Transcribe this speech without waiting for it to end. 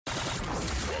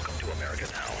Welcome to America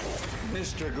Now.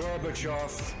 Mr.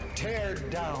 Gorbachev, tear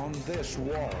down this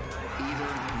wall. Either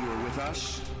you are with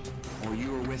us or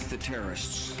you are with the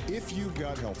terrorists. If you've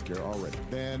got health care already,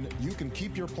 then you can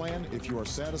keep your plan if you are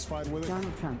satisfied with it.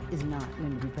 Donald Trump is not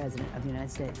going to be president of the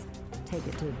United States. Take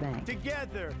it to the bank.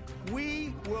 Together,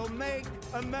 we will make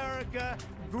America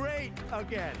great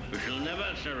again. We shall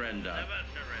never surrender.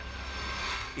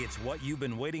 It's what you've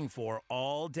been waiting for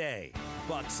all day.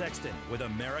 Buck Sexton with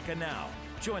America Now.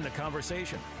 Join the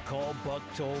conversation. Call Buck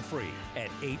toll-free at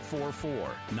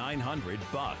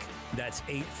 844-900-BUCK. That's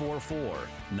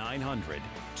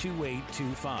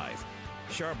 844-900-2825.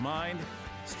 Sharp mind,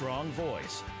 strong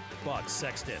voice. Buck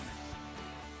Sexton.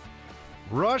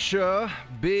 Russia,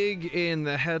 big in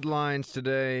the headlines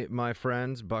today, my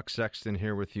friends. Buck Sexton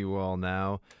here with you all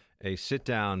now. A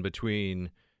sit-down between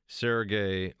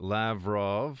Sergei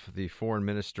Lavrov, the foreign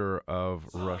minister of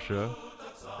Russia,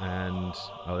 and,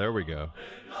 oh, there we go.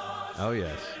 Oh,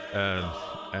 yes. And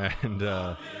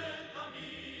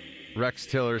Rex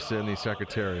Tillerson, the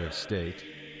Secretary of State.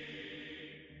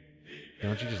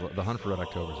 Don't you just love, The Hunt for Red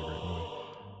October is a great movie.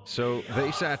 So they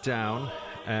sat down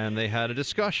and they had a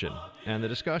discussion, and the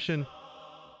discussion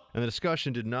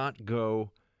did not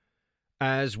go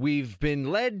as we've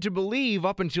been led to believe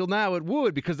up until now it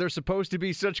would, because they're supposed to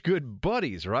be such good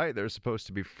buddies, right? They're supposed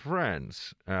to be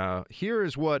friends. Here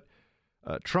is what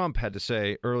Trump had to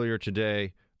say earlier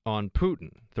today on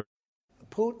Putin.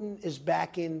 Putin is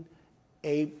backing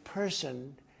a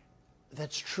person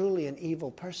that's truly an evil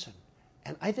person.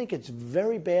 And I think it's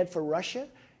very bad for Russia.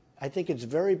 I think it's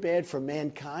very bad for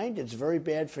mankind. It's very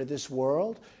bad for this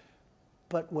world.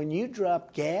 But when you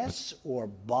drop gas or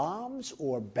bombs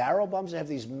or barrel bombs, they have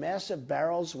these massive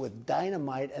barrels with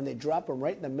dynamite, and they drop them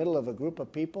right in the middle of a group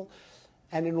of people.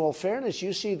 And in all fairness,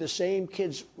 you see the same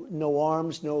kids, no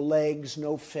arms, no legs,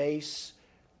 no face.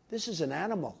 This is an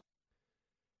animal.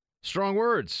 Strong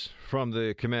words from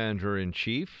the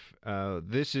commander-in-chief.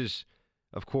 This is,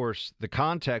 of course, the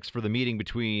context for the meeting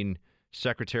between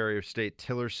Secretary of State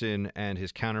Tillerson and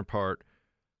his counterpart,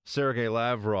 Sergei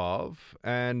Lavrov.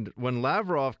 And when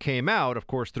Lavrov came out, of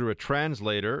course, through a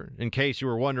translator, in case you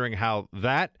were wondering how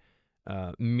that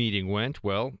meeting went,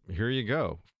 well, here you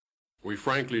go. We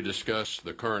frankly discussed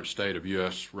the current state of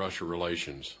U.S.-Russia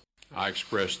relations. I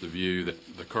expressed the view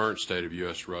that the current state of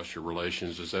U.S.-Russia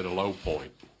relations is at a low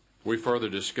point. We further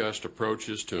discussed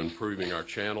approaches to improving our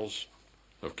channels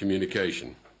of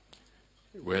communication.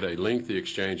 We had a lengthy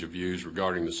exchange of views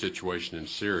regarding the situation in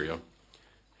Syria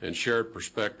and shared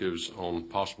perspectives on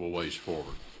possible ways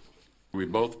forward. We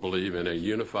both believe in a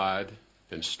unified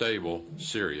and stable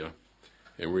Syria,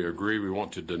 and we agree we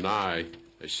want to deny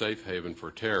a safe haven for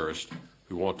terrorists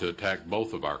who want to attack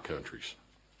both of our countries.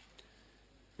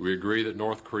 We agree that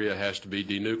North Korea has to be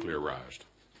denuclearized.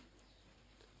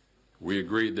 We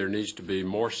agreed there needs to be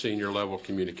more senior-level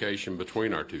communication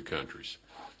between our two countries,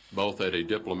 both at a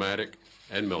diplomatic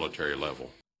and military level.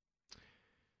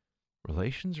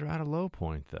 Relations are at a low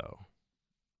point, though.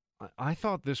 I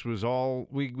thought this was all...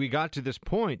 We got to this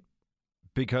point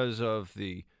because of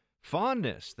the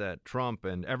fondness that Trump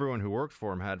and everyone who worked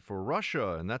for him had for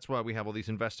Russia, and that's why we have all these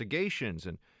investigations.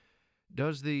 And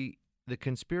does the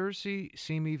conspiracy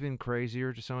seem even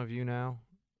crazier to some of you now?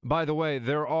 By the way,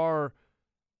 there are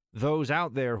those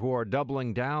out there who are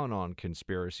doubling down on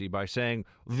conspiracy by saying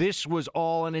this was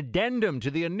all an addendum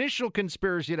to the initial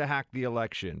conspiracy to hack the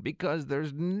election, because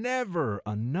there's never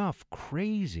enough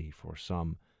crazy for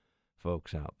some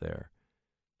folks out there.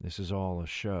 This is all a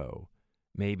show.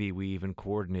 Maybe we even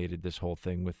coordinated this whole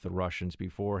thing with the Russians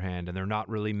beforehand, and they're not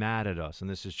really mad at us, and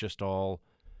this is just all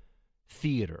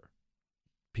theater.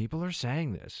 People are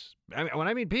saying this. I mean, when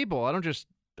I mean people,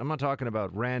 I'm not talking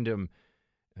about random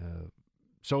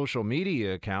social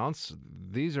media accounts.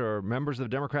 These are members of the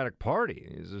Democratic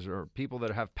Party. These are people that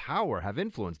have power, have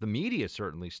influence. The media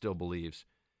certainly still believes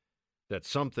that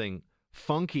something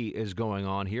funky is going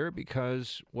on here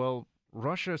because, well,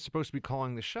 Russia is supposed to be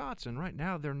calling the shots, and right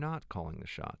now they're not calling the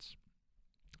shots.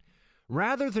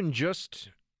 Rather than just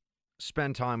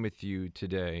spend time with you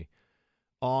today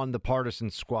on the partisan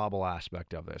squabble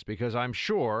aspect of this, because I'm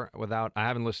sure I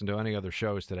haven't listened to any other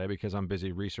shows today because I'm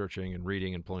busy researching and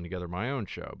reading and pulling together my own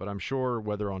show, but I'm sure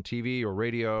whether on TV or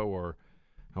radio or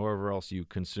however else you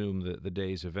consume the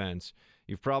day's events,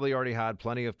 you've probably already had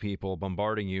plenty of people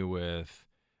bombarding you with,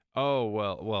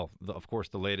 of course,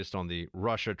 the latest on the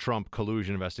Russia-Trump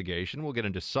collusion investigation. We'll get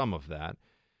into some of that.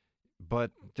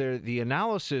 But the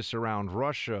analysis around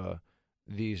Russia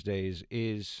these days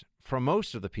is, from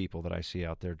most of the people that I see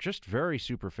out there, just very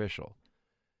superficial.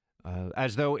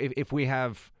 As though if we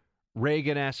have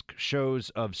Reagan-esque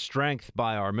shows of strength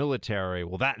by our military,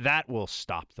 well, that will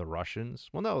stop the Russians.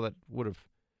 Well, no, that would have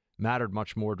mattered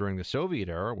much more during the Soviet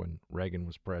era when Reagan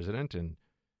was president and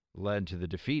led to the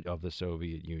defeat of the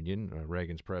Soviet Union,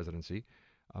 Reagan's presidency.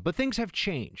 But things have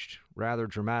changed rather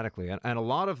dramatically. And a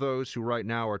lot of those who right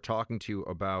now are talking to you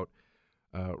about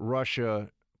Russia,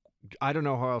 I don't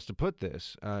know how else to put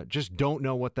this, just don't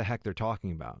know what the heck they're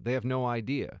talking about. They have no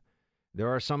idea. There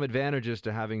are some advantages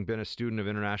to having been a student of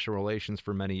international relations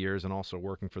for many years and also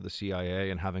working for the CIA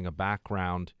and having a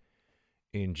background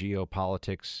in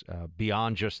geopolitics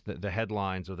beyond just the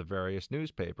headlines of the various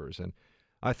newspapers. And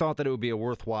I thought that it would be a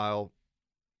worthwhile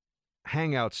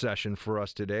hangout session for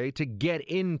us today to get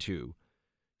into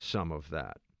some of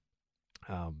that.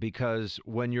 Because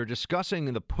when you're discussing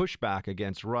the pushback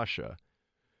against Russia,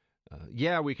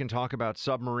 yeah, we can talk about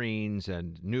submarines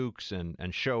and nukes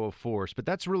and show of force, but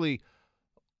that's really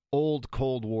old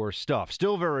Cold War stuff.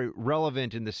 Still very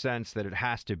relevant in the sense that it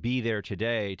has to be there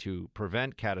today to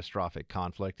prevent catastrophic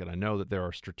conflict. And I know that there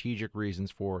are strategic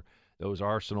reasons for those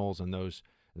arsenals and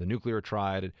the nuclear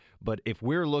triad. But if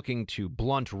we're looking to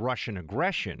blunt Russian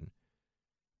aggression,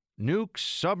 nukes,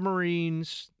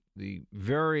 submarines, the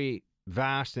very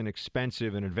vast and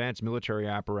expensive and advanced military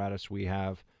apparatus we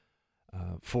have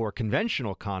for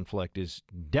conventional conflict is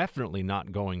definitely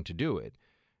not going to do it.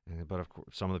 But of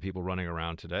course, some of the people running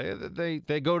around today,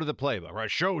 they go to the playbook,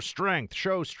 right? Show strength,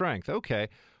 show strength. Okay,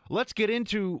 let's get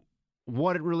into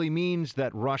what it really means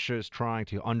that Russia is trying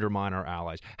to undermine our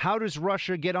allies. How does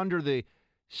Russia get under the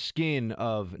skin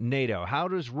of NATO? How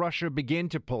does Russia begin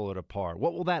to pull it apart?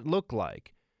 What will that look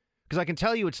like? Because I can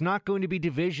tell you it's not going to be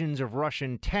divisions of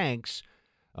Russian tanks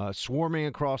swarming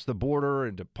across the border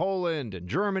into Poland and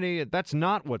Germany. That's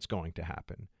not what's going to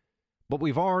happen. But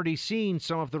we've already seen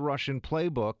some of the Russian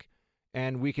playbook,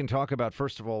 and we can talk about,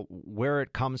 first of all, where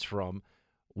it comes from,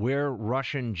 where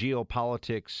Russian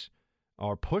geopolitics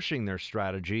are pushing their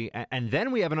strategy, and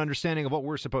then we have an understanding of what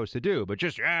we're supposed to do. But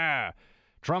just,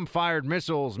 Trump fired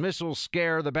missiles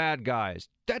scare the bad guys.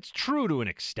 That's true to an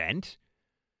extent,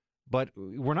 but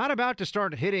we're not about to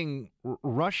start hitting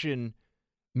Russian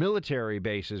military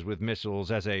bases with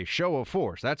missiles as a show of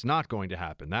force. That's not going to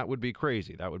happen. That would be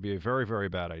crazy. That would be a very, very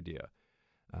bad idea.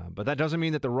 But that doesn't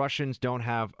mean that the Russians don't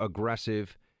have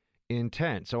aggressive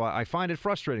intent. So I find it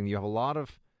frustrating. You have a lot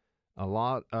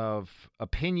of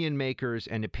opinion makers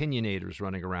and opinionators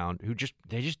running around who just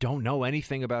don't know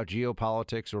anything about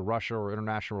geopolitics or Russia or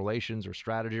international relations or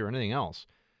strategy or anything else.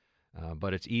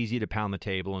 But it's easy to pound the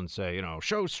table and say,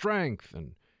 show strength.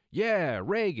 And yeah,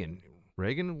 Reagan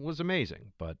was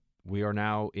amazing. But we are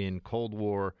now in Cold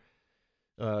War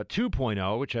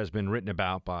 2.0, which has been written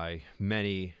about by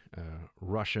many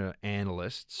Russia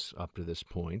analysts up to this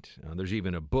point. There's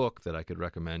even a book that I could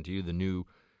recommend to you,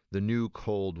 The New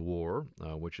Cold War,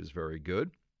 which is very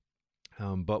good.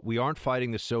 But we aren't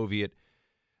fighting the Soviet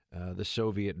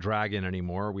dragon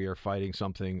anymore. We are fighting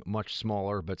something much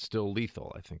smaller but still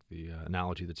lethal. I think the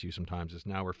analogy that's used sometimes is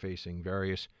now we're facing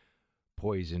various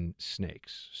poison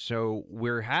snakes. So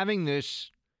we're having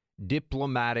this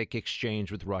diplomatic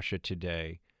exchange with Russia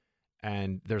today,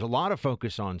 and there's a lot of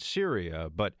focus on Syria,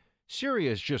 but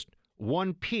Syria is just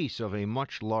one piece of a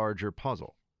much larger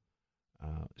puzzle.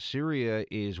 Syria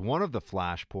is one of the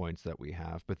flashpoints that we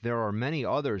have, but there are many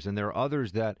others, and there are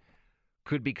others that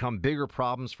could become bigger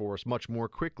problems for us much more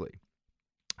quickly.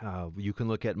 You can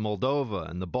look at Moldova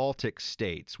and the Baltic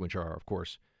states, which are, of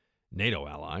course, NATO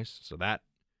allies, so that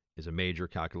is a major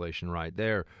calculation right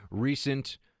there.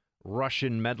 Recent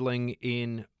Russian meddling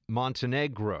in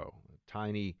Montenegro,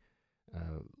 tiny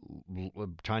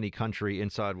country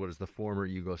inside what is the former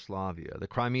Yugoslavia, the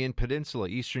Crimean Peninsula,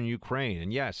 eastern Ukraine,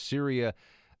 and yes, Syria,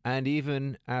 and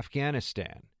even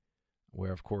Afghanistan,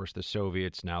 where, of course, the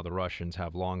Soviets, now the Russians,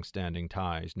 have long-standing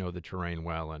ties, know the terrain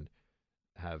well, and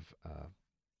have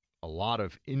a lot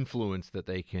of influence that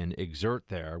they can exert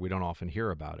there. We don't often hear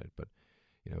about it, but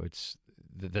it's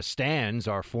the stands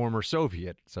are former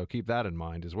Soviet, so keep that in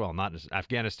mind as well. Not just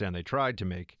Afghanistan, they tried to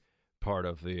make part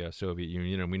of the Soviet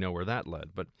Union, and we know where that led.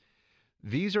 But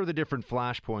these are the different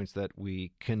flashpoints that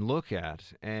we can look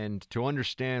at, and to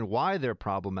understand why they're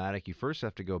problematic, you first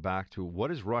have to go back to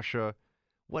what is Russia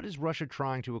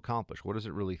trying to accomplish? What does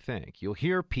it really think? You'll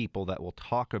hear people that will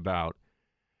talk about,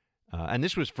 and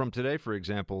this was from today, for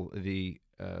example, the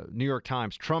New York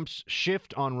Times, Trump's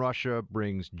shift on Russia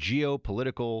brings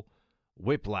geopolitical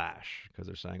whiplash, because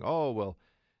they're saying, oh, well,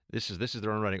 this is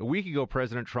their own writing. A week ago,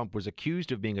 President Trump was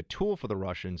accused of being a tool for the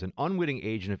Russians, an unwitting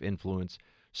agent of influence,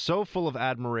 so full of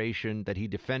admiration that he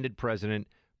defended President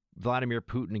Vladimir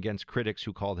Putin against critics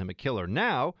who called him a killer.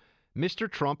 Now,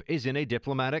 Mr. Trump is in a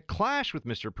diplomatic clash with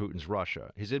Mr. Putin's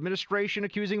Russia. His administration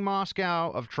accusing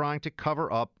Moscow of trying to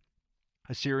cover up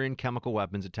a Syrian chemical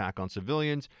weapons attack on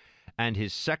civilians, and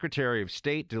his Secretary of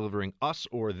State delivering us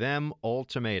or them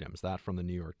ultimatums. That from the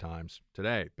New York Times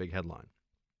today. Big headline.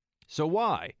 So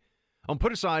why?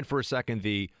 Put aside for a second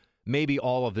the maybe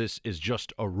all of this is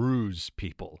just a ruse,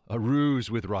 people. A ruse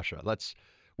with Russia.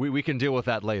 We can deal with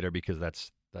that later because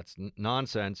that's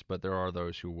nonsense, but there are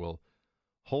those who will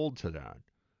hold to that.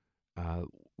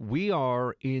 We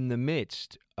are in the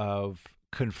midst of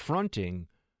confronting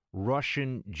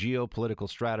Russian geopolitical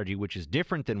strategy, which is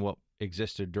different than what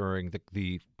existed during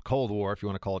the Cold War, if you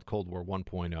want to call it Cold War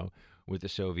 1.0, with the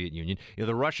Soviet Union.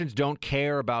 The Russians don't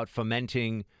care about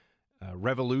fomenting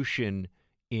revolution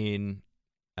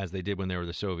as they did when they were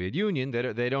the Soviet Union.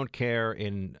 They don't care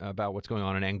about what's going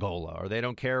on in Angola, or they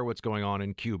don't care what's going on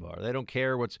in Cuba, or they don't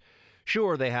care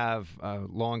Sure, they have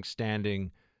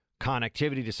long-standing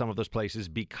connectivity to some of those places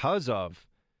because of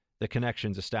the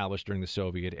connections established during the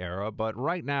Soviet era, but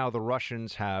right now the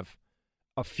Russians have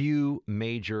a few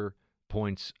major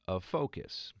points of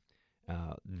focus.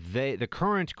 The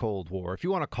current Cold War, if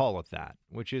you want to call it that,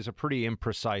 which is a pretty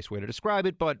imprecise way to describe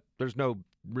it, but there's no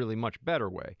really much better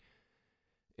way,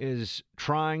 is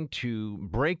trying to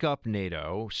break up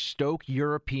NATO, stoke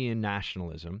European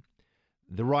nationalism.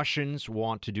 The Russians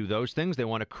want to do those things. They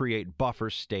want to create buffer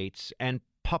states and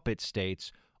puppet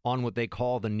states on what they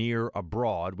call the near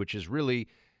abroad, which is really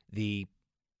the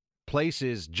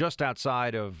places just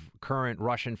outside of current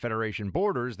Russian Federation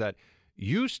borders that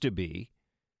used to be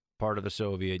part of the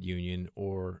Soviet Union,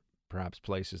 or perhaps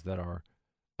places that are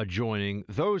adjoining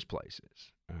those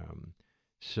places.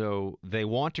 So they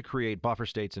want to create buffer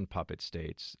states and puppet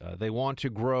states. They want to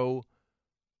grow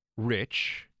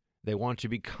rich. They want to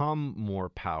become more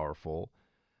powerful.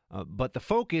 But the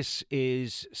focus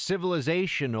is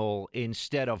civilizational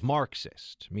instead of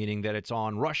Marxist, meaning that it's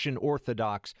on Russian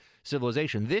Orthodox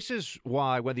civilization. This is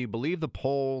why, whether you believe the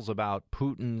polls about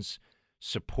Putin's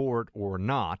support or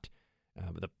not,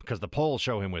 because the polls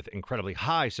show him with incredibly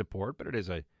high support, but it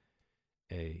is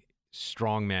a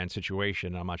strongman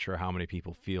situation. I'm not sure how many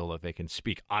people feel that they can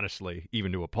speak honestly,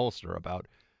 even to a pollster, about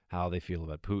how they feel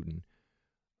about Putin.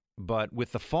 But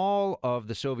with the fall of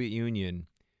the Soviet Union,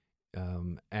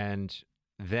 and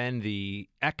then the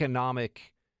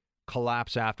economic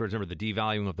collapse afterwards, remember the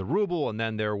devaluing of the ruble, and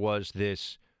then there was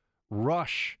this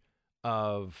rush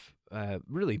of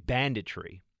really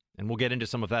banditry. And we'll get into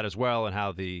some of that as well, and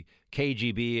how the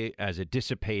KGB, as it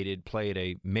dissipated, played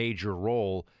a major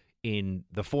role in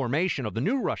the formation of the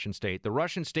new Russian state, the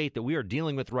Russian state that we are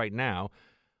dealing with right now,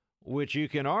 which you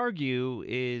can argue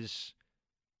is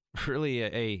really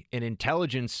an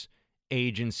intelligence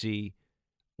agency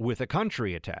with a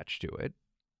country attached to it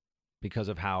because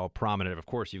of how prominent. Of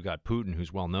course, you've got Putin,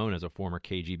 who's well known as a former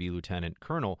KGB lieutenant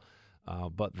colonel,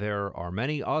 but there are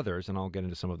many others, and I'll get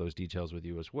into some of those details with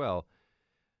you as well.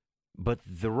 But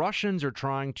the Russians are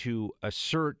trying to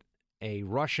assert a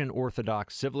Russian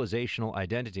Orthodox civilizational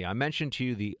identity. I mentioned to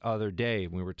you the other day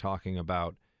when we were talking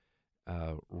about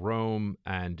Rome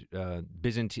and the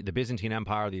Byzantine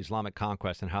Empire, the Islamic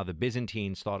conquest, and how the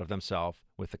Byzantines thought of themselves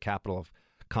with the capital of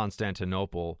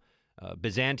Constantinople.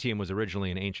 Byzantium was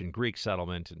originally an ancient Greek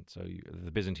settlement, and so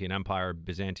the Byzantine Empire,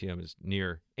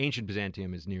 ancient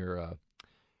Byzantium is near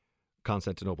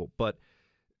Constantinople. But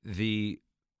the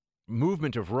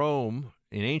movement of Rome,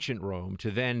 in ancient Rome,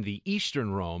 to then the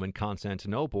Eastern Rome in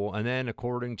Constantinople, and then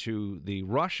according to the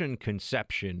Russian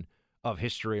conception of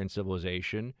history and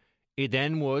civilization, it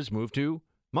then was moved to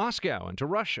Moscow and to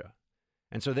Russia.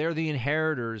 And so they're the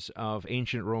inheritors of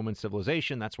ancient Roman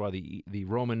civilization. That's why the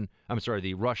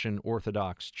Russian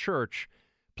Orthodox Church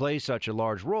plays such a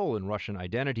large role in Russian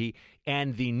identity.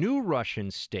 And the new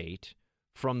Russian state,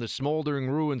 from the smoldering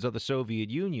ruins of the Soviet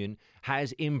Union,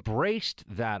 has embraced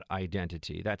that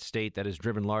identity, that state that is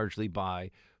driven largely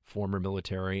by former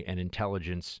military and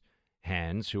intelligence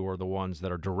hands, who are the ones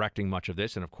that are directing much of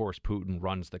this. And of course, Putin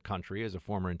runs the country as a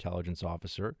former intelligence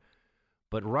officer.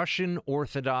 But Russian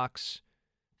Orthodox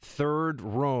Third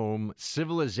Rome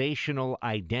civilizational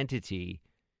identity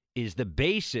is the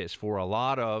basis for a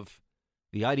lot of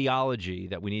the ideology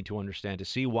that we need to understand to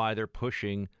see why they're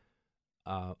pushing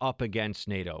up against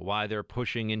NATO, why they're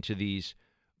pushing into these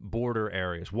border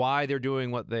areas, why they're doing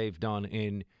what they've done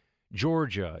in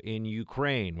Georgia, in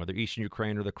Ukraine, whether Eastern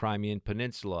Ukraine or the Crimean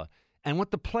Peninsula, and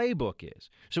what the playbook is.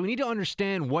 So we need to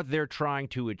understand what they're trying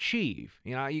to achieve.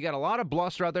 You know, you got a lot of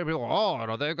bluster out there. People,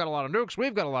 no, they've got a lot of nukes.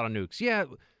 We've got a lot of nukes. Yeah,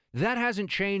 that hasn't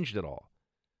changed at all.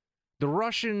 The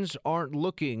Russians aren't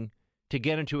looking to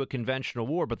get into a conventional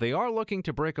war, but they are looking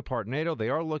to break apart NATO. They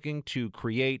are looking to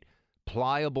create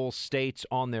pliable states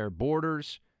on their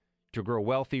borders to grow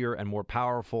wealthier and more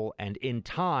powerful, and in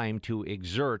time to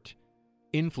exert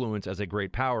influence as a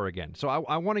great power again. So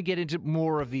I want to get into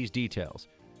more of these details,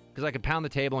 because I could pound the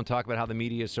table and talk about how the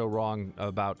media is so wrong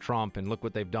about Trump and look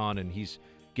what they've done and he's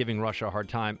giving Russia a hard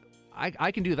time.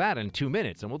 I can do that in 2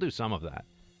 minutes, and we'll do some of that.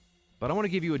 But I want to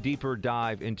give you a deeper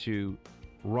dive into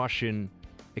Russian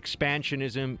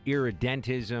expansionism,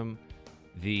 irredentism,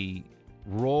 the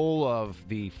role of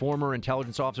the former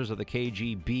intelligence officers of the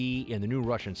KGB in the new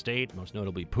Russian state, most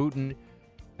notably Putin,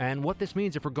 and what this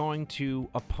means if we're going to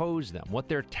oppose them, what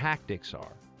their tactics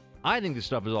are. I think this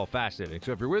stuff is all fascinating.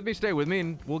 So if you're with me, stay with me,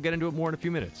 and we'll get into it more in a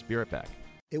few minutes. Be right back.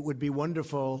 It would be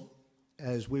wonderful,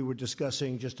 as we were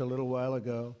discussing just a little while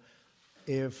ago,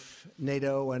 if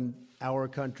NATO and our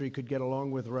country could get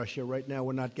along with Russia. Right now,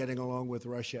 we're not getting along with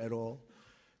Russia at all.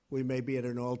 We may be at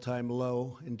an all-time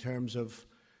low in terms of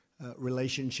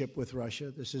relationship with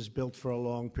Russia. This is built for a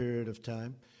long period of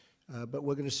time, but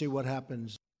we're going to see what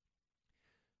happens.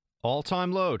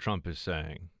 All-time low, Trump is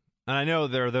saying. And I know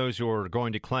there are those who are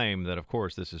going to claim that, of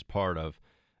course, this is part of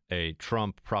a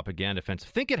Trump propaganda offensive.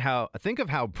 Think of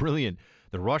how brilliant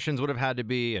the Russians would have had to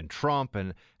be, and Trump,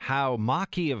 and how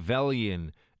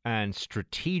Machiavellian and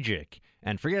strategic.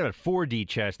 And forget about 4D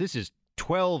chess. This is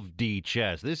 12D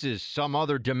chess. This is some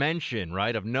other dimension,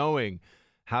 right, of knowing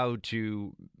how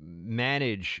to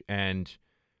manage and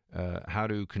how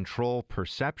to control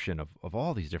perception of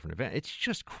all these different events. It's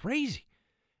just crazy.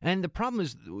 And the problem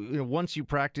is, once you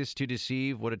practice to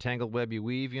deceive, what a tangled web you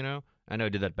weave, I know I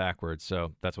did that backwards,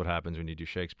 so that's what happens when you do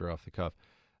Shakespeare off the cuff.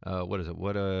 What is it?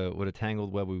 What a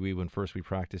tangled web we weave when first we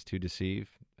practice to deceive.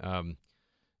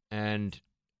 And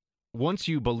once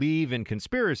you believe in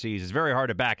conspiracies, it's very hard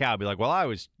to back out. Be like, well, I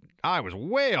was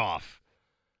way off.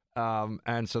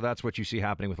 And so that's what you see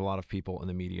happening with a lot of people in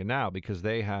the media now, because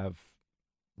they have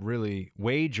really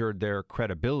wagered their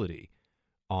credibility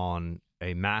on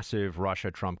a massive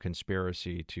Russia-Trump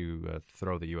conspiracy to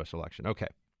throw the U.S. election. Okay.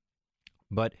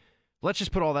 But let's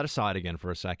just put all that aside again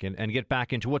for a second and get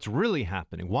back into what's really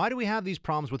happening. Why do we have these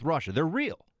problems with Russia? They're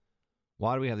real.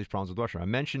 Why do we have these problems with Russia? I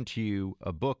mentioned to you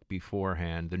a book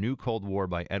beforehand, The New Cold War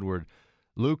by Edward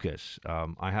Lucas.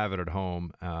 I have it at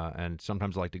home, and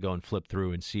sometimes I like to go and flip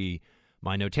through and see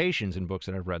my notations in books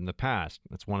that I've read in the past.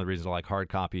 That's one of the reasons I like hard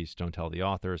copies. Don't tell the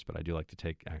authors, but I do like to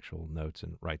take actual notes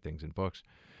and write things in books.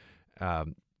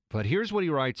 But here's what he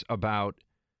writes about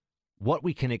what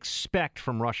we can expect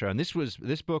from Russia. And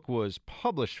this book was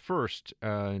published first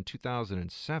in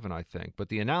 2007, I think. But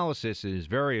the analysis is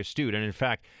very astute. And in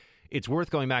fact, it's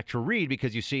worth going back to read,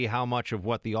 because you see how much of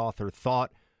what the author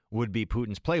thought would be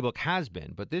Putin's playbook has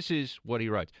been. But this is what he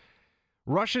writes.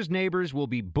 Russia's neighbors will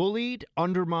be bullied,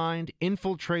 undermined,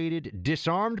 infiltrated,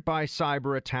 disarmed by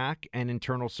cyber attack and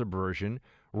internal subversion,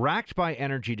 racked by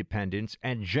energy dependence,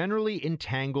 and generally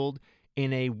entangled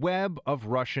in a web of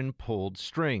Russian-pulled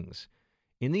strings.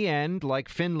 In the end, like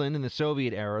Finland in the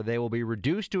Soviet era, they will be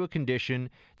reduced to a condition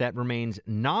that remains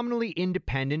nominally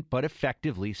independent but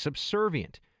effectively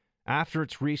subservient. After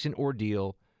its recent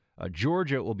ordeal,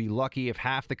 Georgia will be lucky if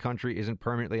half the country isn't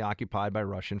permanently occupied by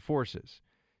Russian forces.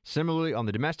 Similarly, on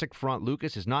the domestic front,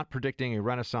 Lucas is not predicting a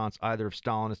renaissance either of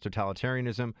Stalinist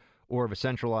totalitarianism or of a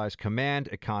centralized command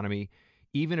economy.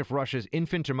 Even if Russia's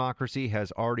infant democracy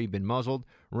has already been muzzled,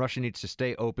 Russia needs to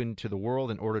stay open to the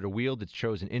world in order to wield its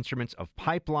chosen instruments of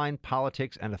pipeline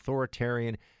politics and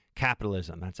authoritarian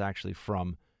capitalism. That's actually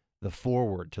from the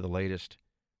foreword to the latest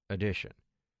edition.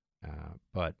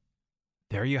 But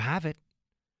there you have it.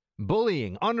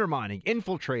 Bullying, undermining,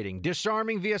 infiltrating,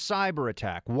 disarming via cyber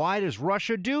attack. Why does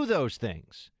Russia do those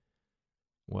things?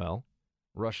 Well,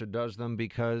 Russia does them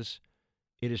because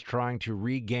it is trying to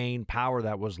regain power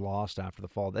that was lost after the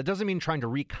fall. That doesn't mean trying to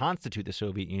reconstitute the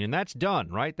Soviet Union. That's done,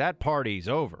 right? That party's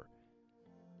over.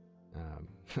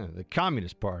 The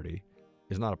Communist Party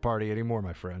is not a party anymore,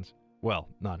 my friends. Well,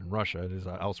 not in Russia. It is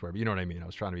elsewhere, but you know what I mean. I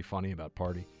was trying to be funny about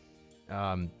party.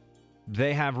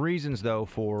 They have reasons, though,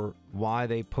 for why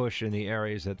they push in the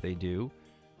areas that they do,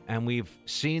 and we've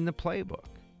seen the playbook.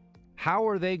 How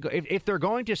are they if they're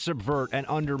going to subvert and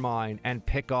undermine and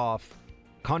pick off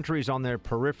countries on their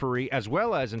periphery, as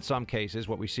well as, in some cases,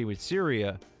 what we see with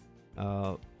Syria,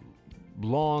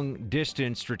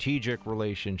 long-distance strategic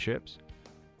relationships,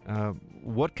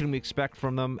 what can we expect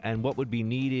from them, and what would be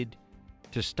needed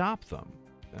to stop them?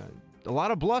 A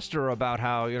lot of bluster about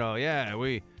how,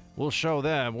 we'll show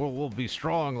them, we'll be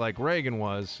strong like Reagan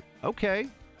was. Okay,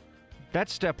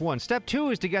 that's step one. Step two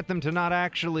is to get them to not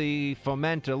actually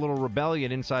foment a little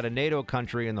rebellion inside a NATO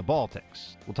country in the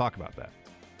Baltics. We'll talk about that.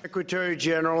 Secretary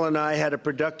General and I had a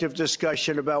productive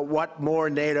discussion about what more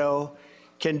NATO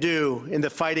can do in the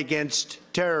fight against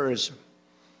terrorism.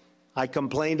 I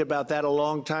complained about that a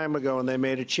long time ago, and they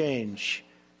made a change.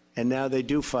 And now they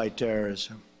do fight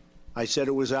terrorism. I said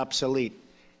it was obsolete.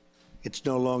 It's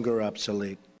no longer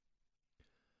obsolete.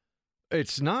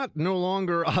 It's not no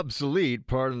longer obsolete,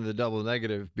 pardon the double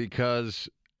negative, because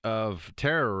of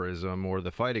terrorism or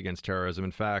the fight against terrorism.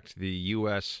 In fact, the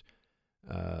U.S.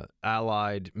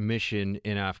 Allied mission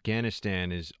in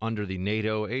Afghanistan is under the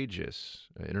NATO aegis.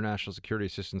 International Security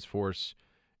Assistance Force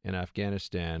in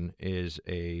Afghanistan is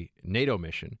a NATO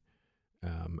mission.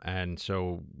 And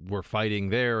so we're fighting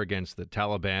there against the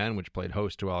Taliban, which played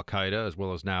host to al-Qaeda, as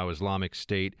well as now Islamic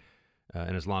State,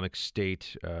 an Islamic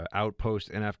State outpost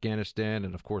in Afghanistan,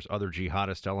 and, of course, other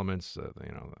jihadist elements, the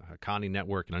Haqqani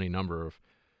network and any number of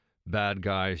bad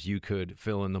guys. You could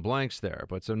fill in the blanks there.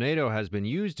 But so NATO has been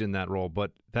used in that role,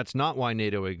 but that's not why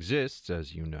NATO exists,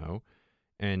 as you know,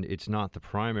 and it's not the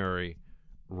primary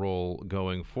role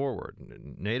going forward.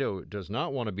 NATO does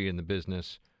not want to be in the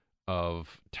business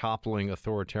of toppling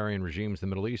authoritarian regimes in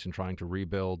the Middle East and trying to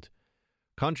rebuild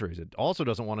countries. It also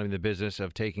doesn't want to be in the business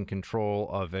of taking control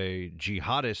of a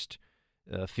jihadist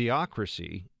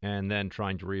theocracy and then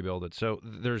trying to rebuild it. So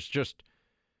there's just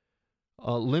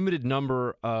a limited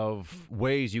number of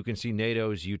ways you can see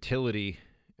NATO's utility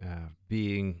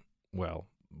being, well,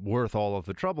 worth all of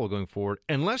the trouble going forward,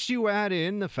 unless you add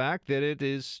in the fact that it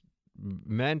is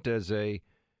meant as a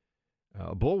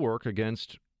bulwark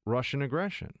against Russian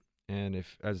aggression. And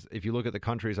if you look at the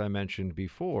countries I mentioned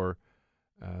before,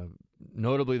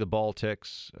 notably the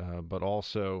Baltics, but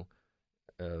also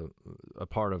a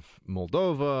part of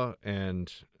Moldova,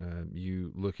 and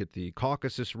you look at the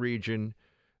Caucasus region,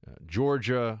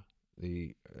 Georgia,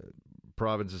 the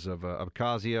provinces of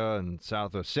Abkhazia and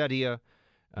South Ossetia,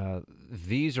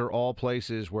 these are all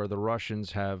places where the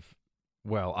Russians have,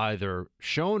 well, either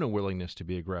shown a willingness to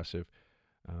be aggressive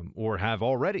or have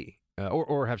already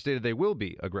or have stated they will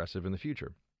be aggressive in the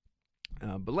future.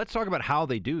 But let's talk about how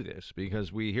they do this,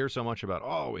 because we hear so much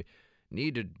about, we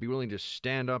need to be willing to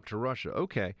stand up to Russia.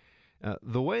 Okay.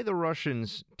 The way the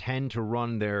Russians tend to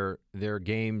run their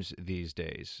games these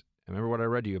days, remember what I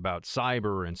read to you about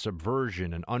cyber and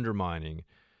subversion and undermining,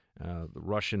 the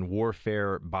Russian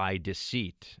warfare by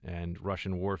deceit and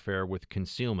Russian warfare with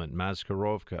concealment,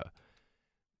 Maskirovka.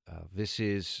 This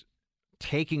is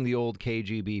taking the old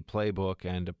KGB playbook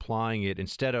and applying it,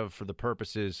 instead of for the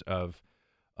purposes of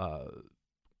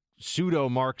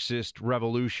pseudo-Marxist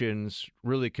revolutions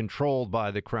really controlled by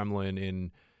the Kremlin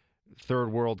in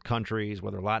third world countries,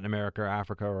 whether Latin America,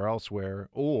 Africa, or elsewhere,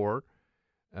 or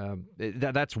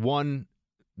that's one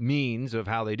means of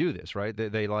how they do this, right?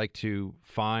 They like to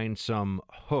find some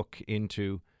hook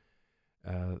into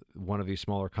one of these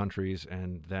smaller countries,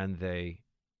 and then they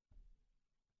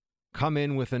come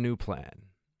in with a new plan.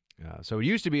 So it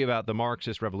used to be about the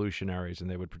Marxist revolutionaries, and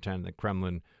they would pretend the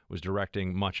Kremlin was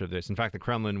directing much of this. In fact, the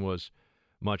Kremlin was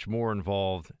much more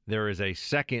involved. There is the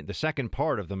second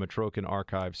part of the Matrokin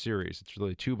Archive series. It's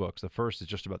really two books. The first is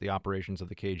just about the operations of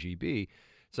the KGB.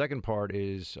 Second part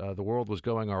is The World Was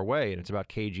Going Our Way, and it's about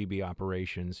KGB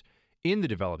operations in the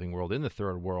developing world, in the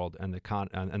third world, and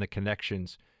the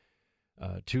connections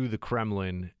to the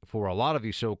Kremlin for a lot of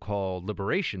these so-called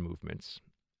liberation movements.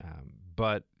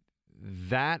 But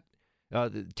that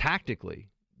tactically,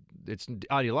 it's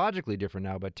ideologically different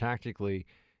now, but tactically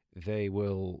they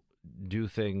will do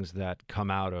things that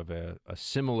come out of a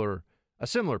similar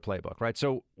playbook, right?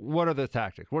 So what are the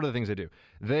tactics? What are the things they do?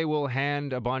 They will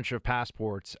hand a bunch of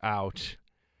passports out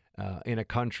in a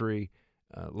country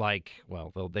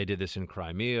they did this in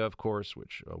Crimea, of course,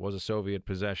 which was a Soviet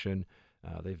possession.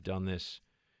 They've done this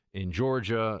in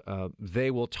Georgia.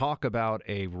 They will talk about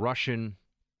a Russian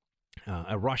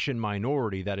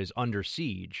minority that is under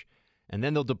siege, and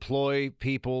then they'll deploy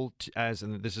people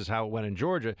and this is how it went in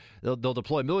Georgia. They'll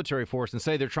deploy military force and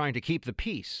say they're trying to keep the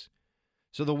peace.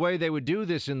 So the way they would do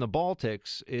this in the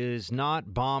Baltics is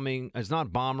not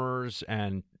bombers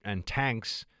and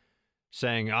tanks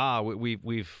saying,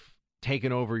 we've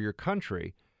taken over your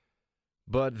country,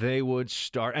 but they would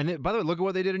start. And by the way, look at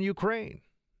what they did in Ukraine.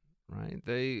 Right?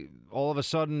 They all of a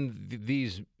sudden,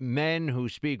 these men who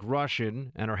speak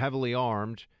Russian and are heavily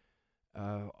armed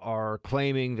are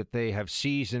claiming that they have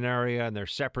seized an area and they're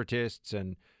separatists,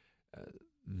 and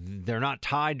they're not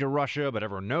tied to Russia, but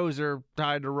everyone knows they're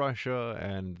tied to Russia.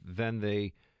 And then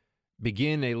they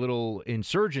begin a little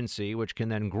insurgency, which can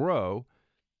then grow.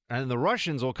 And the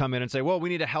Russians will come in and say, well, we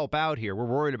need to help out here. We're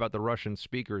worried about the Russian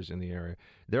speakers in the area.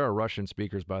 There are Russian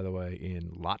speakers, by the way,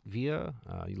 in Latvia.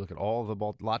 You look at all of the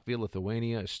Latvia,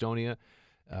 Lithuania, Estonia.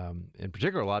 In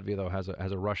particular, Latvia, though, has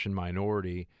a Russian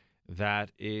minority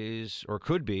that is, or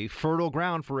could be, fertile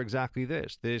ground for exactly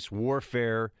this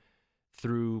warfare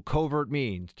through covert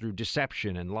means, through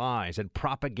deception and lies and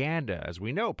propaganda. As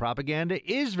we know, propaganda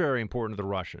is very important to the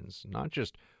Russians, not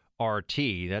just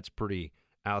RT, that's pretty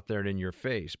out there and in your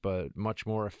face, but much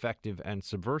more effective and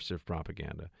subversive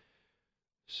propaganda.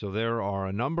 So there are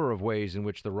a number of ways in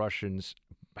which the Russians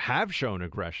have shown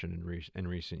aggression in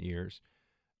recent years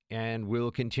and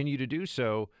will continue to do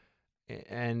so.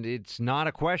 And it's not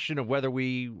a question of whether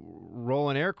we roll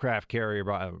an aircraft carrier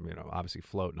by, obviously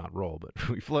float, not roll, but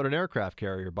we float an aircraft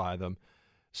carrier by them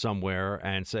somewhere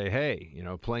and say, hey,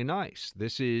 play nice.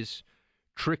 This is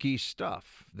tricky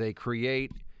stuff. They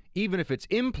create, even if it's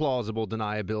implausible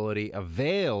deniability, a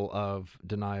veil of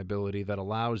deniability that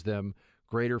allows them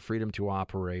greater freedom to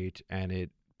operate, and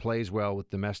it plays well with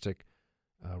domestic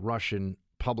Russian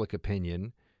public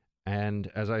opinion. And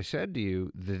as I said to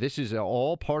you, this is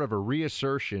all part of a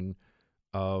reassertion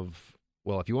of,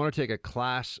 well, if you want to take a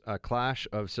Clash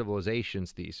of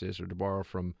Civilizations thesis, or to borrow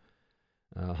from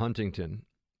Huntington,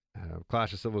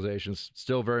 Clash of Civilizations,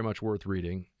 still very much worth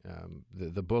reading.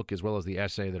 The book, as well as the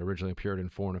essay that originally appeared in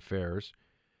Foreign Affairs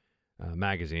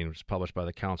magazine, which was published by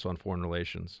the Council on Foreign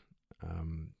Relations,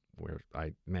 where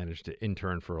I managed to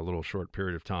intern for a little short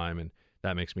period of time, and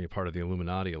that makes me a part of the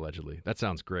Illuminati, allegedly. That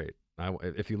sounds great.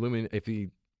 If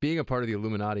being a part of the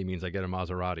Illuminati means I get a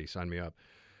Maserati, sign me up.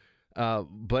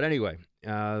 But anyway,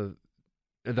 the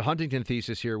Huntington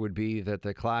thesis here would be that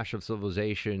the Clash of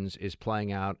Civilizations is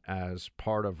playing out as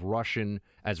part of Russian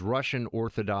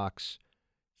Orthodox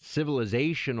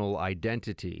civilizational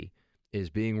identity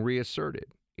is being reasserted.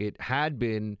 It had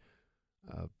been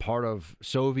part of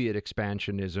Soviet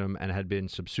expansionism and had been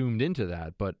subsumed into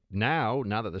that, but now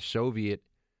that the Soviet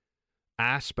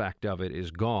aspect of it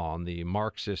is gone, the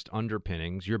Marxist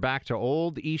underpinnings, you're back to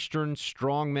old Eastern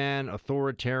strongman,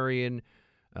 authoritarian,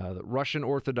 the Russian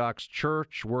Orthodox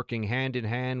Church working hand in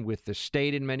hand with the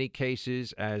state in many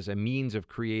cases as a means of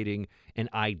creating an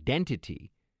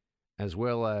identity as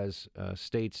well as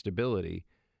state stability.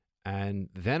 And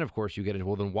then, of course, you get into,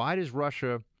 well, then why does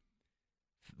Russia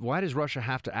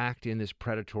have to act in this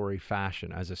predatory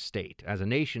fashion as a state, as a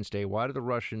nation state? Why do the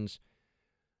Russians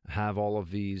have all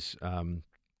of these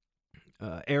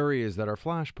areas that are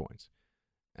flashpoints?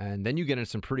 And then you get into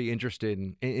some pretty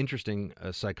interesting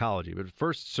psychology. But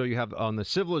first, so you have on the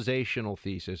civilizational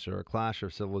thesis, or a Clash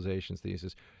of Civilizations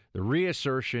thesis, the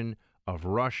reassertion of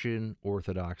Russian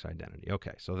Orthodox identity.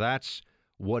 Okay, so that's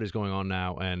what is going on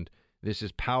now, and this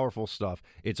is powerful stuff.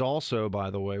 It's also, by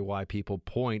the way, why people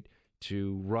point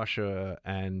to Russia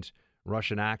and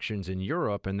Russian actions in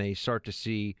Europe, and they start to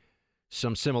see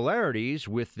some similarities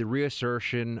with the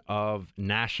reassertion of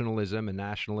nationalism and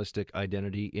nationalistic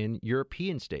identity in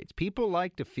European states. People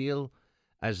like to feel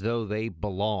as though they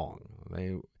belong.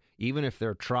 Even if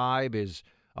their tribe is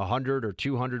 100 or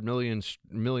 200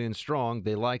 million strong,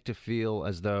 they like to feel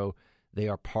as though they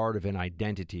are part of an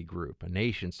identity group, a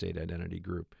nation-state identity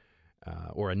group,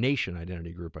 or a nation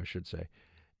identity group, I should say.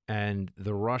 And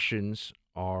the Russians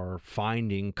are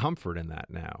finding comfort in that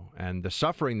now. And the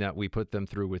suffering that we put them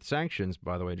through with sanctions,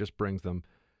 by the way, just brings them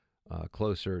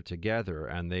closer together.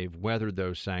 And they've weathered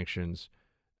those sanctions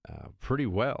pretty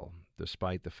well,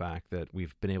 despite the fact that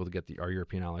we've been able to get our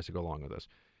European allies to go along with us.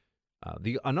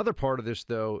 Another part of this,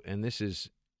 though, and this is,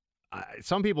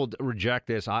 some people reject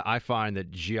this. I find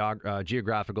that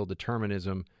geographical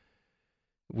determinism,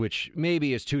 which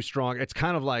maybe is too strong. It's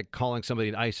kind of like calling somebody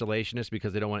an isolationist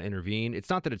because they don't want to intervene. It's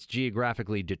not that it's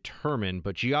geographically determined,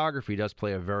 but geography does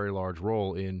play a very large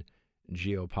role in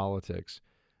geopolitics.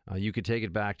 You could take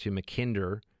it back to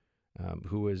Mackinder,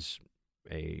 who was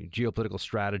a geopolitical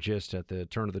strategist at the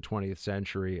turn of the 20th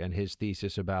century, and his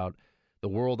thesis about the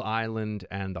world island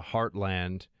and the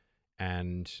heartland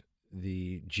and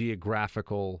the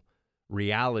geographical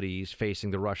realities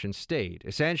facing the Russian state.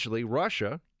 Essentially,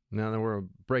 Russia. Now, we're going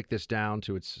to break this down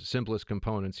to its simplest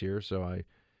components here so I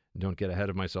don't get ahead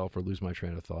of myself or lose my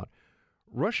train of thought.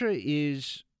 Russia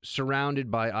is surrounded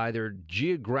by either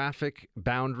geographic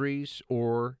boundaries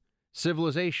or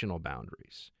civilizational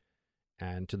boundaries.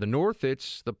 And to the north,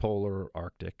 it's the polar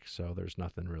Arctic, so there's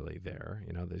nothing really there.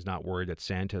 There's not worried that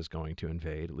Santa's going to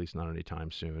invade, at least not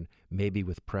anytime soon, maybe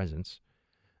with presents.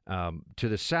 To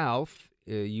the south,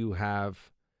 you have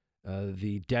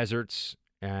the deserts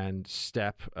and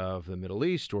steppe of the Middle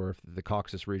East, or the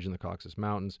Caucasus region, the Caucasus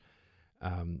Mountains.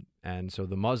 And so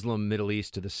the Muslim Middle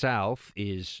East to the south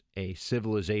is a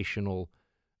civilizational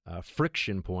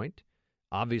friction point.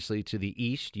 Obviously, to the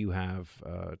east, you have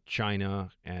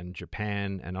China and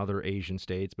Japan and other Asian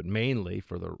states, but mainly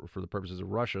for the purposes of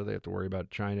Russia, they have to worry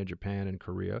about China, Japan, and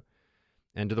Korea.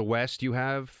 And to the west, you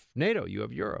have NATO, you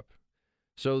have Europe.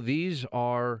 So these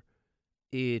are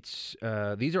its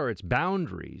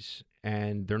boundaries,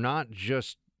 and they're not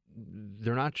just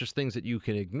things that you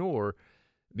can ignore,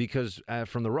 because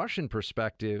from the Russian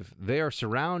perspective, they are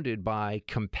surrounded by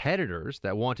competitors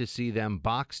that want to see them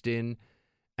boxed in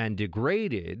and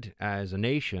degraded as a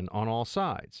nation on all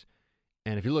sides.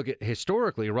 And if you look at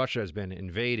historically, Russia has been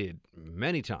invaded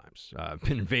many times,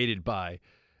 been invaded by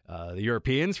the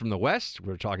Europeans from the West.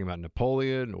 We're talking about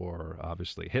Napoleon or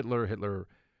obviously Hitler. Hitler,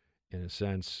 in a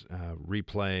sense,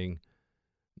 replaying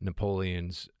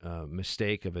Napoleon's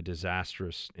mistake of a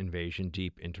disastrous invasion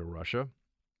deep into Russia.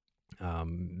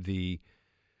 The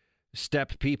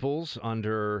steppe peoples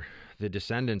under the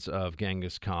descendants of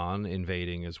Genghis Khan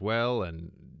invading as well,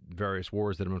 and various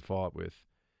wars that have been fought with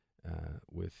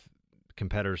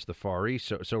competitors to the Far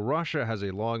East. So Russia has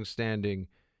a long-standing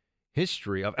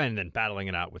history of, and then battling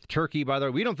it out with Turkey, by the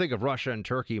way. We don't think of Russia and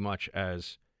Turkey much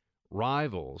as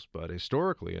rivals, but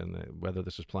historically, and whether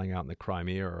this was playing out in the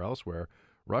Crimea or elsewhere,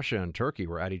 Russia and Turkey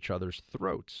were at each other's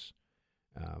throats.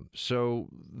 So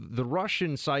the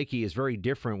Russian psyche is very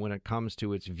different when it comes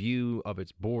to its view of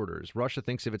its borders. Russia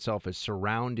thinks of itself as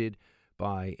surrounded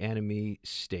by enemy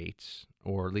states,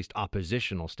 or at least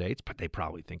oppositional states, but they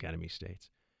probably think enemy states.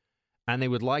 And they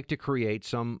would like to create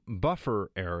some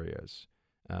buffer areas.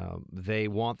 They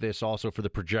want this also for the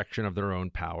projection of their own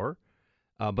power.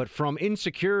 But from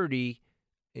insecurity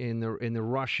in the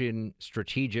Russian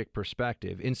strategic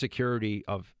perspective, insecurity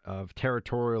of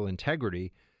territorial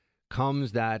integrity,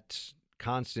 comes that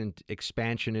constant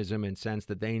expansionism and sense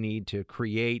that they need to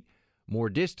create more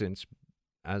distance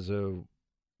as a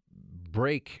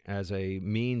break, as a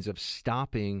means of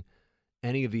stopping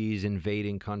any of these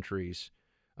invading countries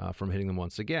from hitting them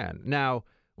once again. Now,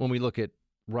 when we look at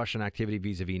Russian activity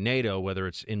vis-a-vis NATO, whether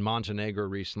it's in Montenegro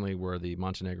recently, where the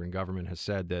Montenegrin government has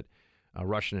said that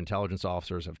Russian intelligence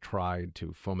officers have tried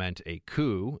to foment a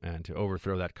coup and to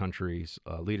overthrow that country's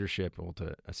leadership, well,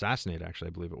 to assassinate, actually,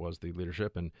 I believe it was the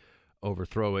leadership, and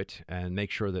overthrow it and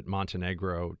make sure that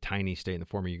Montenegro, tiny state in the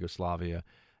former Yugoslavia,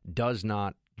 does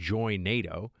not join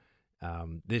NATO.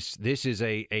 This is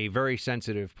a very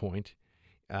sensitive point,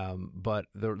 but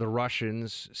the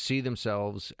Russians see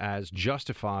themselves as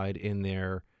justified in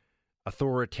their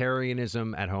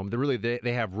authoritarianism at home.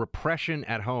 They have repression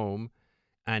at home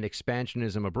and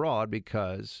expansionism abroad,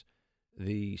 because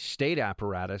the state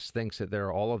apparatus thinks that there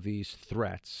are all of these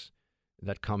threats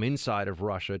that come inside of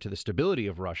Russia to the stability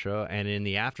of Russia. And in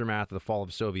the aftermath of the fall of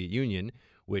the Soviet Union,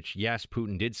 which, yes,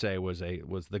 Putin did say was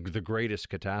the greatest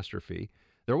catastrophe,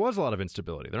 there was a lot of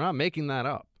instability. They're not making that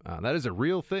up. That is a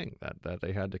real thing that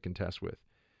they had to contest with.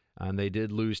 And they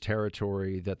did lose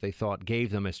territory that they thought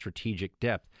gave them a strategic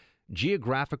depth.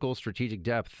 Geographical strategic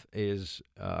depth is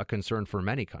a concern for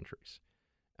many countries.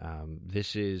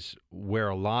 This is where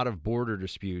a lot of border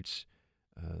disputes,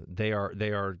 they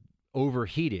are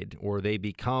overheated, or they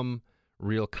become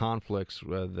real conflicts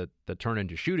that turn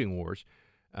into shooting wars,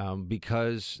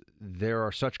 because there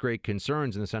are such great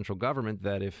concerns in the central government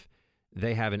that if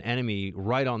they have an enemy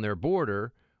right on their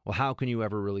border, well, how can you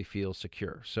ever really feel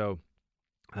secure? So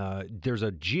there's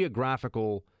a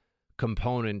geographical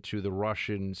component to the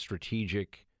Russian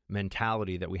strategic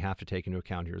mentality that we have to take into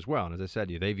account here as well. And as I said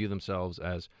to you, they view themselves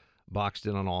as boxed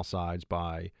in on all sides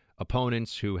by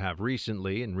opponents who have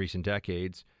recently, in recent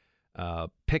decades,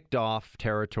 picked off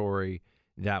territory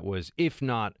that was, if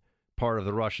not part of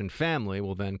the Russian family,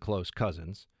 well, then close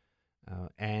cousins.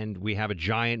 And we have a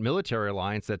giant military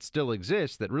alliance that still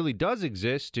exists, that really does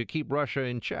exist to keep Russia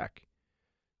in check.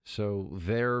 So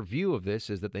their view of this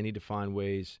is that they need to find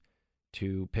ways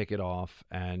to pick it off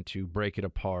and to break it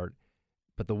apart.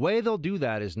 But the way they'll do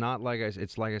that is not like I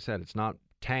said, it's not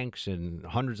tanks and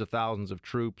hundreds of thousands of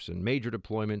troops and major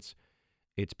deployments.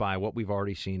 It's by what we've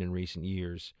already seen in recent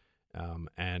years,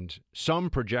 and some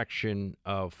projection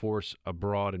of force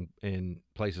abroad in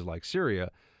places like Syria.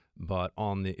 But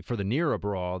for the near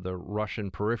abroad, the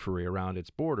Russian periphery around its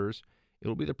borders,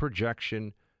 it'll be the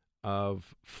projection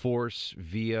of force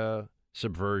via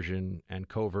subversion and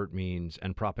covert means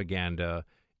and propaganda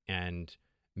and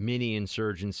mini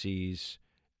insurgencies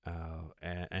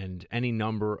and any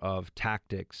number of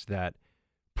tactics that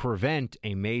prevent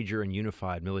a major and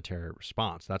unified military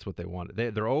response. That's what they want.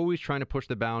 They're always trying to push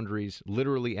the boundaries,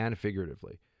 literally and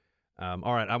figuratively.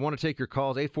 All right, I want to take your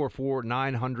calls,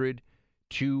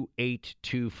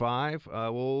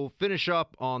 844-900-2825. We'll finish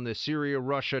up on the Syria,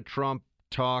 Russia, Trump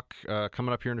talk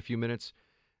coming up here in a few minutes,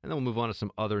 and then we'll move on to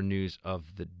some other news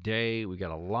of the day. We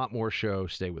got a lot more show.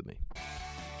 Stay with me.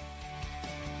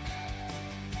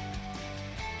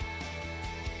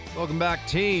 Welcome back,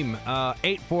 team.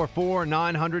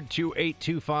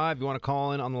 844-900-2825. You want to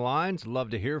call in on the lines? Love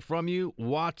to hear from you.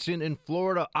 Watson in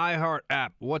Florida, iHeart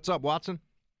app. What's up, Watson?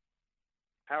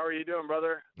 How are you doing,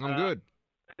 brother? I'm good.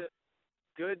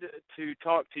 Good to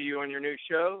talk to you on your new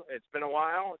show. It's been a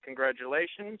while.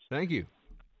 Congratulations. Thank you.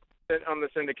 On the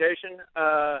syndication.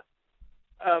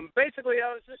 Basically,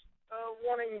 I was just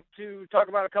wanting to talk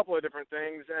about a couple of different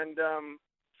things. And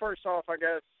first off, I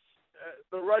guess,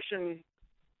 the Russian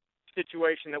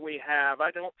situation that we have,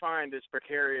 I don't find as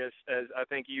precarious as I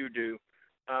think you do.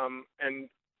 And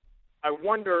I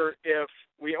wonder if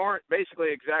we aren't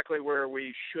basically exactly where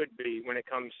we should be when it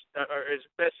comes, or as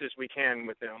best as we can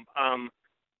with them.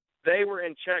 They were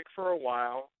in check for a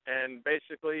while, and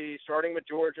basically starting with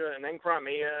Georgia and then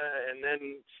Crimea and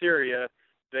then Syria,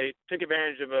 they took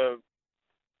advantage of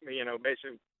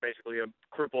basically a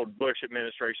crippled Bush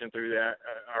administration through that,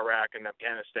 Iraq and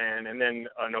Afghanistan, and then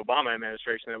an Obama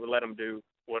administration that would let them do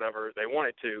whatever they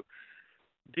wanted to.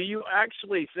 Do you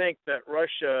actually think that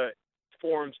Russia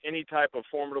forms any type of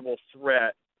formidable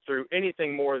threat through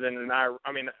anything more than I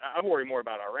worry more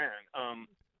about Iran.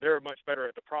 They're much better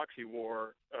at the proxy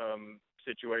war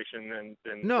situation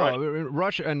than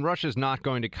Russia. Russia's not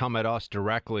going to come at us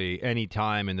directly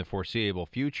anytime in the foreseeable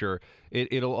future.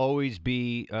 It'll always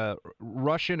be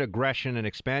Russian aggression and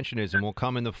expansionism will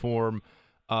come in the form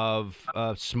of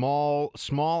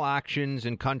small actions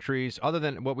in countries other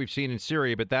than what we've seen in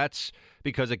Syria, but that's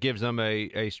because it gives them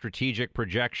a strategic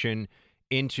projection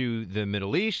into the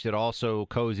Middle East. It also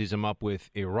cozies them up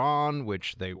with Iran,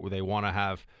 which they want to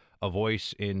have a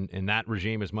voice in that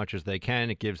regime as much as they can.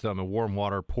 It gives them a warm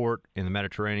water port in the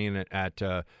Mediterranean at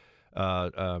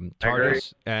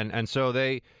Tartus, and so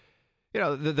they,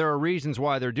 there are reasons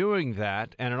why they're doing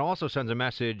that, and it also sends a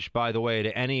message, by the way,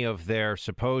 to any of their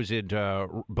supposed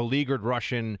beleaguered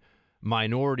Russian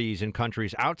minorities in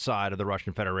countries outside of the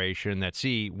Russian Federation that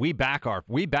we back our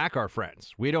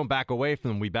friends. We don't back away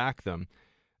from them. We back them.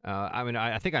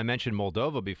 I think I mentioned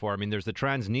Moldova before. There's the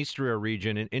Transnistria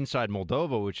region inside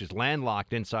Moldova, which is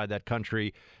landlocked inside that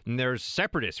country. And there's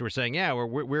separatists who are saying, yeah,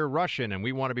 we're Russian and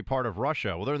we want to be part of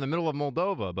Russia. Well, they're in the middle of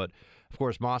Moldova, but of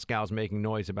course, Moscow's making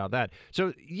noise about that.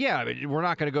 So, yeah, we're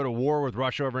not going to go to war with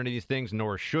Russia over any of these things,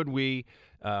 nor should we.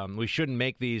 We shouldn't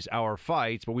make these our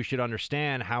fights, but we should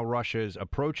understand how Russia is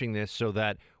approaching this so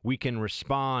that we can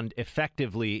respond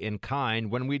effectively in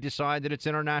kind when we decide that it's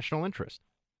in our national interest.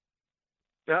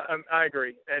 I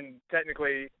agree. And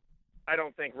technically, I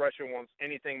don't think Russia wants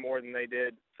anything more than they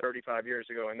did 35 years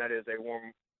ago, and that is a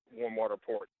warm water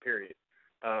port, period.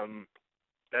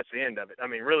 That's the end of it.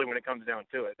 Really, when it comes down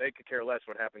to it, they could care less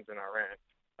what happens in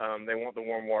Iran. They want the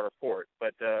warm water port.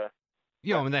 But they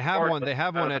have one. They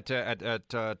have one at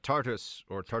Tartus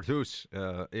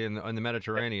in the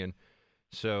Mediterranean.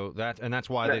 So that's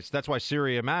why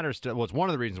Syria matters to. Well, it's one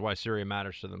of the reasons why Syria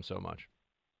matters to them so much.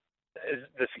 Is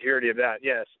the security of that,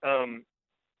 yes.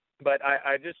 But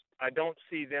I don't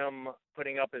see them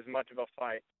putting up as much of a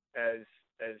fight as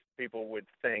people would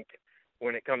think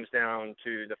when it comes down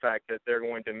to the fact that they're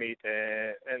going to meet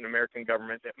an American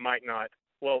government that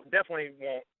definitely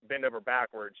won't bend over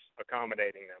backwards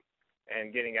accommodating them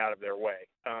and getting out of their way.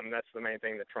 That's the main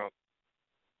thing the Trump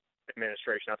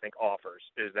administration, I think, offers,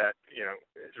 is that,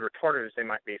 as retarded as they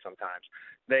might be sometimes,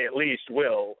 they at least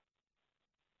will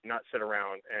not sit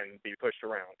around and be pushed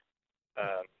around.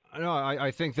 No, I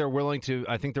think they're willing to.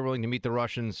 I think they're willing to meet the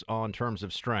Russians on terms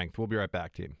of strength. We'll be right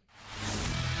back, team.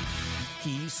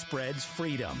 He spreads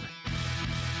freedom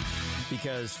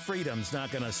because freedom's not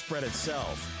going to spread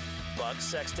itself. Buck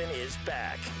Sexton is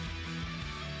back.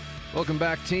 Welcome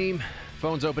back, team.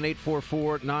 Phones open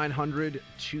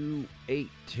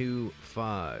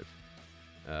 844-900-2825.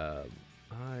 I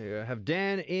have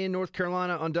Dan in North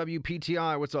Carolina on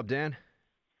WPTI. What's up, Dan?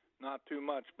 Not too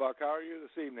much, Buck. How are you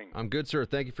this evening? I'm good, sir.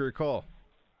 Thank you for your call.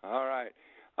 All right.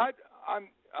 I've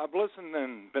listened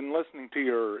and been listening to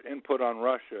your input on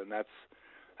Russia, and that's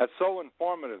so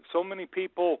informative. So many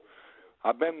people.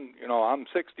 I'm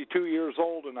 62 years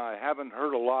old, and I haven't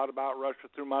heard a lot about Russia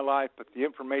through my life, but the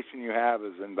information you have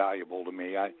is invaluable to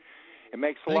me. It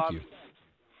makes a lot of sense.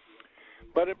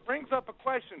 But it brings up a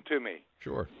question to me.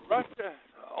 Sure. Russia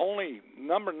only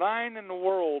number 9 in the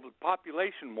world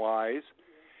population-wise,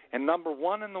 and number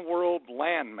 1 in the world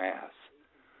land mass.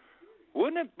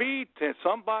 Wouldn't it be to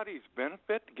somebody's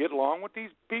benefit to get along with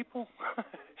these people?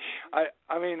 I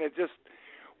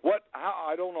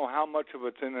don't know how much of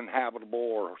it's uninhabitable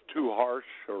or too harsh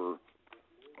or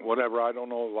whatever. I don't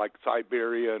know, like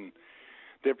Siberia and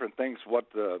different things, what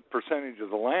the percentage of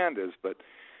the land is. But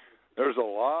there's a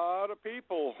lot of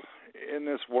people in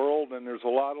this world, and there's a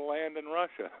lot of land in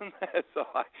Russia.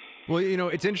 Well,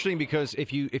 it's interesting because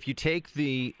if you take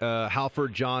the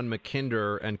Halford John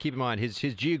Mackinder, and keep in mind his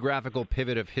geographical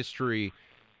pivot of history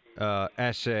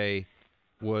essay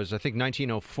was, I think,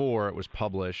 1904 it was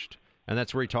published, and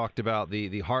that's where he talked about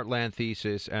the Heartland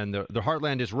thesis, and the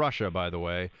Heartland is Russia, by the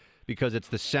way, because it's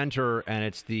the center, and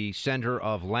it's the center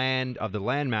of the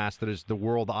landmass that is the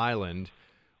world island,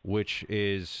 which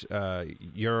is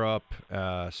Europe,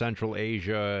 Central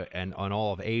Asia, and on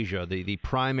all of Asia, the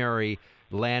primary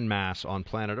landmass on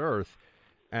planet Earth.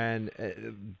 And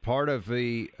part of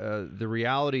the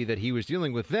reality that he was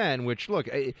dealing with then, which, look,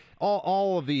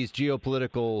 all of these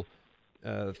geopolitical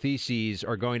theses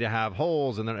are going to have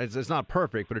holes, and it's not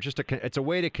perfect, but it's a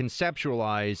way to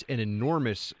conceptualize an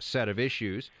enormous set of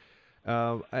issues.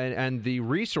 And the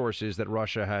resources that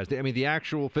Russia has, the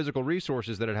actual physical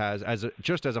resources that it has,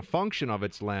 just as a function of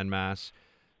its landmass,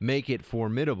 make it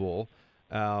formidable.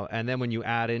 And then when you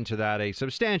add into that a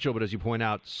substantial, but as you point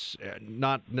out,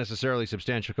 not necessarily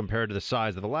substantial compared to the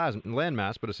size of the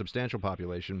landmass, but a substantial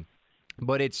population.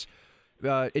 But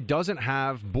it doesn't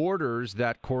have borders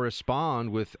that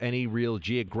correspond with any real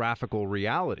geographical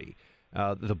reality.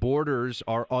 The borders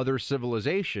are other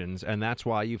civilizations, and that's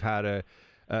why you've had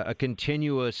a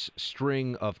continuous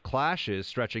string of clashes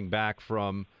stretching back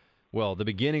from, the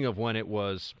beginning of when it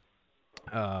was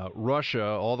Russia,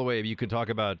 all the way. You could talk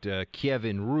about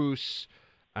Kievan Rus,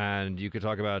 and you could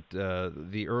talk about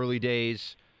the early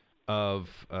days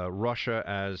of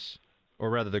Russia or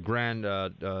rather the Grand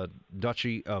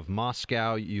Duchy of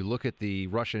Moscow. You look at the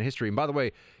Russian history. And by the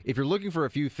way, if you're looking for a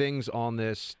few things on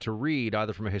this to read,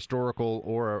 either from a historical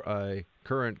or a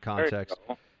current context,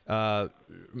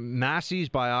 Massey's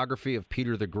biography of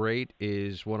Peter the Great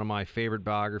is one of my favorite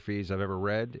biographies I've ever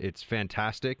read. It's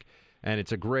fantastic, and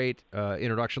it's a great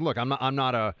introduction. Look, I'm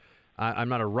not a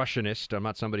Russianist. I'm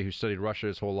not somebody who studied Russia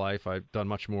his whole life. I've done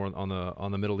much more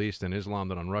on the Middle East and Islam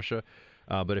than on Russia.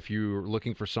 But if you're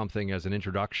looking for something as an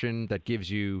introduction that gives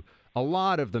you a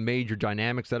lot of the major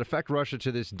dynamics that affect Russia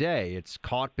to this day, it's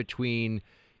caught between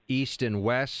East and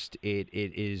West. It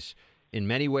is in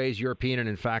many ways European, and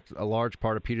in fact, a large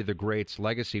part of Peter the Great's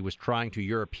legacy was trying to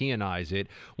Europeanize it.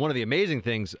 One of the amazing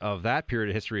things of that period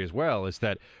of history as well is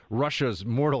that Russia's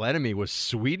mortal enemy was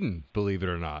Sweden, believe it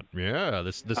or not. Yeah,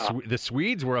 the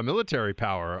Swedes were a military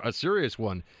power, a serious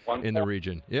one in the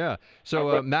region. Yeah.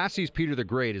 So Massey's Peter the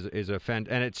Great is a fan,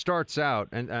 and it starts out.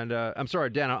 And I'm sorry,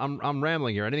 Dan, I'm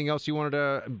rambling here. Anything else you wanted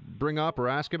to bring up or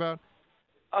ask about?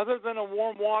 Other than a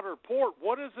warm water port,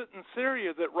 what is it in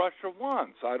Syria that Russia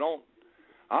wants?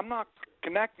 I'm not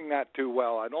connecting that too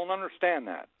well. I don't understand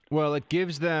that. Well, it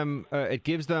gives them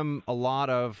a lot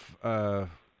of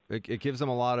it gives them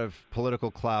a lot of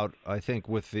political clout, I think,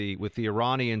 with the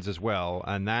Iranians as well,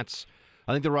 and that's.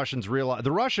 I think the Russians realize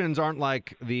the Russians aren't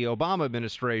like the Obama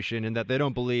administration in that they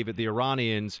don't believe that the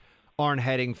Iranians aren't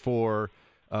heading for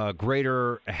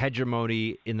greater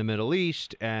hegemony in the Middle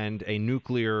East and a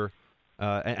nuclear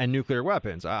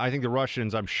weapons. I think the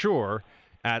Russians, I'm sure,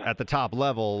 at the top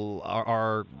level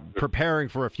are preparing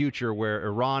for a future where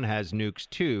Iran has nukes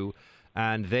too,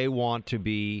 and they want to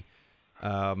be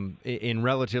in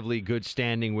relatively good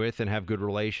standing with and have good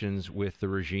relations with the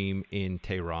regime in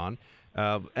Tehran.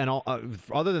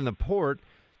 Other than the port,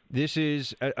 this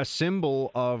is a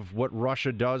symbol of what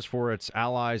Russia does for its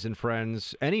allies and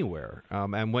friends anywhere.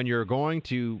 And when you're going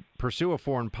to pursue a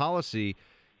foreign policy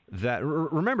that,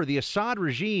 remember, the Assad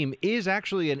regime is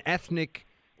actually an ethnic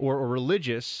or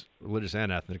religious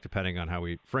and ethnic, depending on how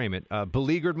we frame it,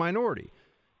 beleaguered minority.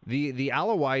 The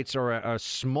Alawites are a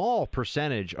small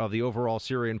percentage of the overall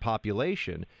Syrian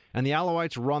population, and the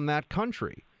Alawites run that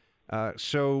country.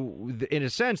 So, in a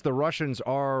sense, the Russians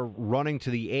are running to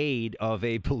the aid of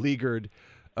a beleaguered,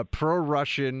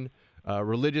 pro-Russian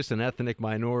religious and ethnic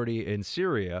minority in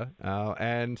Syria,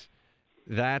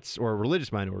 or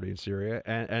religious minority in Syria,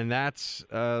 and that's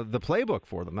the playbook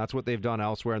for them. That's what they've done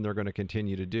elsewhere, and they're going to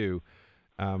continue to do.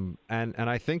 And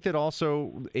I think that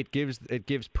also it gives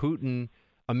Putin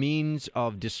a means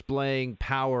of displaying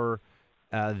power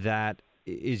that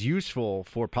is useful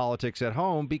for politics at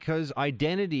home, because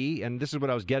identity, and this is what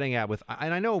I was getting at with,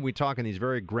 and I know we talk in these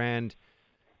very grand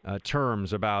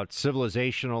terms about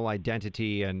civilizational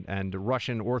identity and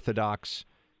Russian Orthodox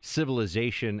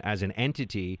civilization as an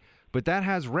entity, but that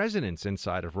has resonance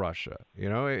inside of Russia. You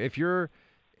know, if you're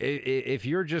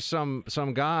just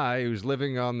some guy who's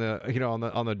living on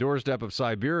the doorstep of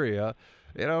Siberia,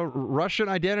 Russian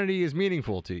identity is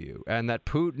meaningful to you, and that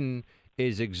Putin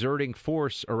is exerting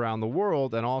force around the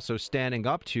world and also standing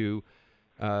up to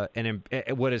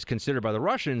what is considered by the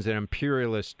Russians an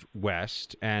imperialist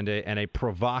West and a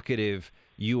provocative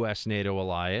U.S. NATO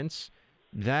alliance,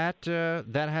 that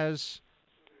has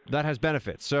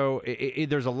benefits. So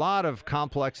there's a lot of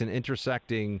complex and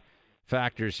intersecting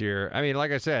factors here. I mean,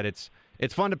 like I said, it's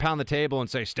fun to pound the table and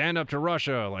say, stand up to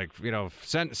Russia, like,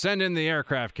 send in the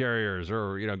aircraft carriers,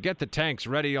 or, get the tanks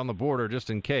ready on the border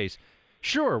just in case.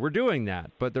 Sure, we're doing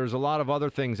that, but there's a lot of other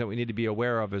things that we need to be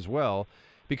aware of as well,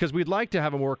 because we'd like to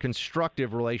have a more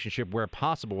constructive relationship where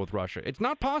possible with Russia. It's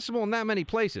not possible in that many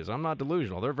places. I'm not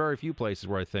delusional. There are very few places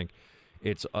where I think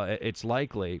it's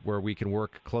likely where we can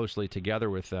work closely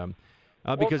together with them.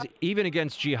 Because even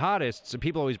against jihadists,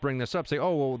 people always bring this up, say,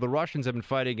 oh, well, the Russians have been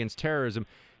fighting against terrorism.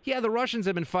 Yeah, the Russians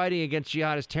have been fighting against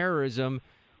jihadist terrorism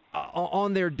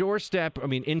on their doorstep. I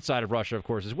mean, inside of Russia, of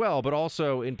course, as well, but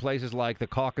also in places like the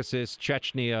Caucasus,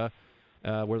 Chechnya,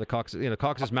 where the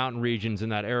Caucasus mountain regions in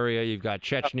that area. You've got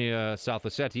Chechnya, South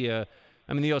Ossetia.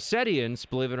 I mean, the Ossetians,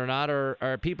 believe it or not,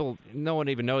 are people, no one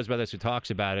even knows about this who talks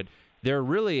about it. They're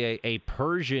really a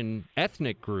Persian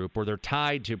ethnic group, or they're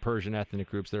tied to Persian ethnic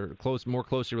groups. They're more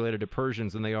closely related to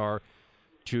Persians than they are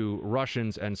to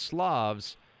Russians and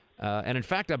Slavs. And in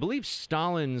fact, I believe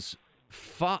Stalin's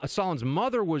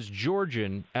mother was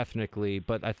Georgian ethnically,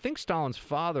 but I think Stalin's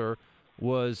father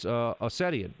was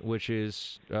Ossetian, which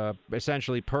is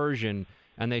essentially Persian,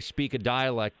 and they speak a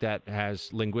dialect that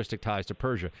has linguistic ties to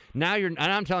Persia. Now and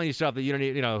I'm telling you stuff that you don't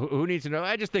need, who needs to know?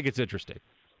 I just think it's interesting.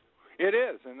 It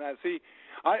is, and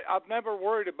I've never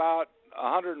worried about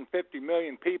 150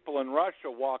 million people in Russia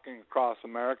walking across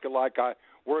America like I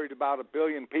worried about 1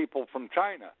 billion people from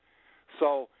China.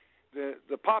 So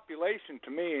the population,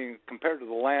 to me, compared to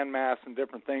the landmass and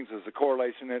different things, is a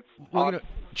correlation.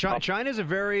 China is a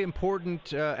very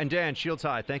important, and Dan Shields,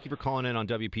 hi, thank you for calling in on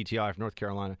WPTI from North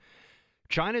Carolina.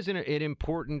 China is an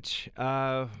important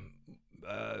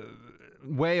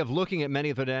way of looking at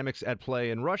many of the dynamics at play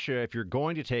in Russia. If you're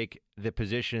going to take the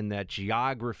position that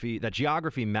geography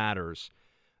matters,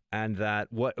 and that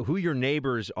who your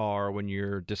neighbors are when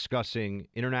you're discussing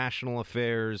international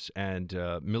affairs and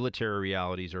military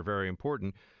realities are very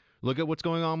important. Look at what's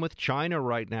going on with China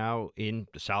right now in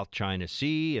the South China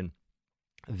Sea, and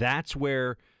that's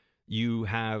where you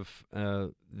have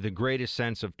the greatest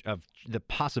sense of the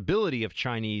possibility of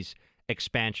Chinese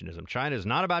expansionism. China is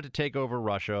not about to take over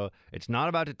Russia. It's not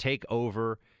about to take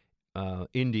over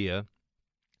India.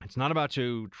 It's not about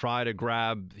to try to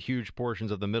grab huge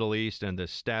portions of the Middle East and the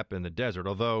steppe and the desert,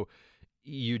 although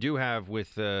you do have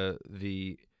with the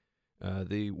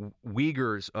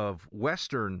Uyghurs of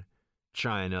Western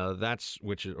China,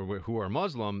 who are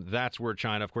Muslim, that's where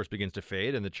China, of course, begins to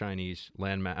fade, and the Chinese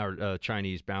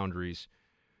Chinese boundaries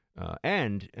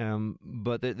end.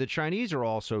 But the Chinese are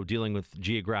also dealing with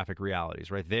geographic realities,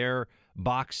 right? They're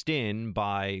boxed in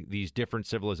by these different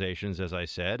civilizations, as I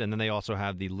said, and then they also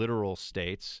have the littoral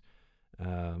states.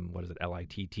 What is it?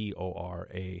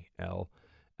 Littoral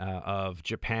of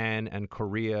Japan and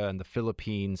Korea and the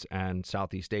Philippines and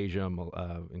Southeast Asia,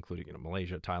 including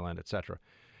Malaysia, Thailand, etc.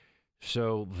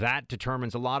 So that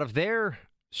determines a lot of their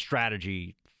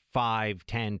strategy 5,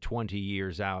 10, 20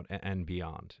 years out and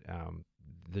beyond.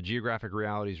 The geographic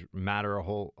realities matter a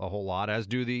whole lot, as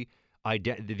do the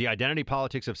identity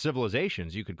politics of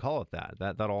civilizations. You could call it that.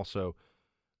 That also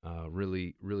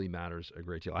really matters a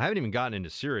great deal. I haven't even gotten into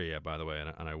Syria yet, by the way,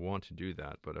 and I want to do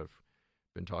that, but I've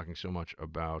been talking so much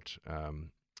about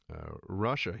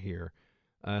Russia here.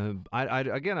 I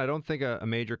don't think a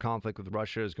major conflict with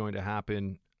Russia is going to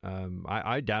happen.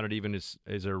 I doubt it even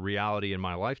is a reality in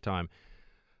my lifetime.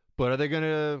 But are they going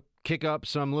to kick up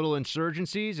some little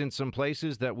insurgencies in some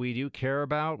places that we do care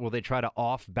about? Will they try to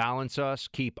off-balance us,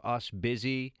 keep us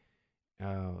busy?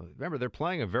 Remember, they're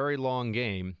playing a very long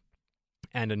game.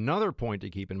 And another point to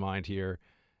keep in mind here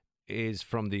is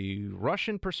from the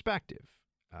Russian perspective.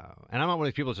 And I'm not one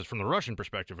of these people that says, from the Russian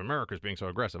perspective, America's being so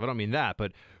aggressive. I don't mean that.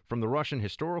 But from the Russian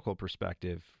historical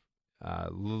perspective,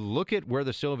 look at where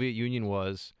the Soviet Union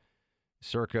was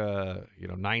circa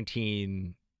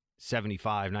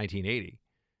 1975, 1980.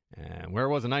 And where it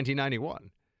was in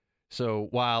 1991. So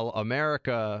while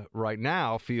America right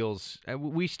now feels,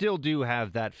 we still do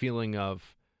have that feeling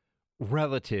of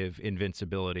relative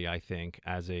invincibility, I think,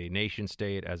 as a nation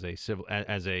state, as a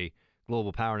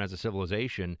global power, and as a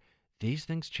civilization. These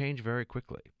things change very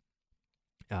quickly.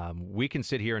 We can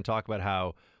sit here and talk about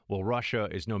how, well, Russia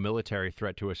is no military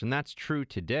threat to us, and that's true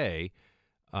today.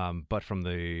 But from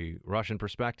the Russian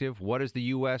perspective, what does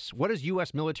U.S.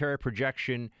 military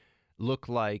projection look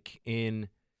like in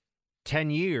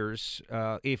 10 years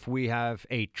if we have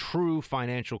a true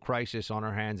financial crisis on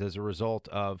our hands as a result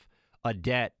of a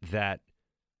debt that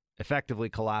effectively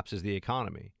collapses the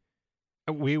economy.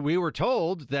 We were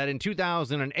told that in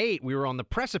 2008 we were on the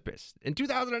precipice. In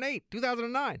 2008,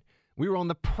 2009, we were on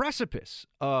the precipice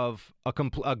of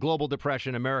a global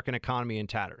depression, American economy in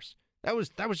tatters. That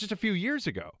was just a few years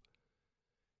ago.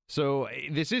 So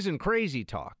this isn't crazy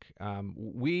talk.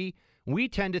 We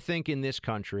tend to think in this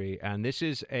country, and this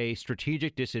is a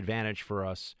strategic disadvantage for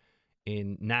us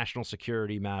in national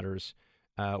security matters.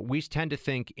 We tend to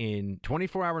think in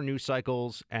 24-hour news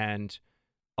cycles and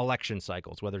election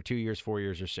cycles, whether 2 years, 4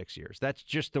 years, or 6 years. That's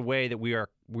just the way that we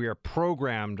are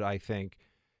programmed, I think,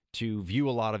 to view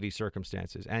a lot of these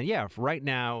circumstances. And yeah, right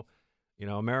now,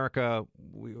 America,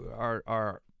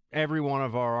 every one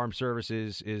of our armed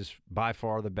services is by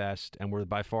far the best, and we're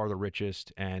by far the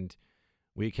richest, and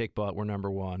we kick butt. We're number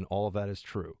one. All of that is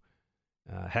true.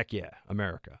 Heck yeah,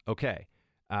 America. Okay.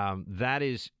 That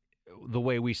is the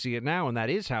way we see it now, and that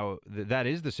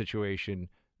is the situation.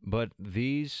 But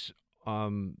these,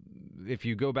 if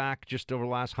you go back just over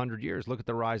the last 100 years, look at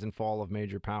the rise and fall of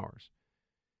major powers.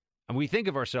 And we think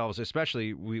of ourselves,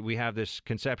 especially, we have this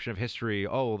conception of history.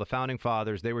 Oh, the founding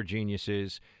fathers, they were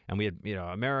geniuses. And we had,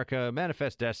 America,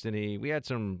 manifest destiny. We had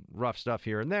some rough stuff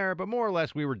here and there, but more or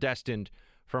less we were destined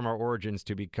from our origins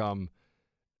to become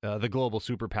the global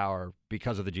superpower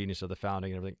because of the genius of the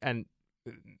founding and everything. And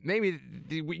maybe,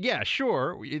 yeah,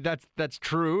 sure, that's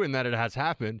true in that it has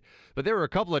happened. But there were a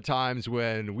couple of times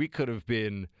when we could have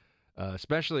been,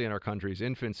 especially in our country's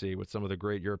infancy, with some of the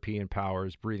great European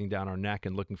powers breathing down our neck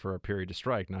and looking for a period to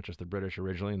strike, not just the British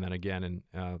originally, and then again in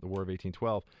the War of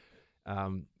 1812.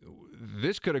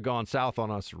 This could have gone south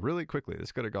on us really quickly.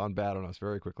 This could have gone bad on us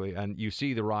very quickly. And you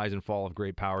see the rise and fall of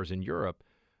great powers in Europe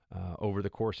over the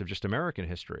course of just American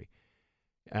history.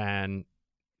 And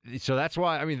so that's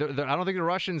why, I don't think the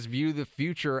Russians view the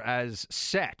future as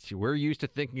set. We're used to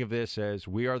thinking of this as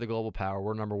we are the global power.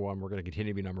 We're number one. We're going to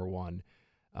continue to be number one.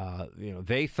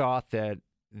 They thought that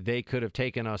they could have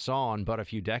taken us on but a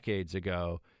few decades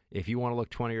ago. If you want to look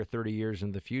 20 or 30 years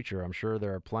in the future, I'm sure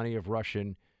there are plenty of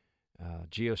Russian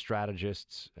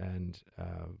geostrategists and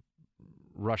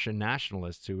Russian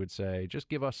nationalists who would say, just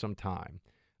give us some time.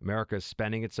 America is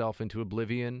spending itself into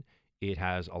oblivion. It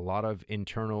has a lot of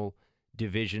internal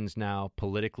divisions now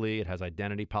politically. It has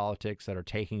identity politics that are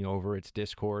taking over its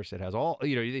discourse. It has all,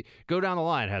 go down the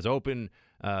line. It has open,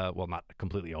 well, not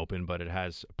completely open, but it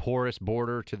has a porous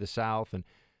border to the south. And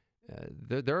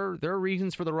there are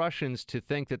reasons for the Russians to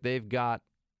think that they've got,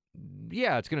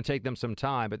 it's going to take them some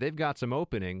time, but they've got some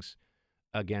openings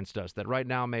against us that right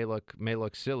now may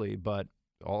look silly, but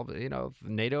all of it, if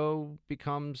NATO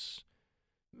becomes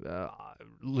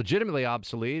legitimately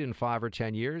obsolete in 5 or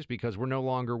 10 years because we're no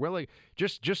longer willing.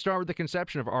 Just start with the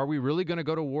conception of, are we really going to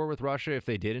go to war with Russia if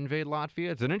they did invade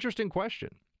Latvia? It's an interesting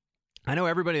question. I know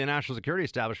everybody in the national security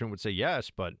establishment would say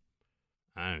yes, but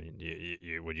I mean,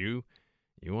 would you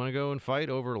want to go and fight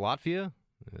over Latvia?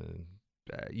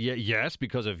 Yes,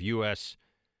 because of U.S.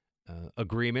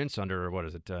 Agreements under,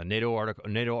 NATO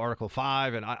Article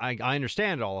 5, and I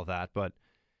understand all of that, but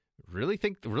really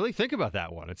think about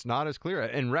that one. It's not as clear.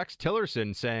 And Rex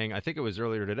Tillerson saying, I think it was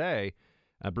earlier today,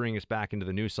 bringing us back into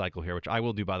the news cycle here, which I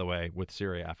will do, by the way, with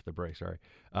Syria after the break. Sorry.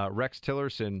 Rex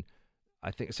Tillerson,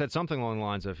 I think, said something along the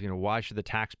lines of, why should the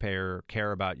taxpayer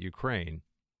care about Ukraine?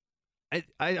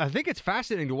 I think it's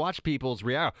fascinating to watch people's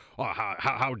reaction. Oh,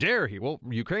 how dare he? Well,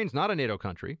 Ukraine's not a NATO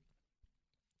country.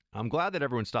 I'm glad that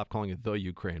everyone stopped calling it the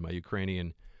Ukraine. My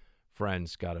Ukrainian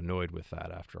friends got annoyed with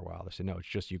that after a while. They said, no, it's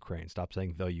just Ukraine. Stop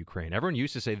saying the Ukraine. Everyone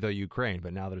used to say the Ukraine,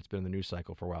 but now that it's been in the news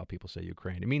cycle for a while, people say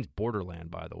Ukraine. It means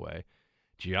borderland, by the way.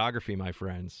 Geography, my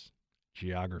friends.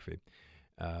 Geography.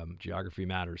 Geography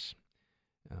matters.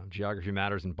 Geography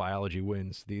matters and biology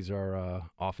wins. These are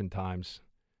oftentimes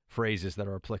phrases that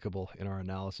are applicable in our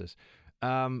analysis.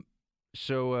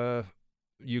 So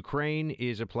Ukraine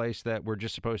is a place that we're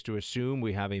just supposed to assume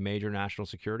we have a major national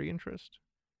security interest.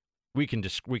 We can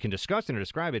discuss and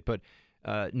describe it, but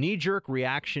knee-jerk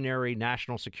reactionary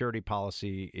national security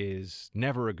policy is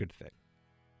never a good thing.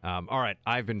 All right,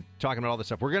 I've been talking about all this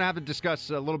stuff. We're going to have to discuss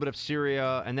a little bit of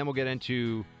Syria, and then we'll get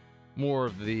into more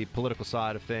of the political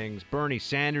side of things. Bernie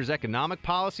Sanders' economic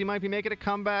policy might be making a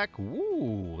comeback.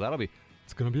 Woo,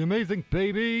 it's going to be amazing,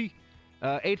 baby.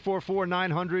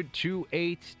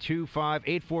 844-900-2825,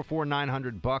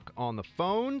 844-900-BUCK on the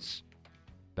phones.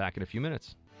 Back in a few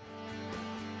minutes.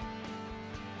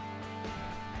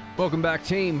 Welcome back,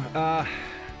 team.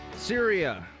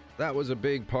 Syria, that was a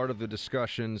big part of the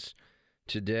discussions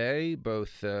today,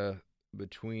 both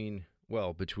between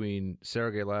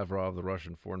Sergei Lavrov, the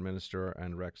Russian foreign minister,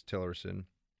 and Rex Tillerson.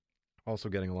 Also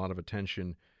getting a lot of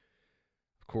attention,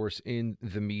 of course, in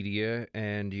the media,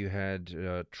 and you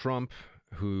had Trump,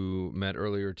 who met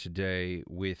earlier today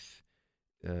with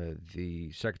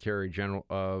the Secretary General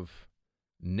of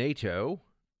NATO.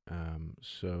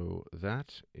 So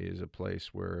that is a place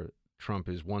where Trump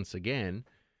is once again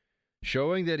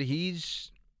showing that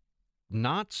he's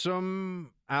not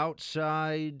some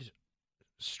outside,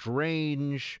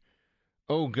 strange,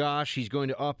 oh gosh, he's going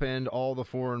to upend all the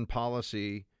foreign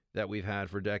policy that we've had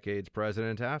for decades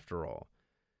president after all.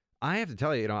 I have to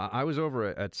tell you, I was over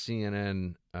at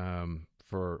CNN I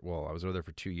was over there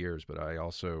for 2 years, but I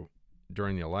also,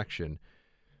 during the election,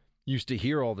 used to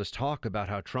hear all this talk about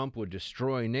how Trump would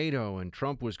destroy NATO and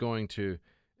Trump was going to,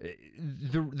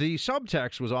 the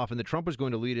subtext was often that Trump was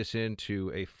going to lead us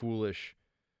into a foolish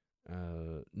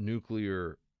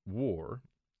nuclear war.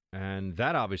 And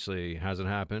that obviously hasn't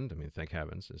happened. I mean, thank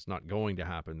heavens. It's not going to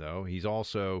happen, though. He's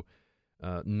also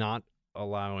not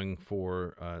allowing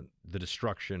for the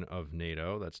destruction of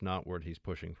NATO. That's not what he's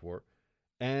pushing for.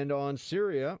 And on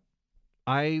Syria,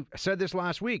 I said this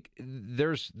last week,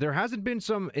 there hasn't been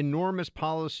some enormous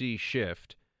policy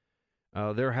shift.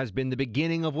 There has been the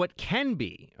beginning of what can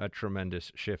be a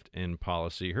tremendous shift in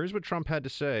policy. Here's what Trump had to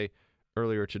say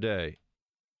earlier today.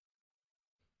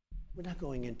 We're not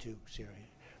going into Syria.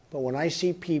 But when I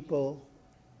see people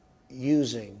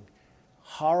using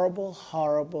horrible,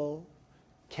 horrible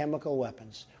chemical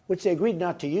weapons, which they agreed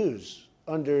not to use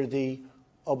under the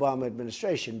Obama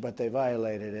administration, but they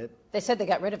violated it. They said they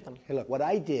got rid of them. Hey, look, what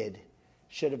I did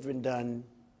should have been done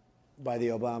by the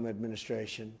Obama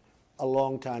administration a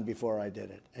long time before I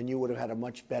did it. And you would have had a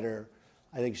much better,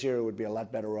 I think Syria would be a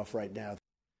lot better off right now.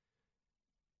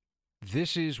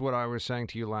 This is what I was saying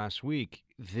to you last week.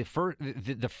 The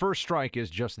first strike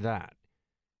is just that.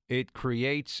 It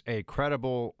creates a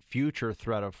credible future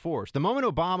threat of force. The moment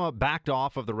Obama backed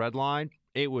off of the red line,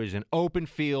 it was an open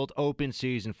field, open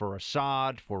season for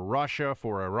Assad, for Russia,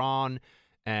 for Iran,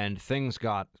 and things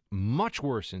got much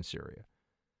worse in Syria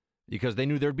because they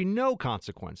knew there'd be no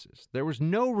consequences. There was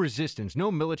no resistance,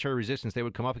 no military resistance they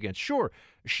would come up against. Sure,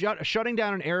 shutting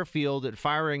down an airfield and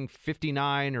firing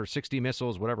 59 or 60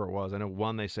 missiles, whatever it was. I know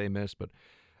one they say missed, but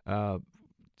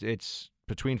it's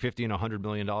between $50 and $100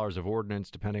 million of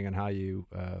ordnance, depending on how you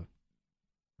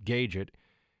gauge it.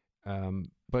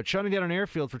 But shutting down an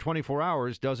airfield for 24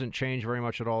 hours doesn't change very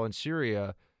much at all in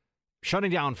Syria.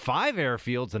 Shutting down 5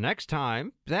 airfields the next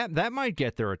time, that might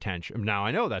get their attention. Now,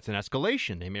 I know that's an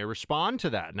escalation. They may respond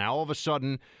to that. Now, all of a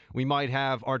sudden, we might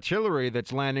have artillery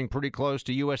that's landing pretty close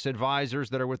to U.S. advisors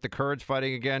that are with the Kurds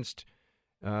fighting against,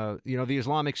 the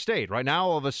Islamic State. Right now,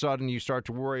 all of a sudden, you start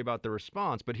to worry about the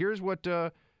response. But here's what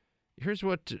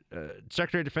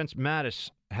Secretary of Defense Mattis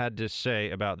had to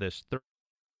say about this.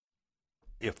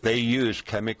 If they use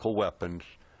chemical weapons,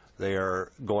 they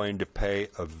are going to pay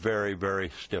a very, very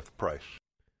stiff price.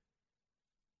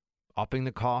 Upping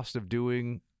the cost of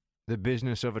doing the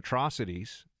business of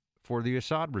atrocities for the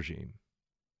Assad regime.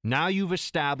 Now you've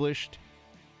established,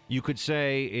 you could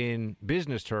say in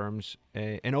business terms,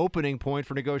 an opening point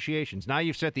for negotiations. Now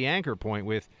you've set the anchor point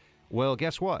with, well,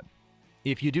 guess what?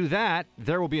 If you do that,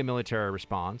 there will be a military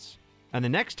response. And the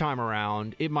next time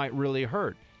around, it might really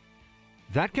hurt.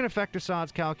 That can affect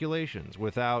Assad's calculations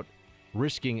without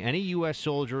risking any U.S.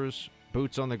 soldiers,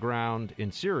 boots on the ground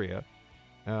in Syria.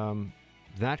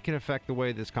 That can affect the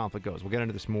way this conflict goes. We'll get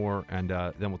into this more, and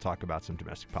then we'll talk about some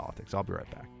domestic politics. I'll be right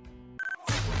back.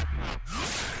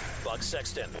 Buck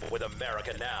Sexton with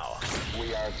America Now.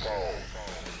 We are gold.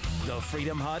 The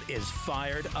Freedom Hut is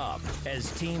fired up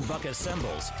as Team Buck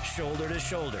assembles shoulder to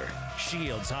shoulder,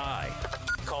 shields high.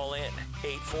 Call in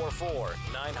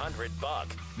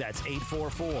 844-900-BUCK. That's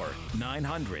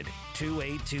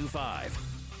 844-900-2825.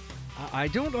 I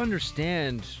don't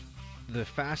understand the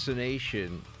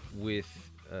fascination with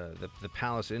the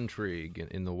palace intrigue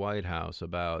in the White House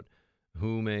about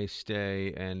who may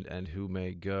stay and who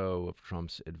may go of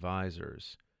Trump's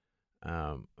advisors.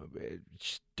 It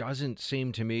just doesn't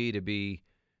seem to me to be.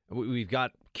 We've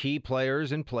got key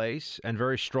players in place and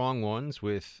very strong ones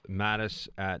with Mattis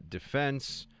at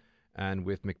defense and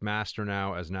with McMaster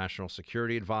now as national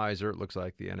security advisor. It looks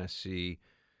like the NSC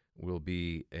will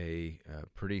be a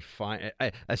pretty fine,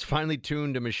 as finely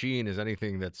tuned a machine as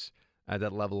anything that's at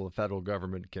that level of federal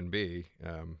government can be,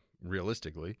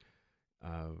 realistically.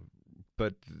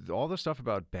 But all the stuff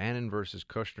about Bannon versus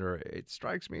Kushner, it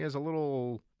strikes me as a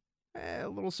little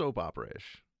soap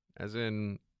opera-ish, as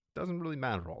in doesn't really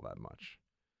matter all that much.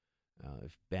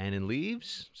 If Bannon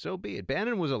leaves, so be it.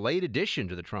 Bannon was a late addition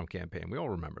to the Trump campaign. We all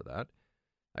remember that.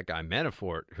 That guy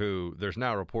Manafort, who there's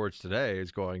now reports today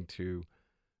is going to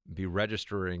be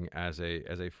registering as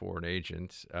a foreign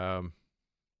agent.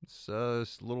 It's a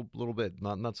little bit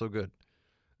not so good.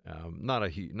 Not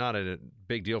a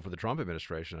big deal for the Trump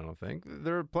administration, I don't think.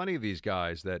 There are plenty of these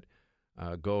guys that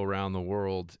go around the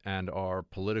world and are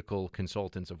political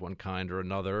consultants of one kind or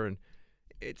another, and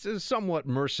it's a somewhat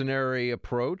mercenary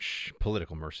approach.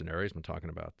 Political mercenaries. I'm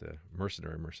talking about the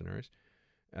mercenaries.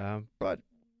 But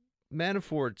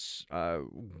Manafort's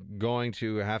going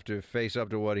to have to face up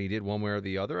to what he did one way or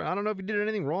the other. I don't know if he did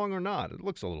anything wrong or not. It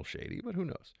looks a little shady, but who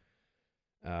knows?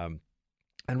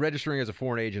 And registering as a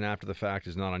foreign agent after the fact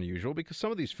is not unusual because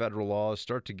some of these federal laws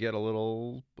start to get a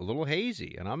little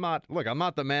hazy. And I'm not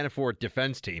the Manafort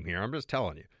defense team here. I'm just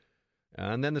telling you.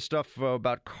 And then the stuff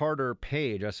about Carter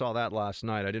Page, I saw that last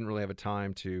night. I didn't really have a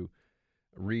time to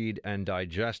read and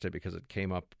digest it because it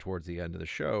came up towards the end of the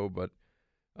show. But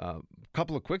a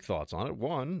couple of quick thoughts on it.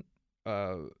 One,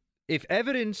 if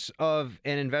evidence of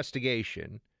an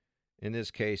investigation, in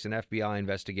this case an FBI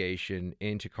investigation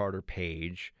into Carter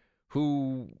Page,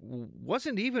 who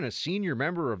wasn't even a senior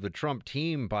member of the Trump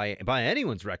team by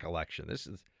anyone's recollection.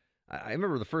 I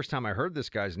remember the first time I heard this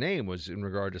guy's name was in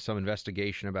regard to some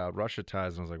investigation about Russia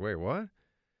ties, and I was like, wait, what?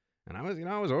 And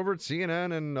I was over at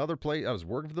CNN and other places. I was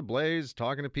working for the Blaze,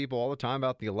 talking to people all the time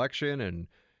about the election, and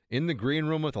in the green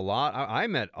room with I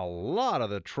met a lot of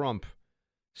the Trump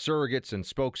surrogates and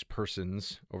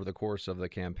spokespersons over the course of the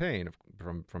campaign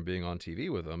from being on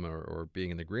TV with them or being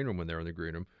in the green room when they're in the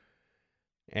green room.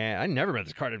 And I never met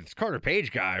this Carter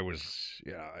Page guy. He's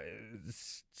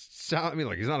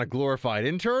not a glorified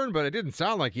intern, but it didn't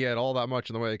sound like he had all that much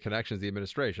in the way of connections to the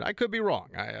administration. I could be wrong.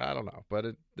 I don't know,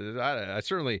 but I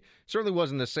certainly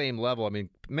wasn't the same level. I mean,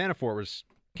 Manafort was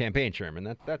campaign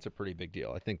chairman. That's a pretty big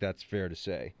deal. I think that's fair to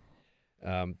say.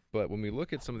 But when we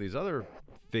look at some of these other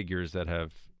figures that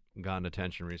have gotten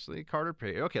attention recently, Carter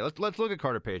Page. Okay, let's look at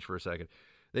Carter Page for a second.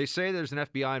 They say there's an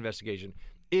FBI investigation.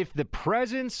 If the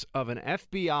presence of an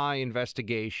FBI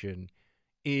investigation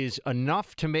is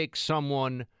enough to make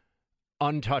someone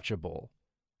untouchable,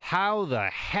 how the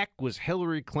heck was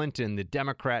Hillary Clinton the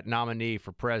Democrat nominee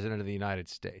for president of the United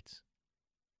States?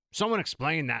 Someone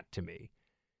explain that to me.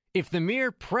 If the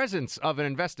mere presence of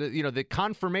the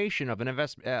confirmation of an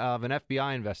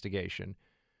FBI investigation,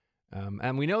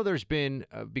 and we know there's been,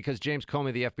 because James Comey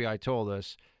of the FBI told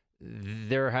us,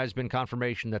 there has been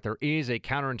confirmation that there is a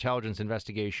counterintelligence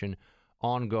investigation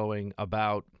ongoing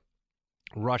about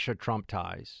Russia-Trump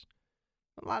ties.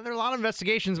 There are a lot of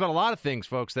investigations about a lot of things,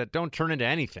 folks, that don't turn into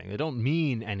anything. They don't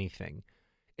mean anything.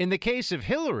 In the case of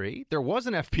Hillary, there was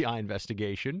an FBI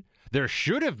investigation. There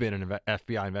should have been an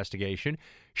FBI investigation.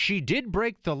 She did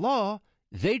break the law.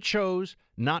 They chose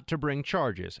not to bring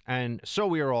charges. And so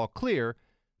we are all clear,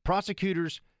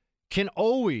 prosecutors can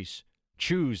always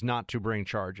choose not to bring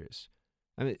charges.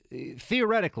 I mean,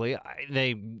 theoretically,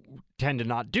 they tend to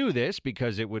not do this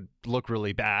because it would look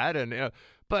really bad.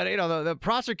 But the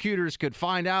prosecutors could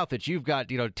find out that you've got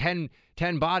 10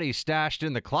 bodies stashed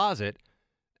in the closet,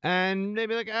 and they'd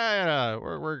be like,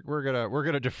 we're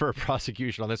gonna defer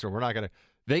prosecution on this one. We're not gonna.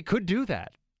 They could do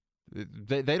that.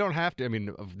 They don't have to. I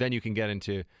mean, then you can get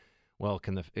into, well,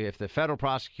 if the federal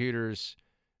prosecutors,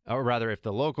 or rather, if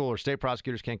the local or state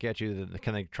prosecutors can't get you, then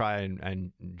can they try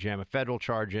and jam a federal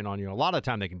charge in on you? A lot of the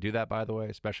time they can do that, by the way,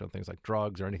 especially on things like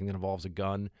drugs or anything that involves a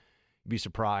gun. You'd be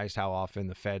surprised how often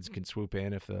the feds can swoop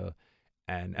in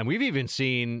and we've even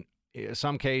seen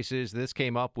some cases. This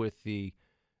came up with the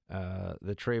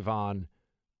Trayvon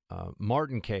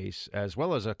Martin case, as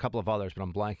well as a couple of others, but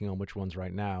I'm blanking on which ones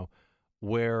right now,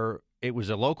 where it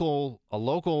was a local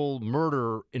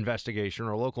murder investigation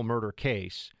or a local murder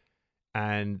case.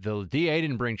 And the DA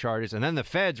didn't bring charges, and then the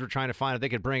feds were trying to find if they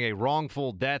could bring a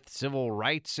wrongful death civil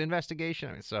rights investigation.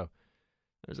 I mean, so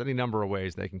there's any number of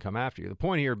ways they can come after you. The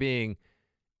point here being,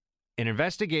 an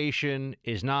investigation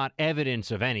is not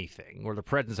evidence of anything, or the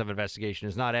presence of investigation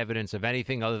is not evidence of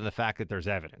anything other than the fact that there's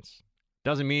evidence.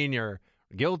 Doesn't mean you're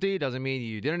guilty, doesn't mean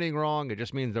you did anything wrong. It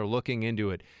just means they're looking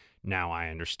into it. Now, I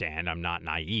understand. I'm not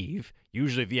naive.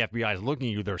 Usually, if the FBI is looking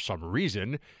at you, there's some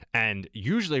reason. And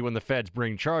usually when the feds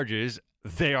bring charges,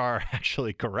 they are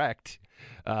actually correct.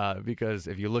 Because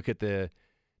if you look at the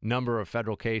number of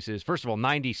federal cases, first of all,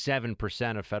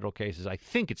 97% of federal cases, I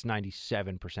think it's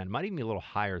 97%, it might even be a little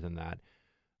higher than that,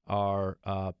 are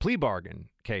plea bargain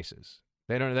cases.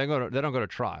 They don't go to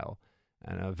trial.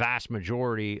 And a vast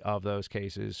majority of those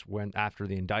cases, when after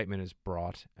the indictment is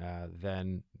brought,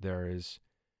 then there is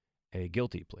a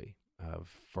guilty plea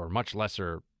for a much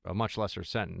lesser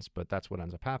sentence, but that's what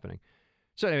ends up happening.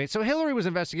 So anyway, Hillary was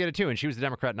investigated too, and she was the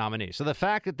Democrat nominee. So the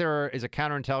fact that there is a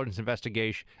counterintelligence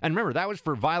investigation, and remember, that was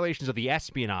for violations of the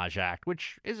Espionage Act,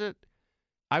 which is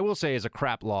I will say, is a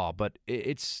crap law, but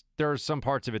there are some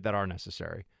parts of it that are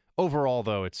necessary. Overall,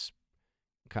 though, it's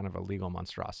kind of a legal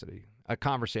monstrosity. A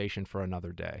conversation for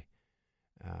another day.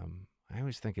 I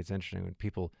always think it's interesting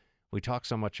when we talk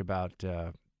so much about,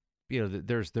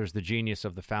 there's the genius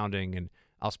of the founding, and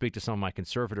I'll speak to some of my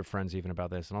conservative friends even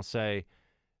about this, and I'll say,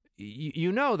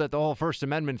 you know that the whole First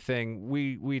Amendment thing,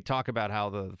 we talk about how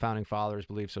the founding fathers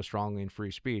believed so strongly in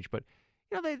free speech, but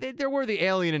there were the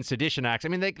Alien and Sedition Acts. I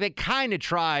mean, they kind of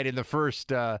tried in the first,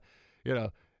 the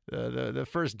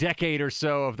first decade or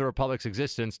so of the Republic's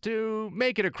existence to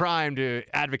make it a crime to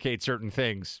advocate certain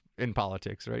things in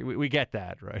politics, right? We get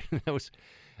that, right?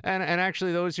 And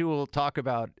actually those who will talk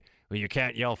about, well, you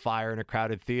can't yell fire in a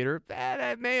crowded theater,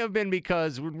 that may have been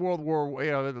because the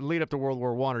lead up to World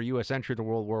War I or U.S. entry to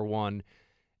World War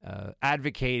I,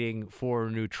 advocating for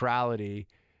neutrality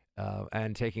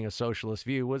and taking a socialist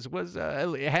view was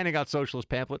handing out socialist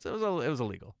pamphlets. It was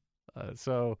illegal.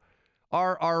 So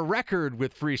our record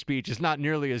with free speech is not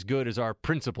nearly as good as our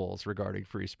principles regarding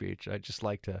free speech. I'd just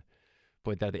like to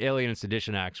point that the Alien and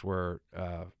Sedition Acts were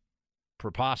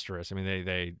preposterous. I mean,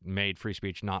 they made free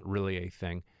speech not really a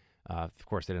thing. Of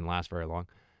course, they didn't last very long.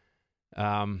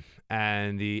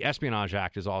 And the Espionage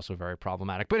Act is also very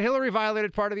problematic. But Hillary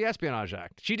violated part of the Espionage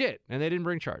Act. She did, and they didn't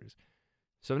bring charges.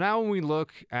 So now when we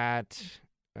look at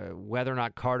whether or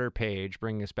not Carter Page,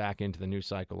 bringing us back into the news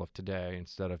cycle of today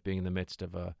instead of being in the midst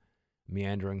of a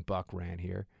meandering buck rant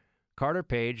here, Carter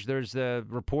Page, there's the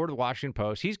report of the Washington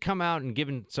Post. He's come out and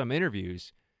given some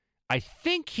interviews. I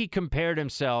think he compared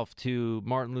himself to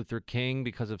Martin Luther King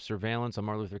because of surveillance on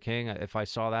Martin Luther King, if I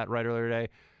saw that right earlier today,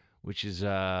 which is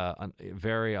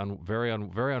very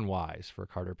unwise for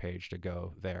Carter Page to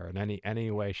go there in any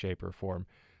way, shape, or form.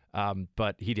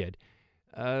 But he did.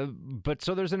 But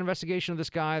so there's an investigation of this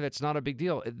guy that's not a big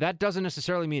deal. That doesn't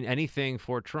necessarily mean anything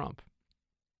for Trump.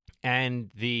 And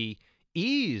the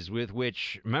ease with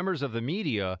which members of the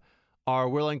media are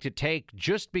willing to take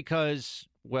just because,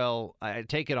 well, I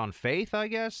take it on faith, I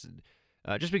guess,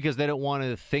 just because they don't want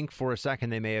to think for a second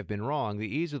they may have been wrong, the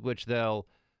ease with which they'll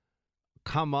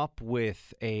come up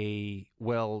with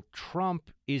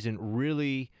Trump isn't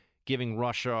really giving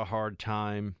Russia a hard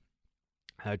time.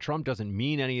 Trump doesn't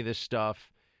mean any of this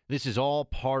stuff. This is all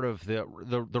part of the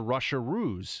Russia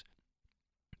ruse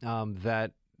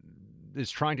that is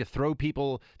trying to throw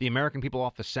the American people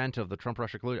off the scent of the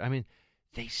Trump-Russia collusion. I mean,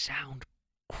 they sound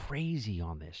crazy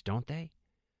on this, don't they?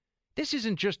 This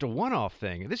isn't just a one-off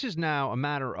thing. This is now a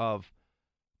matter of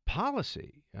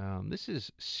policy. This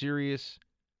is serious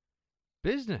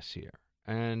business here.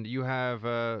 And you have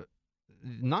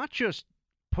not just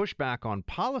pushback on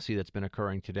policy that's been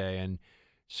occurring today and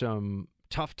some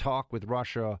tough talk with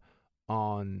Russia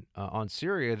on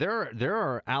Syria. There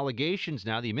are allegations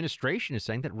now. The administration is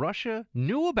saying that Russia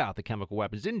knew about the chemical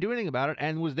weapons, didn't do anything about it,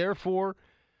 and was therefore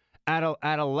at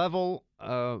a level,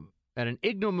 at an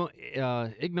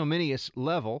ignominious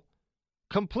level,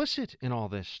 complicit in all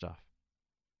this stuff.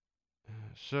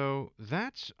 So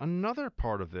that's another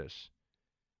part of this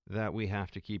that we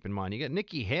have to keep in mind. You got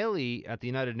Nikki Haley at the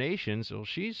United Nations. Well,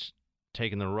 she's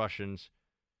taken the Russians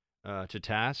to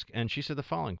task, and she said the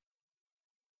following.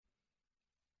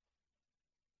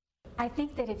 I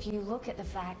think that if you look at the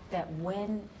fact that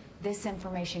when this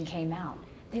information came out,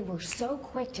 they were so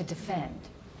quick to defend.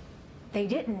 They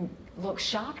didn't look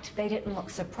shocked. They didn't look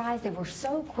surprised. They were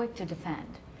so quick to defend.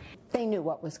 They knew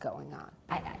what was going on.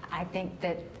 I think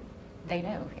that they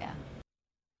knew, yeah.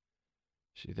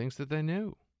 She thinks that they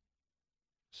knew.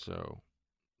 So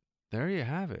there you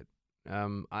have it.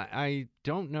 I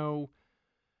don't know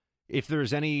if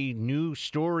there's any new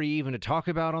story even to talk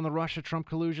about on the Russia-Trump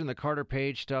collusion. The Carter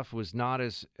Page stuff was not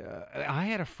as... I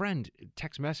had a friend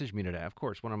text message me today, of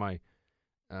course, one of my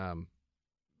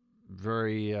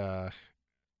very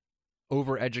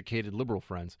overeducated liberal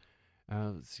friends.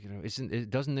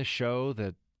 Doesn't this show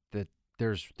that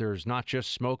there's not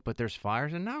just smoke, but there's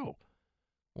fires? And no.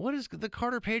 What does the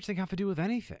Carter Page thing have to do with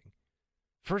anything?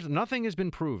 First, nothing has been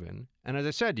proven, and as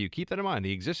I said to you, keep that in mind.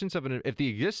 If the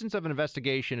existence of an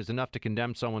investigation is enough to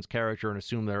condemn someone's character and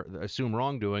assume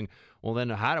wrongdoing, well, then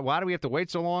why do we have to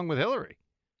wait so long with Hillary?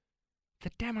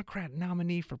 The Democrat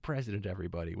nominee for president,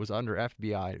 everybody, was under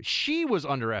FBI. She was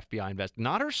under FBI investigation,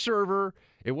 not her server.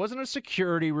 It wasn't a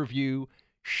security review.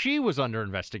 She was under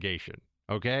investigation.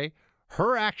 Okay,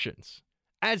 her actions.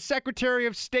 As Secretary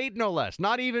of State, no less.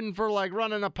 Not even for,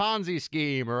 running a Ponzi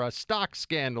scheme or a stock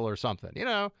scandal or something.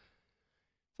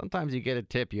 Sometimes you get a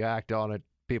tip, you act on it,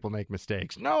 people make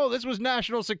mistakes. No, this was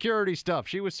national security stuff.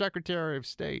 She was Secretary of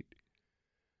State.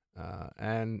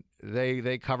 And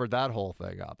they covered that whole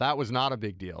thing up. That was not a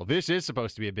big deal. This is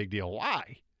supposed to be a big deal.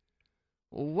 Why?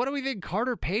 What do we think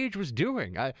Carter Page was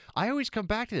doing? I always come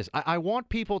back to this. I want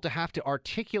people to have to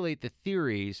articulate the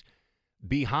theories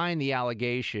behind the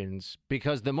allegations,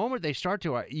 because the moment they start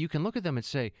to, you can look at them and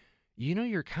say,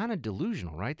 you're kind of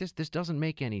delusional, right? This doesn't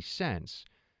make any sense.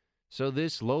 So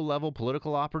this low-level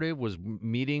political operative was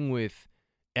meeting with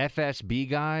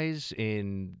FSB guys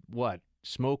in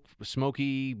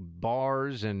smoky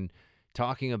bars and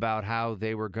talking about how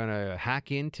they were going to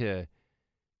hack into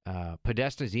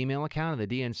Podesta's email account of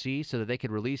the DNC so that they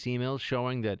could release emails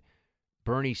showing that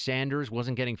Bernie Sanders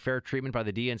wasn't getting fair treatment by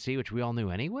the DNC, which we all knew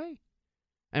anyway.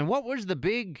 And what was the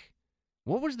big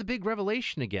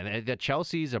revelation again? That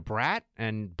Chelsea's a brat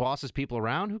and bosses people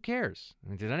around? Who cares? I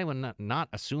mean, did anyone not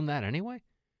assume that anyway?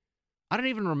 I don't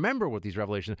even remember what these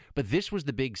revelations, but this was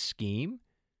the big scheme.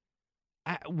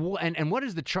 And what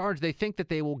is the charge they think that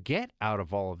they will get out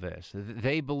of all of this?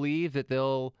 They believe that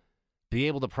they'll be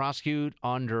able to prosecute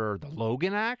under the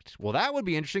Logan Act? Well, that would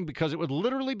be interesting because it would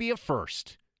literally be a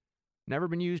first. Never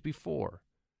been used before.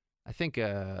 I think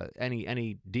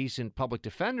any decent public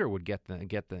defender would get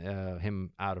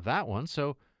him out of that one.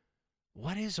 So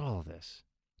what is all this?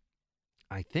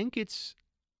 I think it's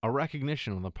a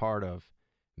recognition on the part of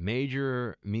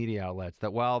major media outlets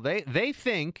that while they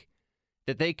think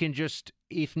that they can just,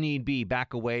 if need be,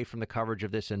 back away from the coverage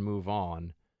of this and move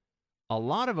on, a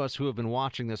lot of us who have been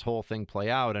watching this whole thing play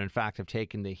out and, in fact, have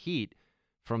taken the heat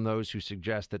from those who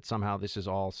suggest that somehow this is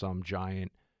all some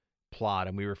giant plot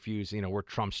and we refuse, we're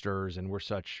Trumpsters and we're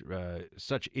such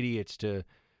idiots to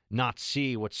not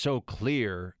see what's so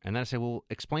clear. And then I say, well,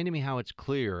 explain to me how it's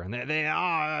clear. And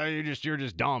you're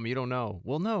just dumb. You don't know.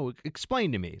 Well, no,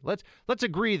 explain to me. Let's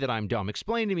agree that I'm dumb.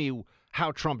 Explain to me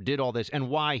how Trump did all this and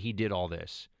why he did all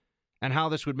this and how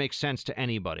this would make sense to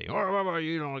anybody. Or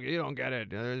you don't get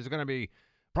it. There's going to be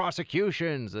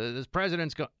prosecutions. This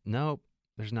president's No,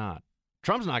 there's not.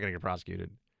 Trump's not going to get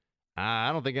prosecuted.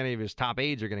 I don't think any of his top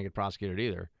aides are going to get prosecuted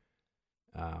either.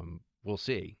 We'll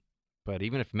see. But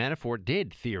even if Manafort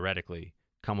did theoretically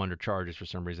come under charges for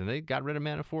some reason, they got rid of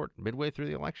Manafort midway through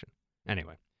the election.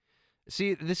 Anyway,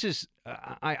 see, this is,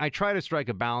 I try to strike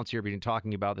a balance here between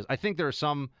talking about this. I think there are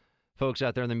some folks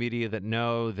out there in the media that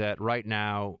know that right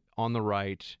now on the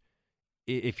right,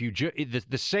 if you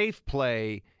the safe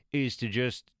play is to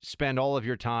just spend all of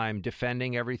your time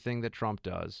defending everything that Trump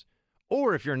does.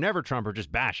 Or if you're never Trumper,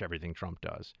 just bash everything Trump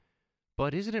does.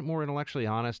 But isn't it more intellectually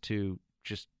honest to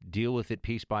just deal with it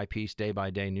piece by piece, day by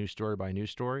day, news story by news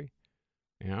story?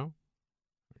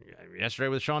 Yesterday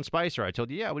with Sean Spicer, I told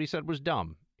you, what he said was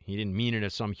dumb. He didn't mean it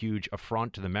as some huge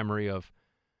affront to the memory of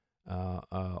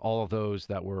all of those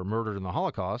that were murdered in the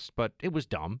Holocaust, but it was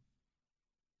dumb.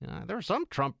 There were some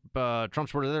Trump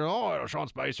supporters there. Sean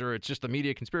Spicer, it's just a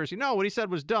media conspiracy. No, what he said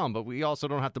was dumb, but we also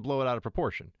don't have to blow it out of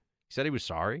proportion. He said he was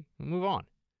sorry. We'll move on.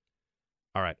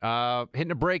 All right.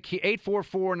 Hitting a break.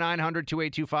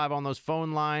 844-900-2825 on those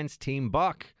phone lines. Team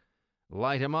Buck,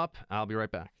 light him up. I'll be right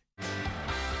back.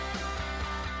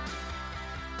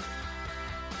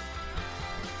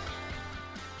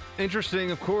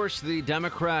 Interesting, of course, the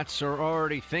Democrats are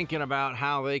already thinking about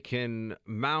how they can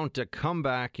mount a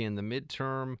comeback in the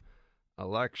midterm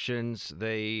elections.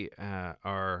 They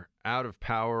are out of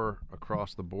power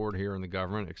across the board here in the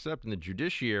government, except in the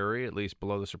judiciary, at least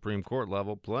below the Supreme Court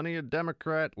level. Plenty of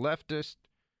Democrat, leftist,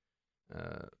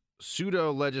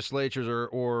 pseudo-legislatures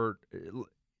or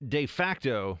de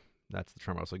facto, that's the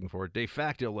term I was looking for, de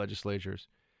facto legislatures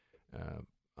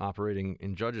operating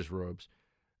in judges' robes.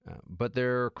 But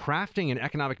they're crafting an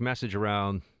economic message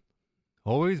around,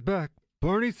 always back,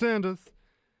 Bernie Sanders.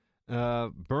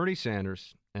 Bernie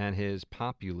Sanders and his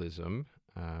populism,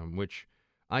 which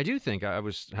I do think, I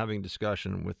was having a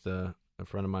discussion with a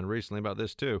friend of mine recently about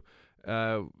this too,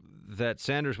 that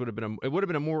Sanders would have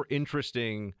been a more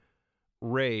interesting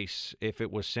race if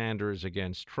it was Sanders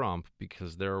against Trump,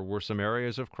 because there were some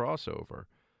areas of crossover.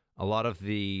 A lot of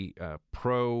the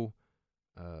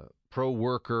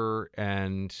pro-worker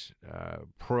and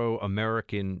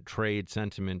pro-American trade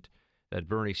sentiment that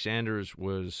Bernie Sanders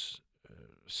was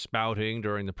spouting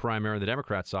during the primary on the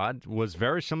Democrat side was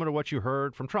very similar to what you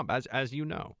heard from Trump, as you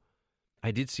know.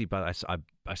 I did see, but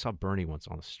I saw Bernie once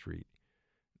on the street.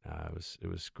 It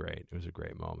was great. It was a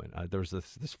great moment. There was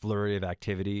this flurry of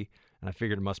activity, and I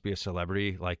figured it must be a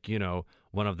celebrity, like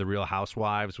one of the Real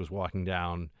Housewives was walking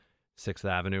down 6th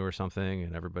Avenue or something,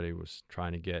 and everybody was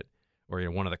trying to get, or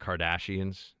one of the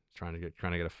Kardashians trying to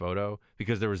get a photo,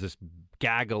 because there was this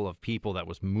gaggle of people that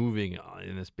was moving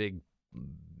in this big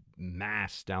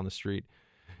mass down the street,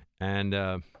 and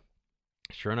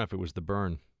sure enough, it was the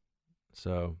Burn.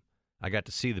 So I got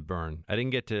to see the Burn. I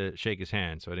didn't get to shake his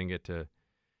hand, so I didn't get to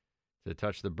to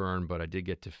touch the burn, but I did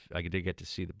get to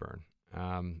see the burn.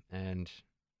 And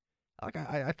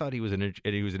I thought he was an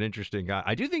interesting guy.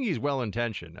 I do think he's well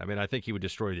intentioned. I mean, I think he would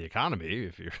destroy the economy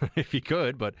if he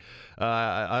could, but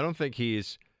I don't think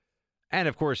he's. And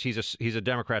of course, he's a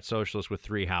Democrat socialist with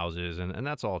 3 houses, and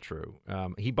that's all true.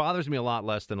 He bothers me a lot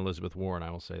less than Elizabeth Warren,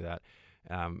 I will say that.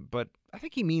 But I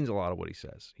think he means a lot of what he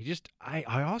says.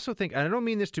 I also think, and I don't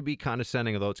mean this to be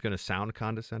condescending, although it's going to sound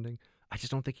condescending. I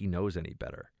just don't think he knows any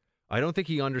better. I don't think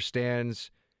he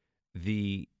understands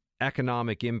the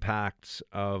economic impacts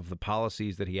of the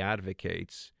policies that he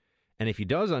advocates. And if he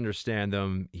does understand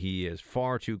them, he is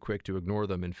far too quick to ignore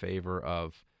them in favor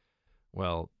of,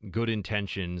 well, good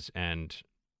intentions and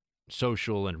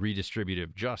social and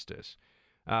redistributive justice.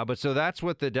 But so that's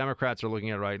what the Democrats are looking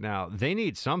at right now. They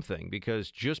need something,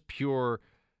 because just pure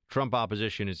Trump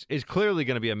opposition is clearly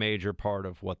going to be a major part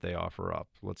of what they offer up.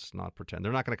 Let's not pretend.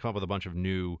 They're not going to come up with a bunch of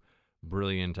new,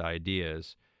 brilliant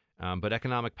ideas. But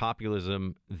economic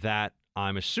populism that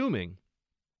I'm assuming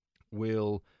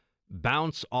will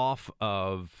bounce off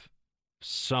of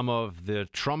some of the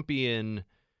Trumpian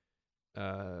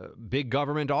big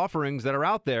government offerings that are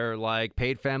out there, like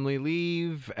paid family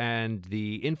leave and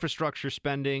the infrastructure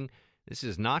spending. This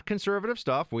is not conservative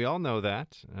stuff. We all know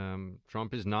that.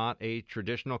 Trump is not a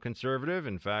traditional conservative.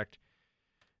 In fact,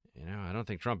 I don't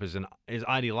think Trump is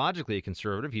ideologically a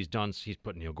conservative. He's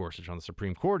put Neil Gorsuch on the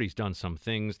Supreme Court. He's done some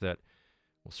things that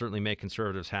will certainly make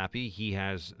conservatives happy. He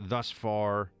has thus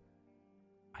far,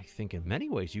 I think in many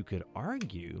ways you could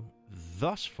argue,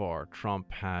 thus far Trump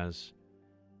has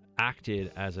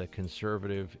acted as a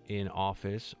conservative in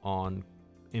office on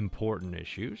important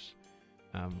issues.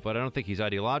 But I don't think he's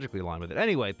ideologically aligned with it.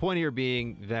 Anyway, the point here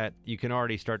being that you can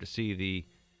already start to see the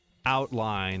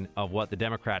outline of what the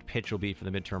Democrat pitch will be for the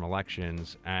midterm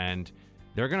elections, and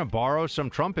they're going to borrow some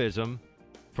Trumpism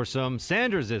for some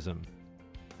Sandersism,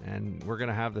 and we're going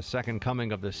to have the second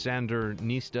coming of the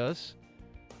Sandernistas,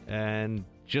 and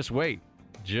just wait.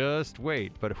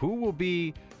 But who will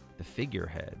be the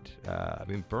figurehead? I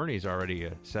mean, Bernie's already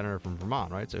a senator from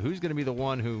Vermont, right? So who's going to be the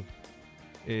one who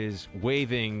is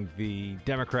waving the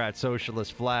Democrat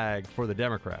socialist flag for the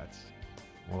Democrats?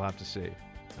 We'll have to see.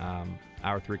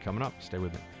 Hour 3 coming up. Stay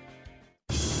with me.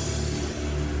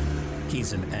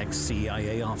 He's an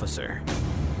ex-CIA officer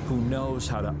who knows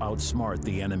how to outsmart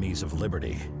the enemies of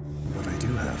liberty. But I do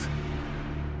have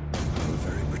a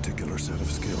very particular set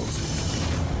of skills.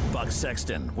 Buck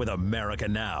Sexton with America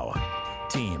Now.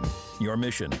 Team, your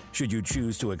mission, should you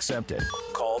choose to accept it,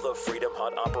 call the Freedom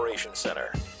Hut Operations Center.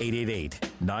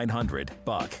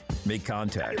 888-900-BUCK. Make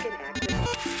contact.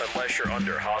 Unless you're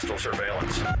under hostile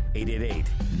surveillance.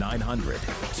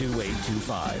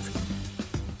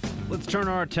 888-900-2825. Let's turn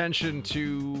our attention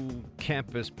to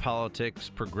campus politics,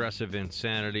 progressive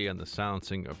insanity, and the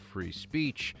silencing of free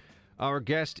speech. Our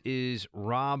guest is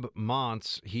Rob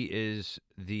Montz. He is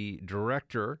the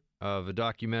director of a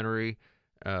documentary.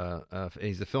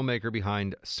 He's the filmmaker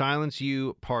behind Silence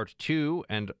U Part 2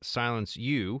 and Silence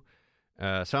U.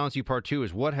 Silence U Part 2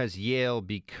 is What Has Yale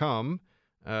Become?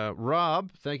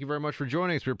 Rob, thank you very much for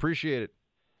joining us. We appreciate it.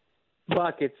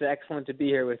 Buck, it's excellent to be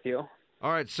here with you.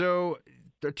 All right, so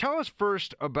tell us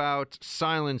first about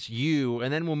Silence U,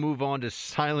 and then we'll move on to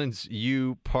Silence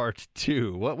U Part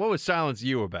 2. What was Silence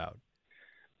U about?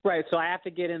 Right, so I have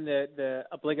to get in the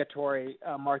obligatory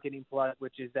marketing plug,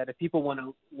 which is that if people want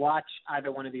to watch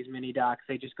either one of these mini docs,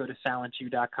 they just go to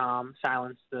silenceu.com,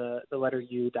 silence the letter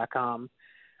u.com.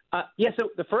 So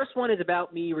the first one is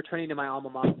about me returning to my alma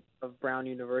mater of Brown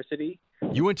University.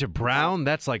 You went to Brown?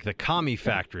 That's like the commie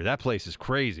factory. That place is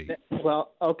crazy.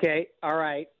 Well, okay, all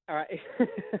right.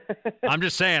 I'm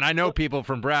just saying, I know people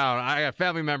from Brown. A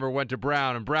family member went to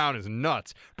Brown, and Brown is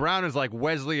nuts. Brown is like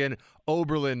Wesleyan,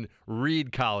 Oberlin,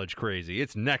 Reed College crazy.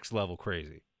 It's next level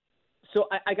crazy. So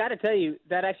I got to tell you,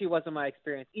 that actually wasn't my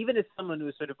experience. Even as someone who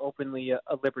was sort of openly a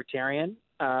libertarian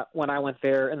when I went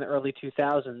there in the early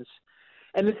 2000s,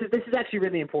 and this is actually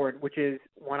really important, which is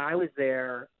when I was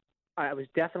there, I was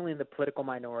definitely in the political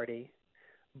minority,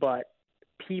 but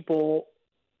people,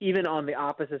 even on the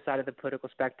opposite side of the political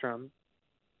spectrum,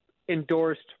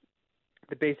 endorsed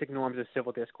the basic norms of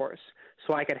civil discourse.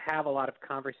 So I could have a lot of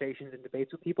conversations and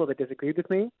debates with people that disagreed with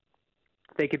me.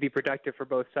 They could be productive for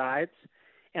both sides,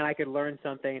 and I could learn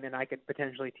something, and I could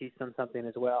potentially teach them something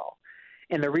as well.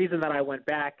 And the reason that I went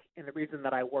back, and the reason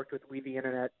that I worked with We the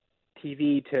Internet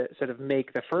TV to sort of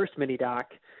make the first mini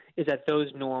doc, is that those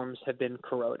norms have been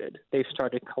corroded. They've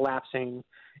started collapsing.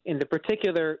 In the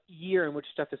particular year in which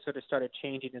stuff has sort of started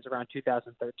changing is around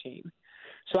 2013.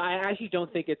 So I actually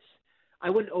don't think I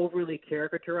wouldn't overly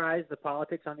characterize the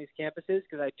politics on these campuses,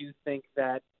 because I do think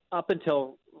that up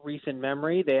until recent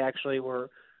memory, they actually were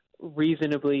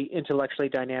reasonably intellectually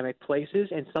dynamic places,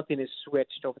 and something has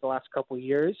switched over the last couple of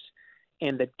years.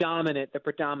 And the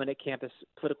predominant campus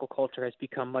political culture has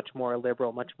become much more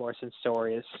liberal, much more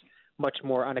censorious, much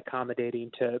more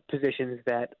unaccommodating to positions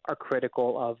that are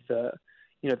critical of the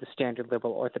standard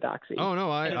liberal orthodoxy. Oh no,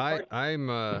 I've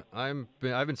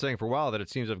been saying for a while that it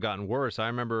seems to have gotten worse. I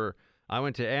remember I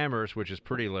went to Amherst, which is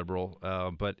pretty liberal,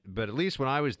 but at least when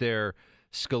I was there,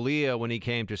 Scalia, when he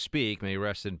came to speak, may he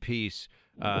rest in peace,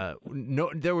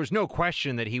 there was no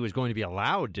question that he was going to be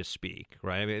allowed to speak,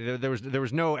 right? I mean, there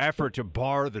was no effort to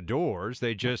bar the doors.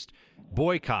 They just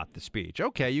boycott the speech.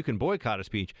 Okay, you can boycott a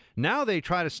speech. Now they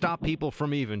try to stop people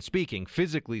from even speaking,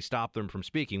 physically stop them from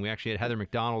speaking. We actually had Heather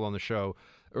McDonald on the show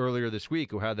earlier this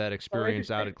week who had that experience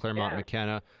out at Claremont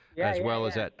McKenna as well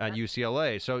as at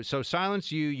UCLA. So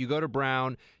silence you go to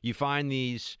Brown, you find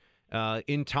these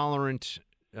intolerant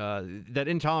that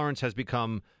intolerance has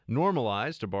become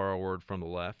normalized, to borrow a word from the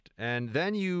left, and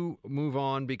then you move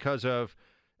on because of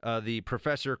the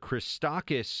Professor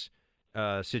Christakis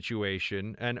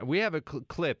situation. And we have a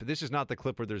clip. This is not the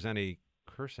clip where there's any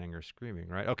cursing or screaming,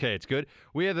 right? Okay, it's good.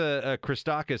 We have a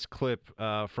Christakis clip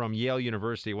from Yale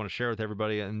University I want to share with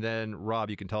everybody, and then, Rob,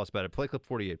 you can tell us about it. Play clip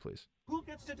 48, please. Who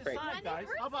gets to decide, guys?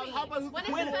 How about who?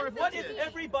 What if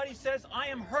everybody says, I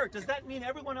am hurt? Does that mean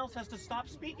everyone else has to stop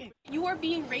speaking? You are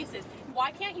being racist.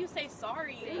 Why can't you say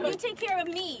sorry? You take care of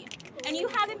me, and you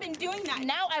haven't been doing that.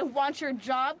 Now I want your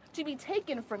job to be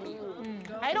taken from you.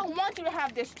 I don't want you to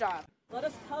have this job. Let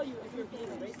us tell you if you're being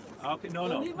racist. Okay,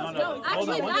 no.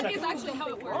 Actually, that is actually how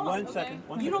it works. One second.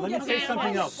 Let me say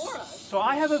something else. So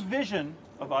I have a vision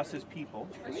of us as people,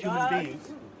 as human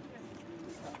beings.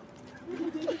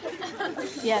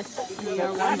 Yes,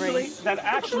 That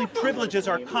actually privileges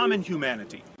our common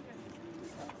humanity.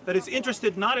 That is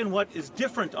interested not in what is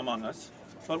different among us,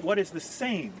 but what is the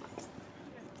same.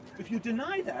 If you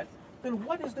deny that, then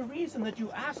what is the reason that you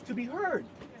ask to be heard?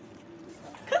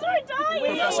 Because we're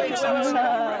dying! Professor, you sound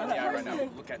right now.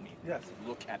 Look at me. Yes.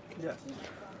 Look at me. Yes.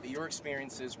 Your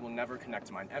experiences will never connect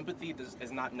to mine. Empathy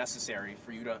is not necessary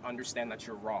for you to understand that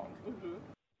you're wrong. Mm-hmm.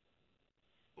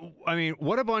 I mean,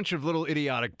 what a bunch of little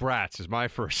idiotic brats is my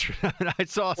first. I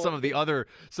saw some of the other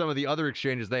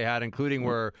exchanges they had, including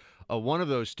where one of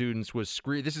those students was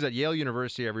screaming. This is at Yale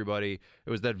University, everybody.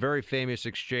 It was that very famous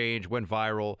exchange, went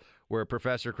viral, where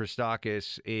Professor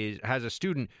Christakis has a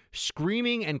student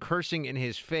screaming and cursing in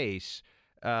his face.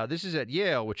 This is at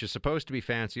Yale, which is supposed to be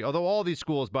fancy, although all these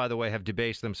schools, by the way, have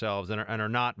debased themselves and are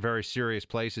not very serious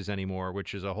places anymore,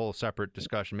 which is a whole separate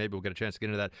discussion. Maybe we'll get a chance to get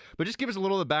into that. But just give us a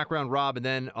little of the background, Rob, and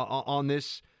then on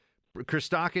this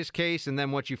Christakis case, and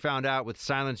then what you found out with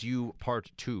Silence U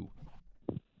Part 2.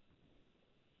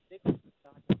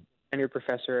 Tenure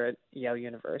professor at Yale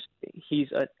University. He's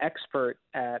an expert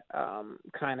at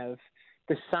kind of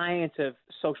the science of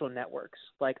social networks.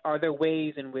 Like, are there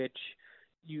ways in which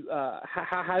you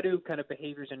how do kind of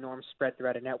behaviors and norms spread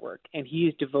throughout a network? And he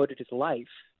has devoted his life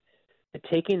to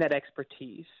taking that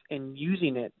expertise and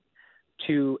using it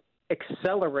to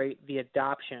accelerate the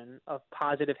adoption of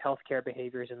positive healthcare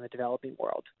behaviors in the developing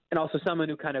world. And also someone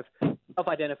who kind of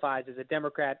self-identifies as a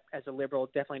Democrat, as a liberal,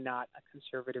 definitely not a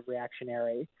conservative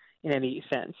reactionary in any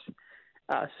sense.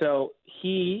 So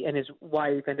he and his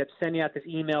wife ended up sending out this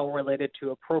email related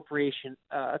to appropriation,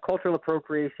 cultural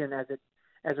appropriation as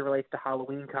it relates to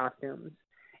Halloween costumes.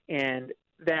 And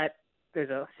that there's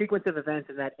a sequence of events,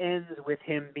 and that ends with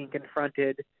him being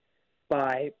confronted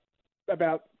by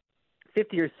about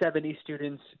 50 or 70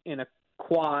 students in a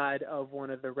quad of one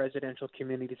of the residential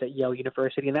communities at Yale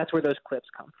University, and that's where those clips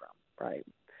come from, right?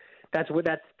 That's where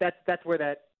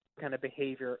that kind of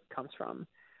behavior comes from.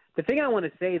 The thing I want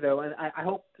to say, though, and I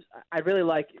hope I really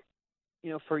like,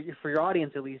 for your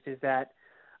audience at least, is that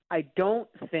I don't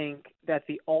think that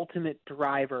the ultimate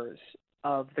drivers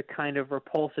of the kind of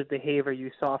repulsive behavior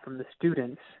you saw from the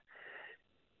students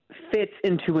fits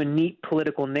into a neat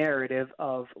political narrative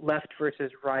of left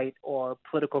versus right or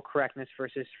political correctness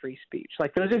versus free speech.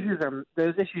 Like, those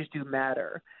issues do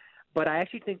matter, but I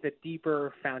actually think the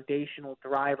deeper foundational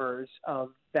drivers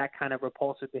of that kind of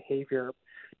repulsive behavior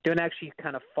don't actually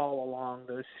kind of fall along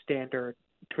those standard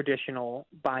traditional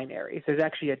binaries. There's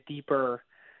actually a deeper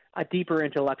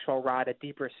intellectual rot, a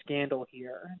deeper scandal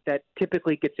here that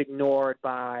typically gets ignored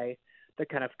by the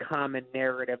kind of common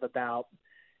narrative about,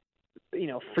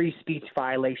 free speech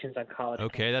violations on college.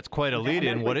 Okay, that's quite a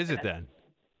lead-in. What is it then?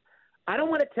 I don't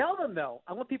want to tell them though.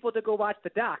 I want people to go watch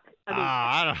the doc.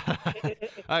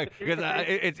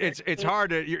 It's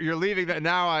hard to. You're leaving that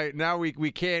now.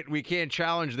 We can't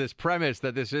challenge this premise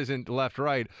that this isn't left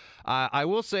right. I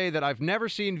will say that I've never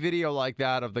seen video like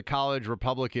that of the college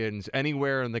Republicans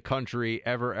anywhere in the country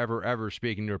ever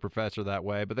speaking to a professor that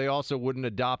way. But they also wouldn't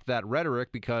adopt that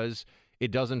rhetoric because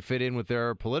it doesn't fit in with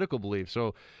their political beliefs.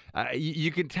 So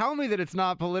you can tell me that it's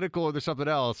not political or there's something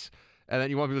else, and then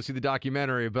you want people to see the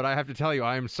documentary, but I have to tell you,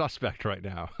 I am suspect right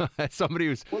now. As somebody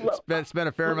who's spent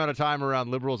a fair amount of time around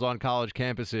liberals on college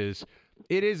campuses,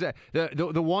 it is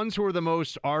the ones who are the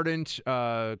most ardent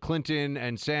Clinton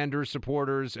and Sanders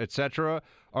supporters, etc.,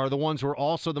 are the ones who are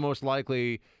also the most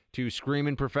likely to scream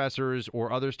in professors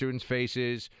or other students'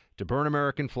 faces, to burn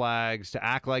American flags, to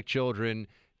act like children,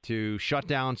 to shut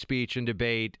down speech and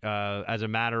debate as a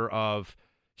matter of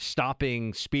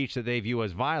stopping speech that they view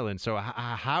as violent. So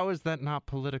how is that not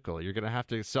political? You're going to have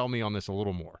to sell me on this a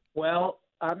little more. Well,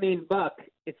 I mean, Buck,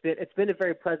 it's been a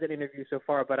very pleasant interview so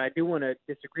far, but I do want to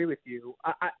disagree with you.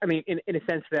 I mean, in a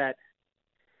sense that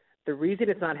the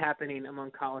reason it's not happening among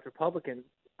college Republicans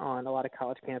on a lot of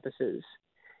college campuses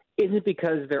isn't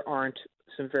because there aren't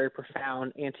some very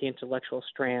profound anti-intellectual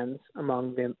strands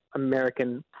among the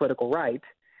American political right.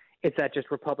 It's that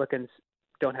just Republicans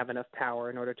don't have enough power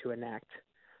in order to enact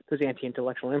those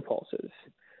anti-intellectual impulses.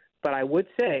 But I would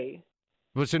say...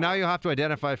 Well, so now you have to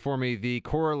identify for me the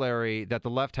corollary that the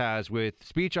left has with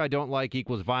speech I don't like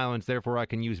equals violence, therefore I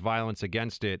can use violence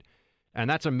against it. And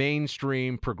that's a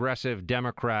mainstream progressive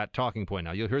Democrat talking point.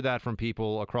 Now, you'll hear that from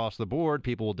people across the board.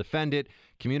 People will defend it.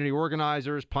 Community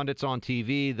organizers, pundits on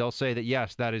TV, they'll say that,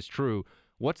 yes, that is true.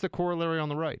 What's the corollary on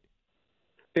the right?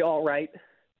 The alt-right.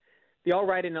 The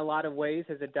alt-right, in a lot of ways,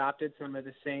 has adopted some of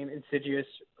the same insidious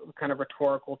kind of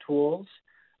rhetorical tools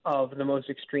of the most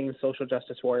extreme social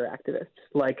justice warrior activists.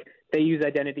 Like, they use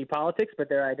identity politics, but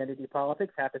their identity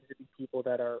politics happens to be people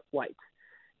that are white.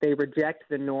 They reject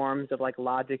the norms of, like,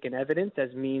 logic and evidence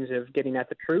as means of getting at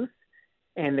the truth,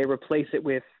 and they replace it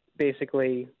with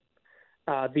basically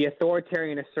the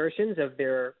authoritarian assertions of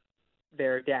their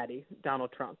daddy,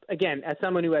 Donald Trump. Again, as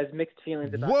someone who has mixed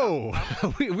feelings about Whoa,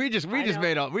 we just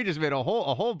made a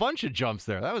whole bunch of jumps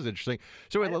there. That was interesting.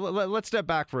 So wait, let's step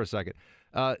back for a second.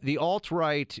 The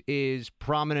alt-right is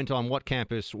prominent on what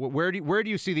campus? Where do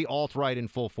you see the alt-right in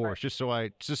full force? Just so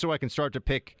I can start to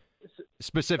pick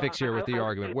specifics here with the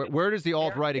argument. Where does the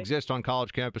alt-right exist on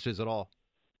college campuses at all?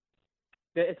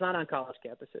 It's not on college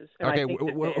campuses. And okay,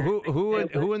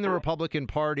 who in the Republican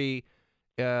Party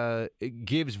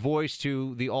gives voice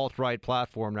to the alt-right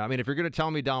platform now? I mean, if you're going to tell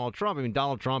me Donald Trump, I mean,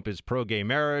 Donald Trump is pro-gay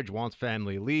marriage, wants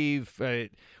family leave.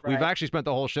 We've actually spent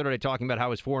the whole show today talking about how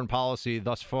his foreign policy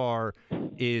thus far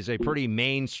is a pretty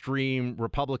mainstream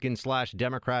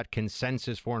Republican/Democrat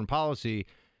consensus foreign policy.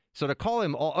 So to call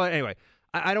him anyway,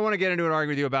 I don't want to get into an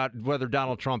argument with you about whether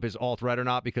Donald Trump is alt-right or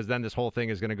not, because then this whole thing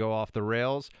is going to go off the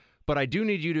rails. But I do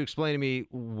need you to explain to me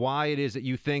why it is that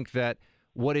you think that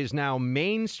what is now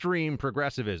mainstream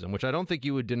progressivism, which I don't think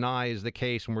you would deny is the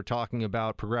case when we're talking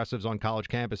about progressives on college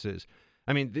campuses.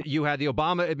 I mean, you had the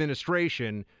Obama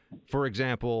administration, for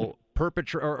example,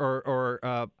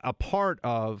 a part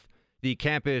of the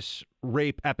campus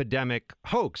rape epidemic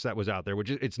hoax that was out there, which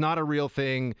it's not a real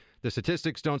thing. The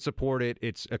statistics don't support it.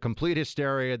 It's a complete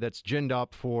hysteria that's ginned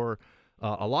up for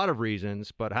a lot of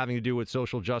reasons, but having to do with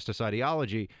social justice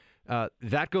ideology.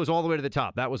 That goes all the way to the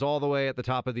top. That was all the way at the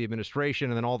top of the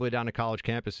administration and then all the way down to college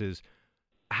campuses.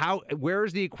 Where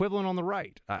is the equivalent on the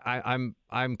right?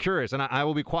 I'm curious, and I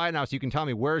will be quiet now so you can tell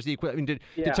me where's the equivalent. I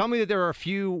mean, to tell me that there are a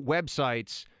few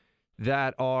websites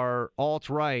that are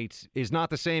alt-right is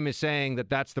not the same as saying that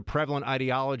that's the prevalent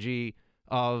ideology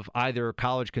of either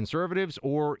college conservatives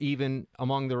or even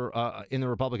among in the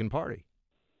Republican Party.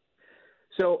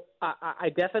 So I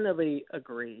definitely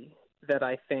agree that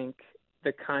I think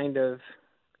the kind of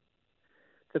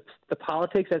the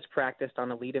politics that's practiced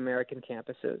on elite American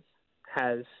campuses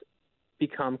has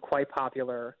become quite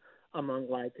popular among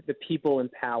like the people in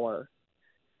power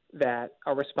that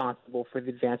are responsible for the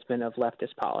advancement of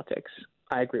leftist politics.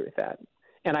 I agree with that.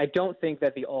 And I don't think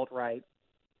that the alt-right,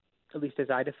 at least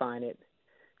as I define it,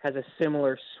 has a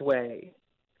similar sway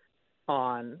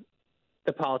on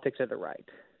the politics of the right.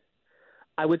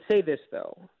 I would say this,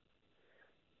 though,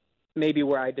 maybe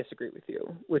where I disagree with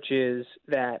you, which is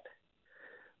that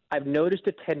I've noticed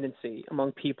a tendency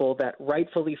among people that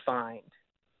rightfully find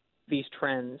these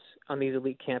trends on these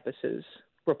elite campuses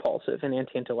repulsive and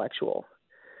anti-intellectual,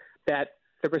 that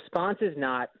the response is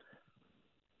not,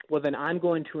 well, then I'm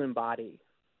going to embody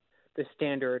the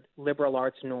standard liberal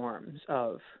arts norms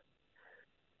of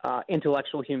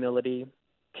intellectual humility,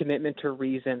 commitment to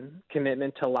reason,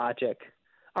 commitment to logic,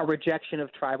 a rejection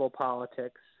of tribal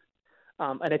politics,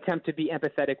 an attempt to be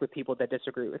empathetic with people that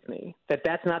disagree with me.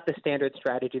 That's not the standard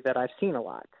strategy that I've seen a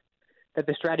lot. That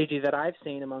the strategy that I've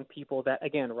seen among people that,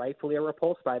 again, rightfully are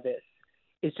repulsed by this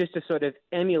is just to sort of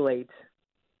emulate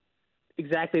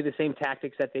exactly the same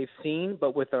tactics that they've seen,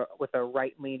 but with a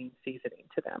right-leaning seasoning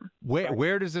to them.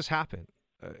 Where does this happen?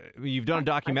 You've done a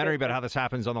documentary about how this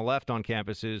happens on the left on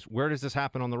campuses. Where does this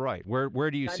happen on the right? Where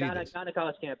do you see this? Not on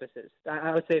college campuses.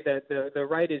 I would say that the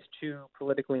right is too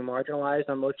politically marginalized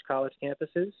on most college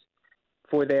campuses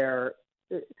for their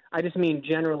 – I just mean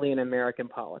generally in American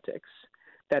politics,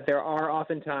 that there are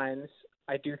oftentimes,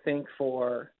 I do think,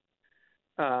 for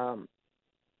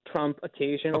Trump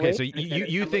occasionally. Okay, so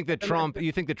you think that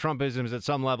Trumpism is at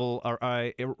some level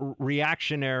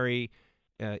reactionary –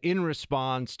 in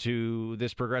response to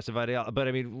this progressive ideology, but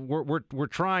I mean, we're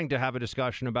trying to have a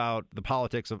discussion about the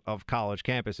politics of college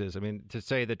campuses. I mean, to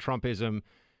say that Trumpism,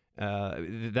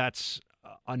 that's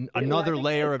another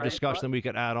layer of discussion that we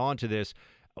could add on to this.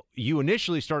 You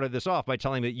initially started this off by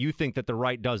telling me that you think that the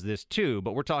right does this too,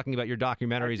 but we're talking about your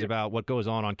documentaries about what goes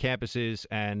on campuses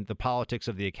and the politics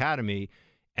of the academy.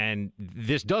 And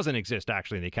this doesn't exist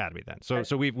actually in the academy then. So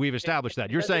we've established that.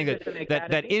 You're saying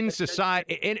that in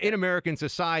society, in American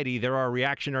society, there are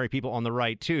reactionary people on the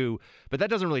right too, but that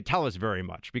doesn't really tell us very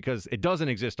much because it doesn't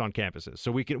exist on campuses.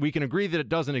 So we can agree that it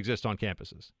doesn't exist on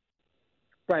campuses.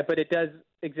 Right, but it does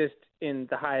exist in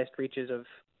the highest reaches of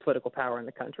political power in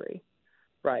the country.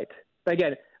 Right. But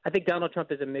again, I think Donald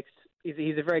Trump is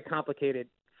he's a very complicated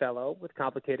fellow with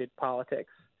complicated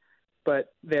politics,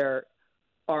 but there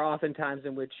are often times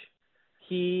in which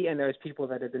he and there's people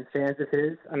that have been fans of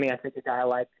his. I mean, I think a guy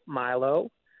like Milo,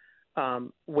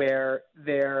 where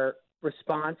their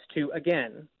response to,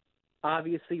 again,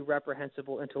 obviously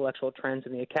reprehensible intellectual trends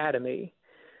in the academy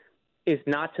is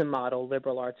not to model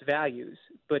liberal arts values,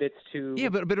 but it's to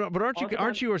but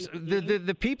aren't you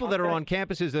the people that are on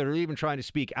campuses that are even trying to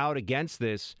speak out against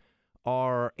this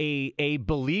are a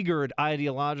beleaguered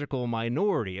ideological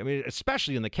minority. I mean,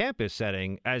 especially in the campus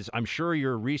setting, as I'm sure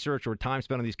your research or time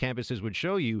spent on these campuses would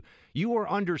show you, you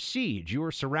are under siege. You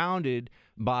are surrounded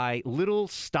by little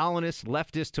Stalinist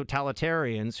leftist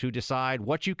totalitarians who decide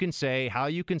what you can say, how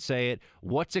you can say it,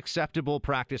 what's acceptable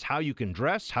practice, how you can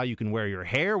dress, how you can wear your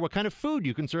hair, what kind of food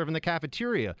you can serve in the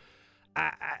cafeteria.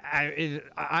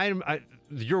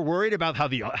 You're worried about how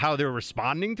they're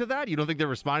responding to that? You don't think they're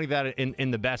responding to that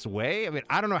in the best way? I mean,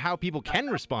 I don't know how people can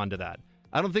respond to that.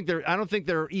 I don't think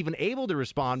they're even able to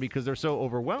respond because they're so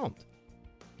overwhelmed.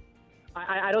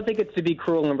 I don't think it's to be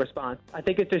cruel in response. I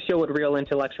think it's to show what real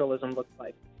intellectualism looks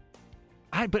like.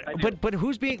 But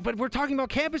who's being? But we're talking about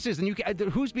campuses, and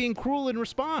who's being cruel in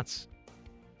response?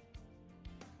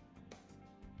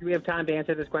 Do we have time to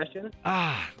answer this question?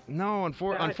 No,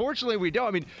 unfortunately we don't.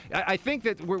 I mean, I think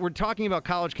that we're talking about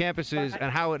college campuses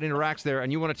and how it interacts there,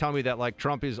 and you want to tell me that, like,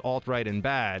 Trump is alt-right and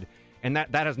bad, and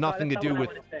that has nothing to do with...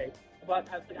 But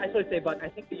I think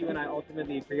that you and I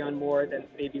ultimately agree on more than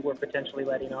maybe we're potentially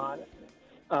letting on.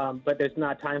 But there's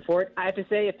not time for it. I have to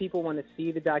say, if people want to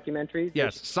see the documentaries...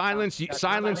 Yes,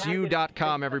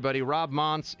 silenceu.com, everybody. Rob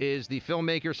Montz is the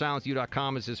filmmaker.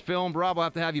 Silenceu.com is his film. Rob, we'll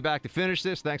have to have you back to finish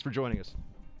this. Thanks for joining us.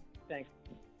 Thanks.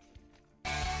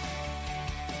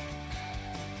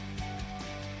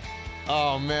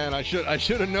 Oh man, I should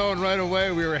have known right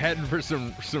away we were heading for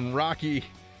some rocky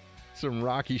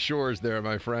shores there,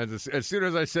 my friends. As soon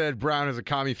as I said Brown is a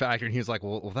commie factor, and he's like,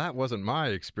 well, that wasn't my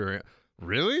experience.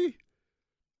 Really?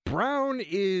 Brown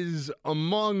is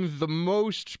among the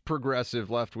most progressive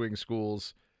left-wing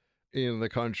schools in the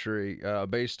country,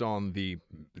 based on the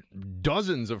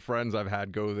dozens of friends I've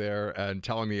had go there and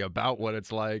telling me about what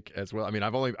it's like as well. I mean, I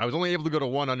was only able to go to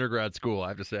one undergrad school, I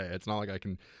have to say. It's not like I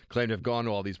can claim to have gone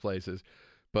to all these places.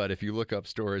 But if you look up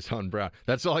stories on Brown,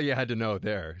 that's all you had to know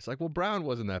there. It's like, well, Brown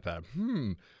wasn't that bad.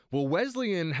 Well,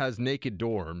 Wesleyan has naked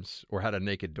dorms, or had a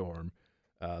naked dorm.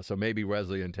 So maybe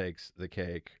Wesleyan takes the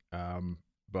cake.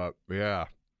 But yeah,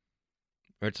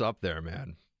 it's up there,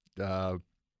 man.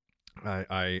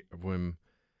 I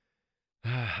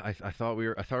thought we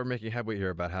were making headway here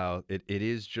about how it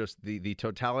is just the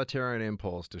totalitarian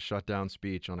impulse to shut down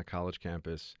speech on a college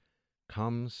campus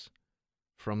comes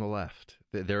from the left.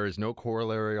 There is no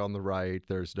corollary on the right.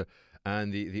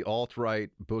 And the alt-right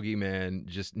boogeyman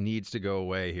just needs to go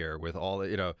away here with all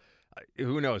the,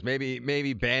 who knows?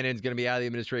 Maybe Bannon's going to be out of the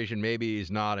administration. Maybe he's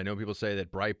not. I know people say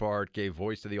that Breitbart gave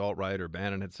voice to the alt-right, or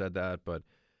Bannon had said that, but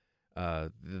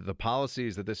the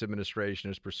policies that this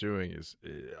administration is pursuing is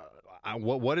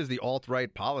what is the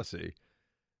alt-right policy?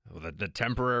 The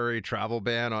temporary travel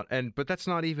ban but that's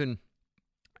not even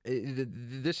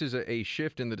this is a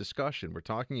shift in the discussion. We're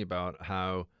talking about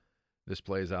how this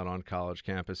plays out on college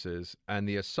campuses, and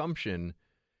the assumption,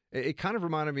 it kind of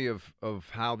reminded me of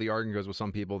how the argument goes with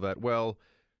some people that, well,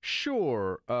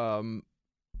 sure, the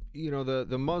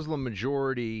Muslim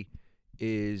majority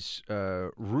is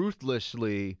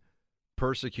ruthlessly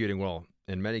persecuting. Well,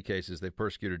 in many cases, they've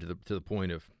persecuted to the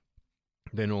point of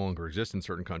they no longer exist in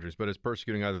certain countries, but it's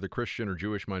persecuting either the Christian or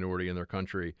Jewish minority in their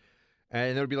country.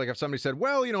 And it would be like if somebody said,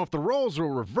 well, if the roles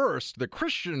were reversed, the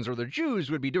Christians or the Jews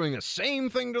would be doing the same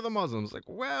thing to the Muslims. Like,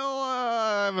 well,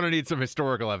 I'm going to need some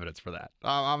historical evidence for that.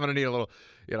 I'm going to need a little,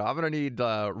 I'm going to need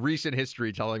recent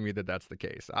history telling me that that's the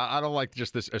case. I don't like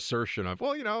just this assertion of,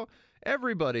 well,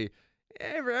 everybody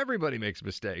makes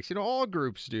mistakes. All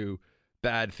groups do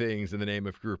bad things in the name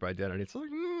of group identity. It's like,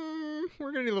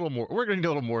 we're going to need a little more. We're going to need a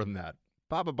little more than that.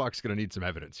 Papa Buck's going to need some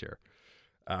evidence here.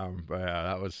 But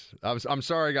yeah, I'm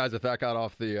sorry, guys, if that got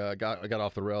off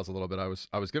the rails a little bit. I was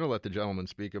going to let the gentleman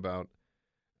speak about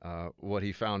what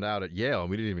he found out at Yale, and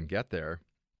we didn't even get there.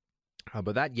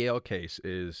 But that Yale case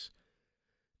is,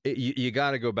 you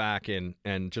got to go back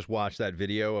and just watch that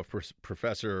video of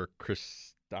Professor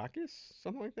Christakis,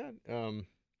 something like that.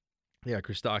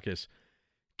 Christakis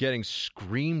getting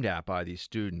screamed at by these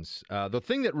students. The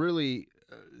thing that really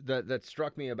that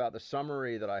struck me about the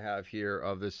summary that I have here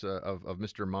of this of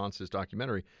Mr. Montz's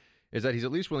documentary is that he's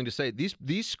at least willing to say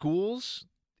these schools,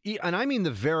 and I mean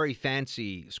the very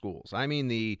fancy schools. I mean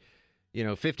the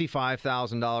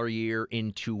 $55,000 a year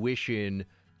in tuition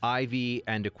Ivy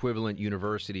and equivalent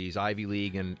universities, Ivy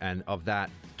League and of that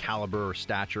caliber or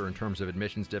stature in terms of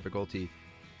admissions difficulty.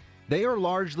 They are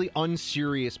largely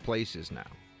unserious places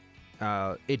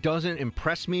now. It doesn't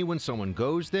impress me when someone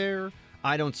goes there.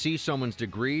 I don't see someone's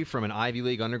degree from an Ivy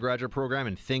League undergraduate program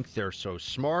and think they're so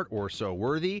smart or so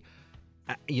worthy.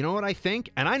 You know what I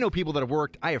think? And I know people that have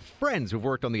worked, I have friends who've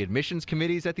worked on the admissions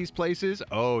committees at these places.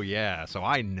 Oh, yeah, so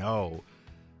I know.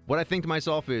 What I think to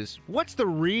myself is, what's the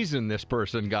reason this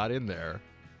person got in there?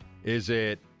 Is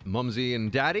it mumsy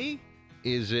and daddy?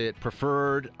 Is it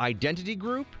preferred identity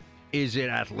group? Is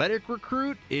it athletic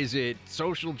recruit? Is it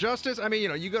social justice? I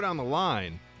mean, you go down the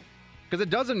line. Because it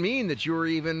doesn't mean that you're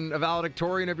even a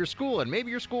valedictorian of your school. And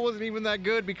maybe your school isn't even that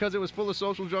good because it was full of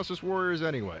social justice warriors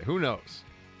anyway. Who knows?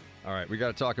 All right, we got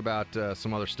to talk about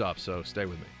some other stuff, so stay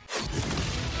with me.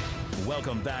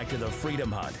 Welcome back to the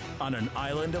Freedom Hut on an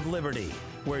island of liberty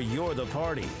where you're the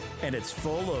party and it's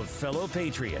full of fellow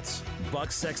patriots.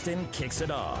 Buck Sexton kicks it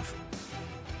off.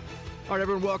 All right,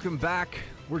 everyone, welcome back.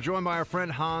 We're joined by our friend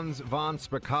Hans von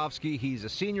Spakovsky. He's a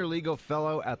senior legal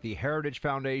fellow at the Heritage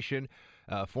Foundation,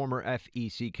 former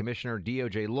FEC commissioner,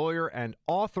 DOJ lawyer, and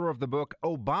author of the book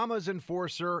Obama's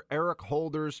Enforcer, Eric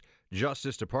Holder's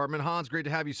Justice Department. Hans, great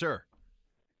to have you, sir.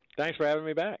 Thanks for having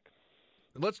me back.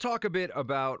 Let's talk a bit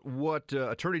about what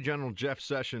Attorney General Jeff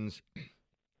Sessions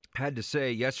had to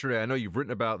say yesterday. I know you've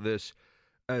written about this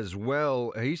as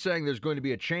well. He's saying there's going to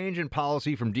be a change in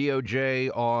policy from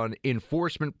DOJ on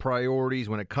enforcement priorities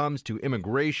when it comes to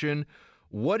immigration.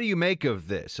 What do you make of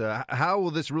this? How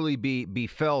will this really be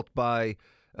felt by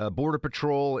Border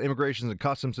Patrol, Immigration and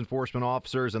Customs Enforcement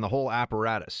officers, and the whole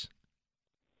apparatus?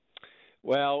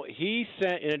 Well, he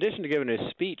sent, in addition to giving his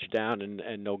speech down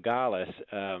in Nogales,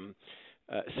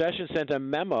 Sessions sent a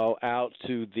memo out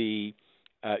to the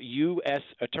U.S.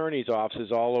 attorneys'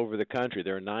 offices all over the country.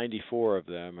 There are 94 of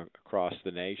them across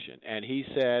the nation. And he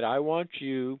said, I want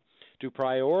you to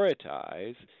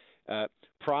prioritize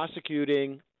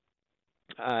prosecuting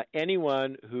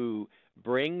anyone who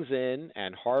brings in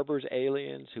and harbors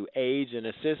aliens, who aids and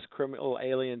assists criminal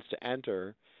aliens to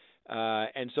enter.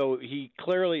 And so he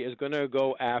clearly is going to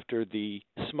go after the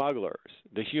smugglers,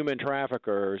 the human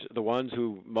traffickers, the ones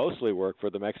who mostly work for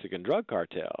the Mexican drug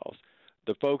cartels,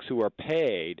 the folks who are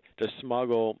paid to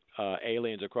smuggle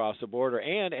aliens across the border,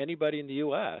 and anybody in the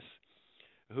U.S.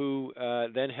 who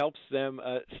then helps them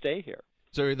stay here.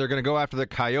 So they're going to go after the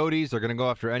coyotes. They're going to go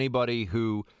after anybody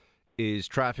who is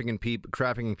trafficking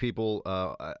people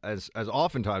as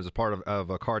oftentimes as part of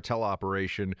a cartel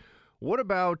operation. What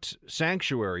about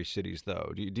sanctuary cities,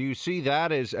 though? Do you see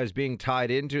that as being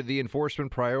tied into the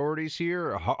enforcement priorities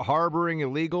here? Harboring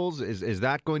illegals, is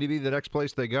that going to be the next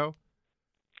place they go?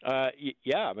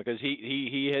 Yeah, because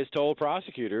he has told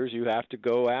prosecutors you have to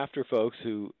go after folks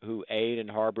who aid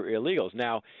and harbor illegals.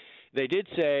 Now, he did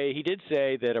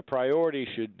say that a priority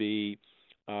should be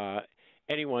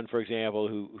anyone, for example,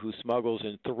 who smuggles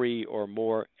in 3 or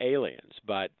more aliens,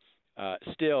 but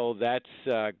still, that's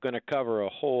going to cover a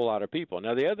whole lot of people.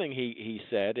 Now, the other thing he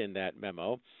said in that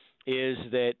memo is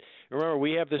that, remember,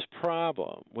 we have this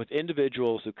problem with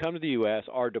individuals who come to the U.S.,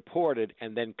 are deported,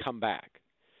 and then come back.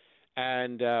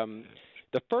 And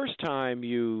the first time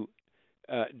you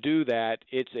do that,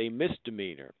 it's a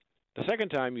misdemeanor. The second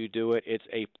time you do it, it's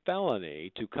a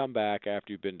felony to come back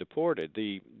after you've been deported.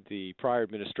 The prior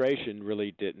administration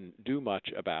really didn't do much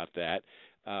about that.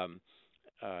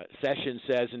 Sessions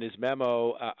says in his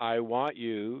memo, I want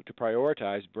you to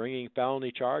prioritize bringing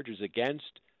felony charges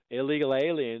against illegal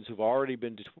aliens who've already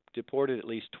been deported at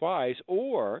least twice,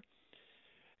 or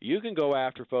you can go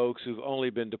after folks who've only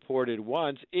been deported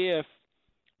once if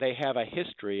they have a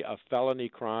history of felony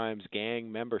crimes,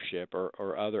 gang membership,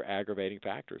 or other aggravating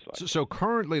factors like that. So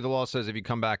currently the law says if you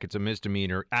come back, it's a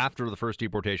misdemeanor after the first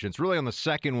deportation. It's really on the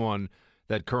second one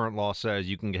that current law says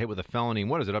you can get hit with a felony.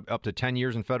 What is it, up to 10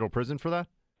 years in federal prison for that?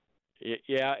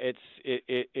 Yeah,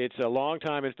 it's a long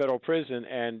time in federal prison,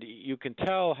 and you can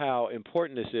tell how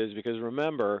important this is because,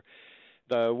 remember,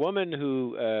 the woman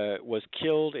who was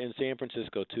killed in San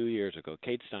Francisco 2 years ago,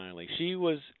 Kate Steinle, she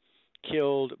was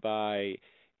killed by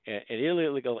an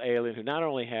illegal alien who not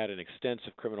only had an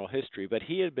extensive criminal history, but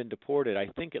he had been deported, I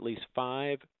think, at least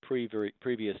 5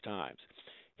 previous times.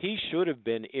 He should have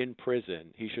been in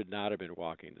prison. He should not have been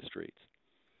walking the streets.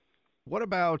 What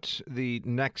about the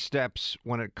next steps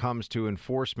when it comes to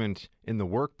enforcement in the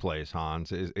workplace, Hans?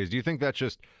 Do you think that's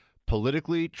just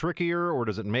politically trickier, or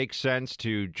does it make sense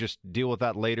to just deal with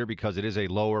that later because it is a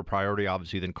lower priority,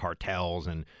 obviously, than cartels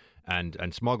and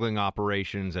smuggling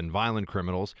operations and violent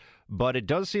criminals? But it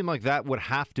does seem like that would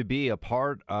have to be a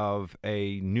part of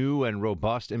a new and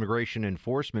robust immigration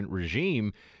enforcement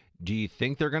regime. Do you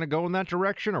think they're going to go in that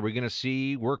direction? Are we going to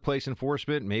see workplace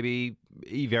enforcement, maybe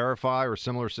E-Verify or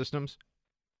similar systems?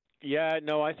 Yeah,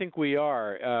 no, I think we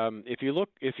are. If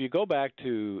you go back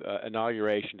to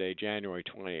Inauguration Day, January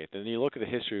 20th, and you look at the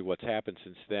history of what's happened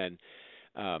since then,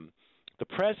 the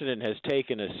president has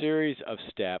taken a series of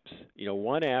steps,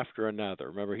 one after another.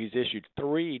 Remember, he's issued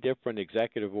 3 different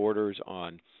executive orders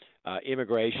on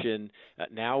immigration.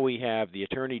 Now we have the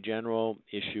Attorney General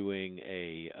issuing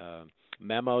a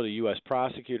memo to U.S.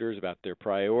 prosecutors about their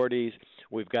priorities.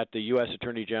 We've got the U.S.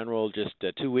 Attorney General just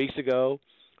 2 weeks ago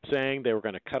saying they were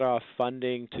going to cut off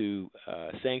funding to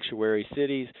sanctuary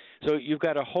cities. So you've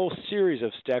got a whole series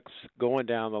of steps going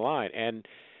down the line. And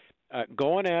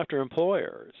going after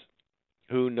employers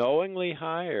who knowingly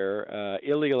hire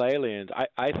illegal aliens,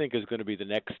 I think is going to be the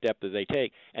next step that they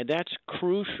take. And that's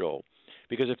crucial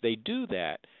because if they do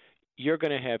that, you're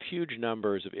going to have huge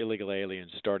numbers of illegal aliens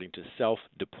starting to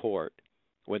self-deport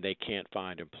when they can't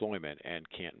find employment and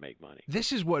can't make money.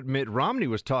 This is what Mitt Romney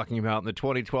was talking about in the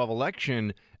 2012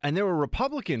 election, and there were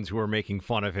Republicans who were making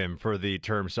fun of him for the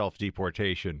term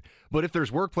self-deportation. But if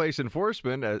there's workplace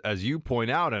enforcement, as you point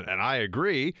out, and I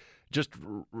agree,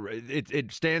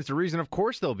 it stands to reason, of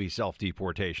course, there'll be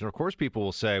self-deportation. Of course, people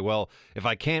will say, well, if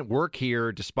I can't work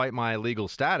here despite my legal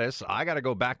status, I got to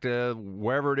go back to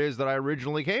wherever it is that I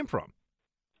originally came from.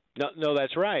 No,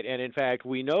 that's right. And in fact,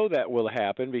 we know that will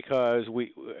happen because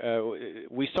we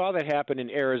saw that happen in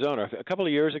Arizona. A couple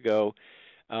of years ago,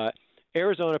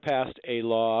 Arizona passed a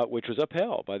law which was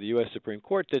upheld by the U.S. Supreme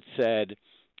Court that said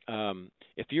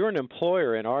if you're an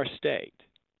employer in our state,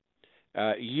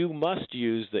 you must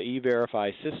use the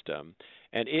E-Verify system.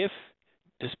 And if,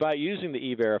 despite using the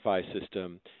E-Verify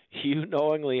system, you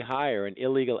knowingly hire an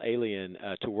illegal alien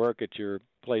to work at your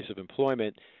place of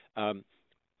employment,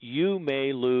 you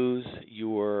may lose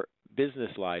your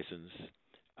business license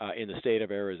in the state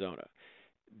of Arizona.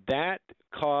 That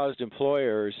caused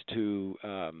employers to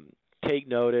take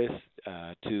notice,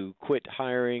 to quit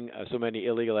hiring so many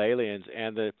illegal aliens,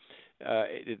 and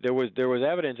there was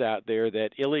evidence out there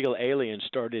that illegal aliens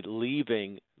started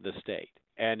leaving the state.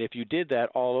 And if you did that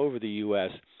all over the U.S.,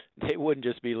 they wouldn't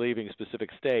just be leaving specific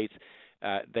states;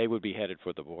 they would be headed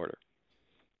for the border.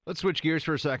 Let's switch gears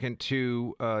for a second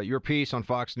to your piece on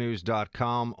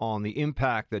FoxNews.com on the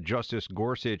impact that Justice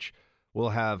Gorsuch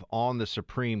will have on the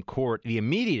Supreme Court, the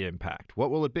immediate impact. What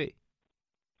will it be?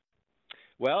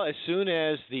 Well, as soon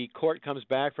as the court comes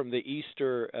back from the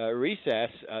Easter recess,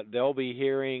 they'll be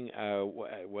hearing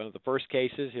one of the first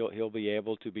cases he'll be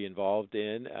able to be involved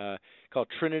in, called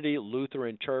Trinity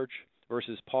Lutheran Church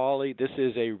versus Pauley. This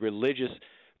is a religious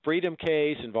freedom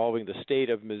case involving the state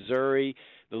of Missouri.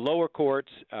 The lower courts,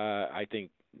 I think,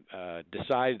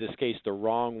 decided this case the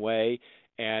wrong way,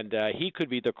 and he could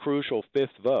be the crucial 5th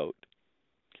vote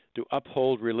to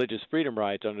uphold religious freedom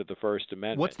rights under the First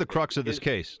Amendment. What's the crux of this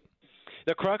case?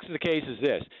 The crux of the case is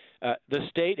this. The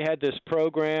state had this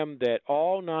program that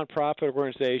all nonprofit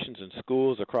organizations and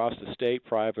schools across the state,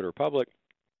 private or public,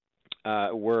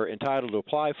 were entitled to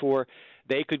apply for.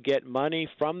 They could get money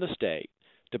from the state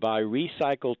to buy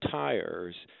recycled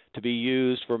tires to be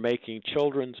used for making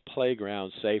children's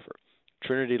playgrounds safer.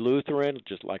 Trinity Lutheran,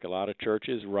 just like a lot of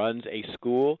churches, runs a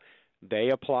school. They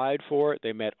applied for it.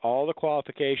 They met all the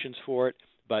qualifications for it,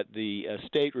 but the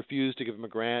state refused to give them a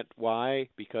grant. Why?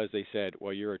 Because they said,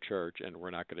 well, you're a church, and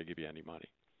we're not going to give you any money.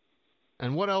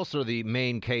 And what else are the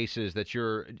main cases that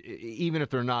you're, even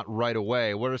if they're not right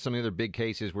away, what are some of the other big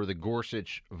cases where the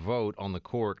Gorsuch vote on the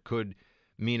court could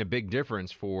mean a big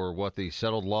difference for what the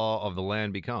settled law of the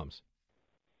land becomes?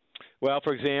 Well,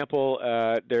 for example,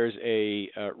 there's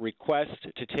a request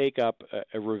to take up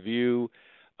a review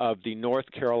of the North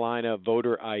Carolina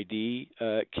voter ID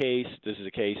case. This is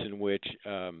a case in which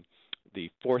the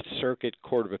Fourth Circuit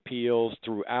Court of Appeals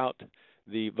threw out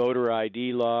the voter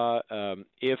ID law.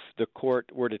 If the court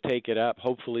were to take it up,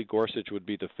 hopefully Gorsuch would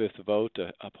be the fifth vote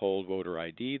to uphold voter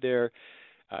ID there.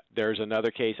 There's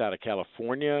another case out of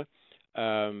California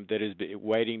that is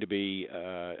waiting to be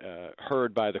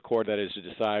heard by the court, that is to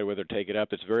decide whether to take it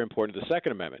up. It's very important to the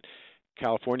Second Amendment.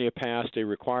 California passed a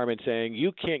requirement saying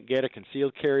you can't get a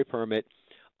concealed carry permit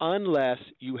unless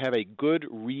you have a good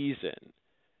reason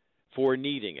for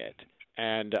needing it.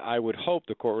 And I would hope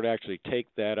the court would actually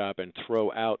take that up and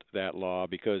throw out that law,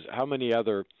 because how many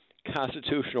other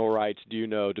constitutional rights do you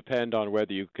know depend on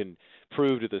whether you can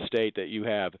prove to the state that you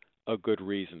have a good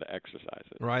reason to exercise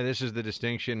it? Right. This is the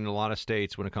distinction in a lot of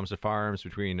states when it comes to firearms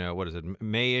between,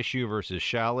 may issue versus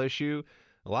shall issue.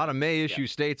 A lot of may issue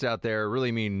states out there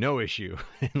really mean no issue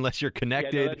unless you're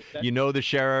connected, you know the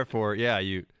sheriff, or Yeah,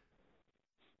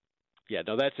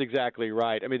 no, that's exactly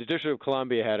right. I mean, the District of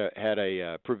Columbia had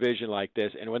a provision like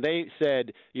this, and when they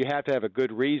said you have to have a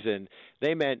good reason,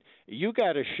 they meant you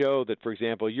got to show that, for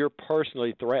example, you're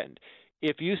personally threatened.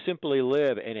 If you simply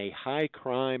live in a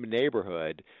high-crime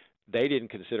neighborhood, they didn't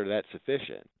consider that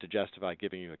sufficient to justify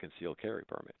giving you a concealed carry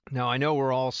permit. Now, I know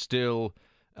we're all still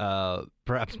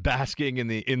perhaps basking in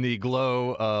the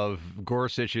glow of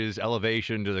Gorsuch's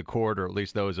elevation to the court, or at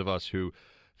least those of us who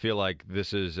feel like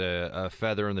this is a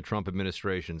feather in the Trump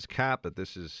administration's cap, that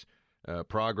this is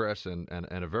progress and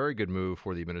a very good move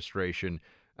for the administration.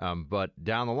 But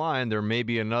down the line, there may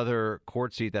be another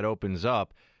court seat that opens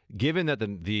up. Given that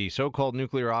the so-called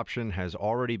nuclear option has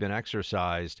already been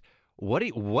exercised,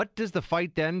 what does the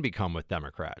fight then become with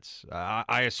Democrats?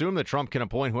 I assume that Trump can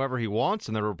appoint whoever he wants,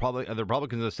 and the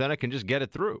Republicans in the Senate can just get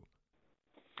it through.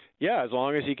 Yeah, as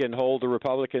long as he can hold the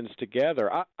Republicans together.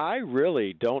 I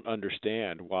really don't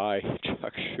understand why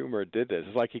Chuck Schumer did this.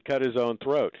 It's like he cut his own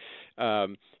throat.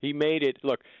 He made it,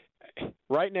 look,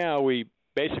 right now we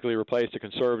basically replaced a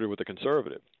conservative with a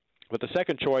conservative. But the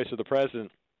second choice of the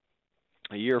president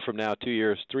a year from now, 2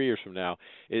 years, 3 years from now,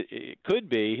 it could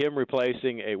be him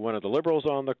replacing one of the liberals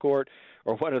on the court,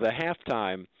 or one of the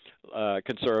halftime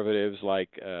conservatives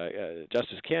like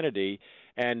Justice Kennedy.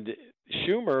 And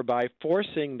Schumer, by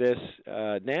forcing this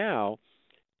now,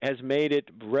 has made it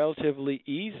relatively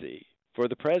easy for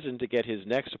the president to get his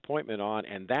next appointment on,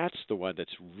 and that's the one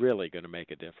that's really going to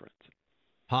make a difference.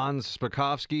 Hans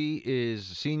Spakovsky is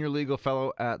Senior Legal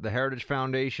Fellow at the Heritage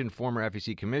Foundation, former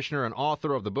FEC Commissioner, and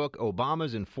author of the book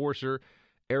Obama's Enforcer,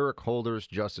 Eric Holder's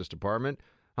Justice Department.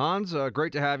 Hans,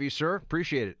 great to have you, sir.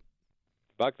 Appreciate it.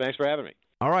 Buck, thanks for having me.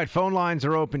 All right, phone lines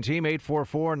are open, team.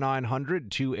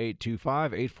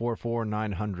 844-900-2825,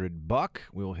 844-900-BUCK.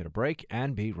 We will hit a break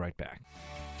and be right back.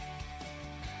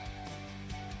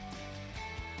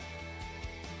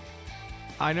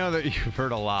 I know that you've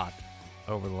heard a lot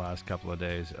over the last couple of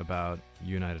days about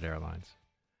United Airlines.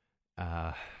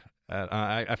 I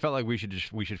felt like we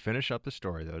should finish up the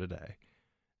story, though, today.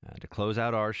 To close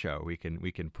out our show, we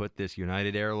can put this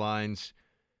United Airlines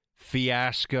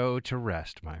fiasco to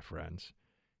rest, my friends.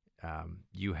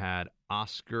 You had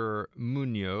Oscar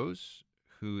Munoz,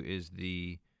 who is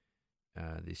the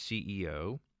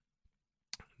CEO,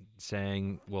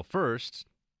 saying, well, first,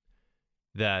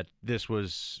 that this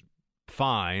was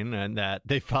fine and that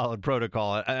they followed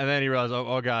protocol, and then he realized,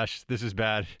 oh gosh, this is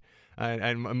bad.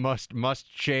 I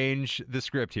must change the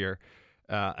script here.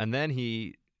 And then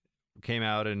he came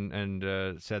out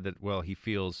and said that, well, he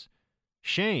feels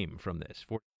shame from this.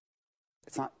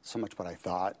 It's not so much what I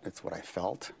thought, it's what I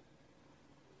felt.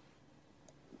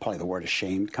 Probably the word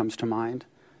ashamed comes to mind.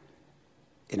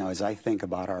 You know, as I think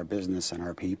about our business and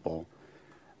our people,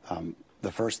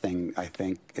 the first thing I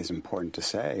think is important to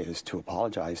say is to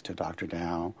apologize to Dr.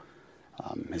 Dow,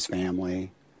 his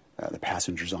family, the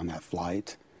passengers on that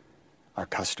flight, our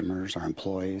customers, our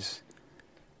employees.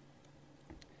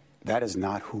 That is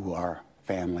not who our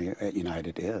family at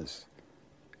United is.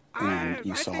 And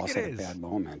you saw us at a bad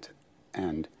moment.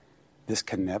 And this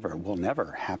will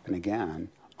never happen again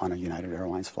on a United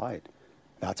Airlines flight.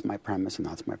 That's my premise and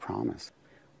that's my promise.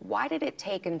 Why did it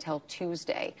take until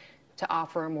Tuesday to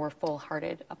offer a more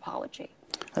full-hearted apology?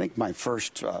 I think my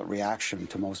first reaction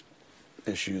to most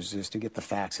issues is to get the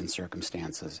facts and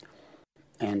circumstances.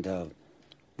 And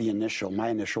my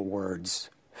initial words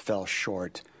fell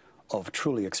short of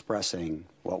truly expressing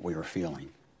what we were feeling.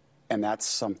 And that's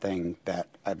something that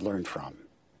I've learned from.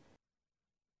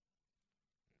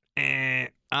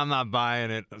 I'm not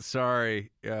buying it. Sorry.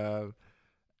 The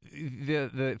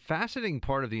fascinating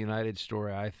part of the United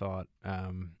story, I thought,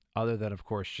 other than, of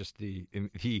course, just the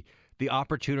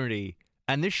opportunity,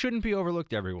 and this shouldn't be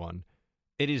overlooked, everyone.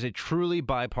 It is a truly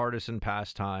bipartisan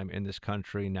pastime in this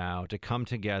country now to come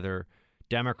together,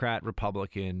 Democrat,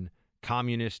 Republican,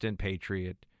 communist and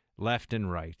patriot, left and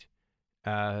right,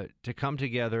 to come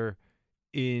together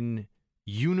in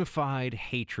unified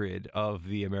hatred of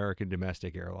the American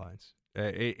domestic airlines.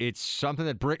 It's something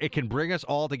that it can bring us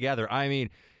all together. I mean,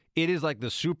 it is like the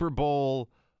Super Bowl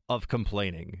of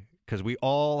complaining because we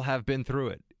all have been through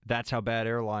it. That's how bad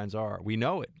airlines are. We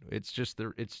know it. It's just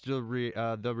the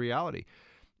reality.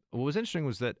 What was interesting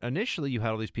was that initially you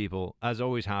had all these people, as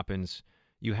always happens,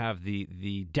 you have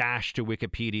the dash to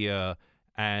Wikipedia,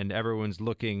 and everyone's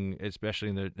looking, especially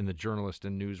in the journalist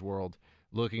and news world,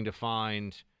 looking to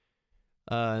find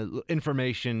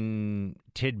information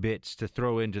tidbits to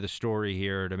throw into the story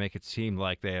here to make it seem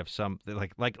like they have some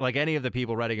like any of the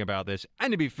people writing about this.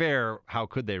 And to be fair, how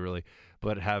could they really?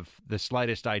 But have the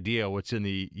slightest idea what's in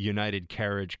the United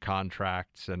carriage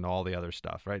contracts and all the other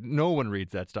stuff, right? No one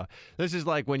reads that stuff. This is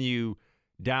like when you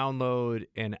download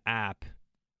an app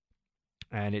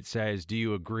and it says, do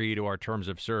you agree to our terms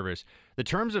of service? The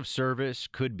terms of service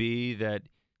could be that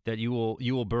you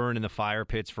will burn in the fire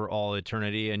pits for all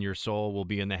eternity and your soul will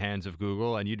be in the hands of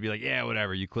Google, and you'd be like, yeah,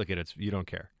 whatever, you click it, you don't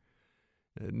care.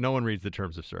 No one reads the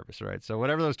terms of service, right? So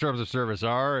whatever those terms of service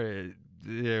are,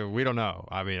 we don't know.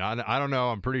 I mean, I don't know.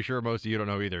 I'm pretty sure most of you don't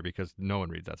know either because no one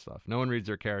reads that stuff. No one reads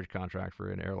their carriage contract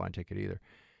for an airline ticket either.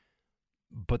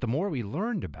 But the more we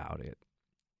learned about it,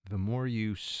 the more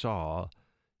you saw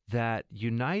that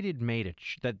United made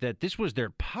that this was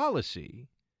their policy,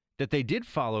 that they did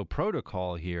follow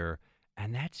protocol here,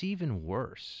 and that's even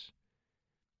worse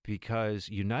because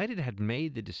United had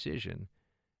made the decision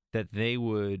that they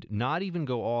would not even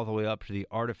go all the way up to the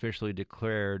artificially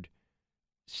declared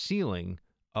ceiling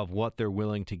of what they're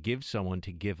willing to give someone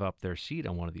to give up their seat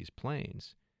on one of these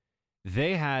planes.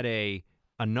 They had a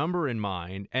number in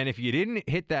mind, and if you didn't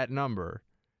hit that number,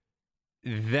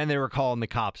 then they were calling the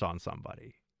cops on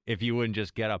somebody if you wouldn't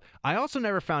just get up. I also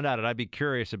never found out, and I'd be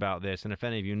curious about this, and if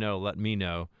any of you know, let me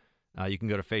know. You can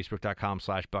go to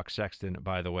facebook.com/Buck Sexton,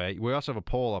 by the way. We also have a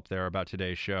poll up there about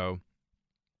today's show.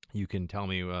 You can tell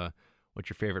me what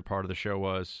your favorite part of the show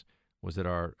was. Was it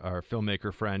our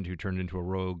filmmaker friend who turned into a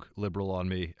rogue liberal on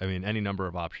me? I mean, any number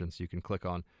of options. You can click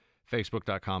on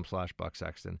facebook.com/Buck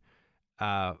Sexton.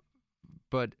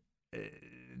 But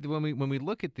when we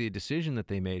look at the decision that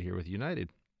they made here with United,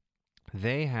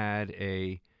 they had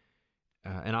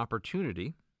an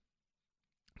opportunity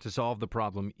to solve the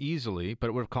problem easily, but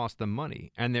it would have cost them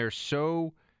money. And they're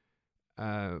so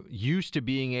used to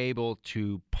being able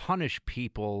to punish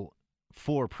people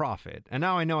for profit. And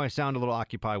now I know I sound a little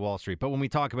Occupy Wall Street, but when we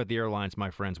talk about the airlines, my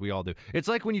friends, we all do. It's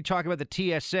like when you talk about the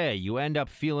TSA, you end up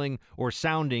feeling or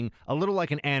sounding a little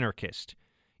like an anarchist.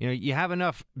 You know, you have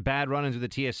enough bad run-ins with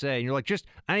the TSA, and you're like,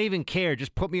 I don't even care.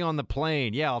 Just put me on the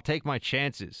plane. Yeah, I'll take my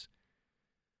chances.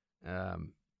 I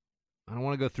don't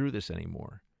want to go through this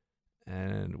anymore.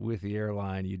 And with the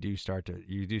airline, you do start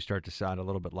to sound a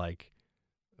little bit like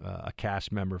a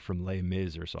cast member from Les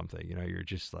Mis or something. You know, you're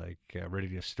just like ready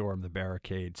to storm the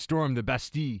barricade, storm the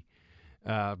Bastille,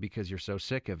 because you're so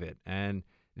sick of it. And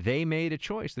they made a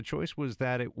choice. The choice was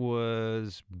that it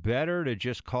was better to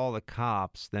just call the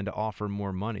cops than to offer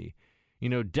more money. You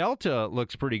know, Delta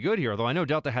looks pretty good here, although I know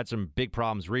Delta had some big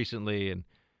problems recently, and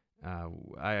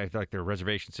I feel like their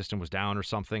reservation system was down or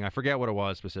something. I forget what it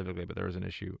was specifically, but there was an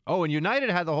issue. Oh, and United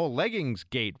had the whole leggings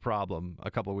gate problem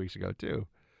a couple of weeks ago, too.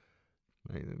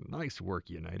 Nice work,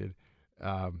 United.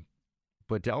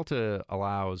 But Delta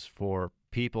allows for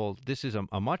people, this is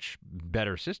a much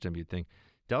better system, you'd think.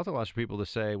 Delta allows for people to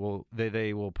say, well,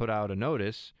 they will put out a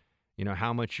notice, you know,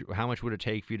 how much would it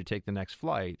take for you to take the next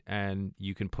flight? And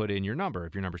you can put in your number.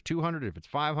 If your number's 200, if it's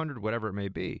 500, whatever it may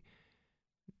be.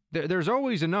 There's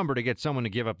always a number to get someone to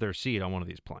give up their seat on one of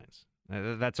these planes.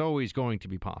 That's always going to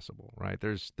be possible, right?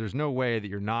 There's no way that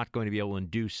you're not going to be able to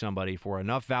induce somebody for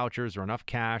enough vouchers or enough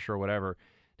cash or whatever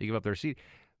to give up their seat.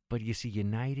 But you see,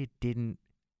 United didn't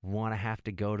want to have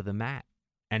to go to the mat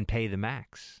and pay the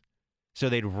max. So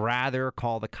they'd rather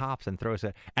call the cops and throw us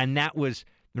a... And that was...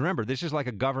 Remember, this is like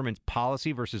a government's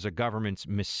policy versus a government's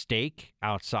mistake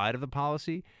outside of the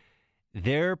policy.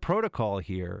 their protocol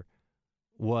here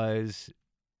was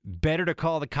better to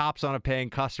call the cops on a paying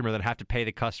customer than have to pay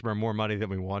the customer more money than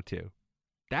we want to.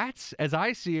 That's, as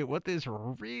I see it, what this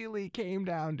really came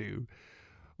down to,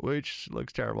 which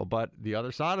looks terrible. But the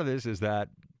other side of this is that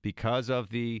because of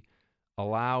the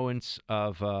allowance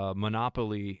of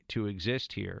monopoly to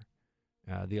exist here,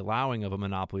 the allowing of a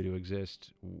monopoly to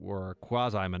exist, or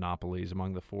quasi-monopolies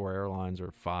among the 4 airlines,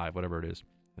 or 5, whatever it is.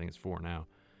 I think it's 4 now.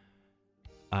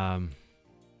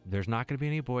 There's not going to be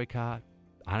any boycott.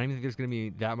 I don't even think there's going to be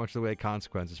that much of the way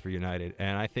consequences for United.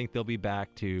 And I think they'll be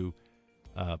back to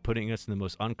putting us in the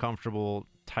most uncomfortable,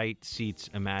 tight seats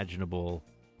imaginable,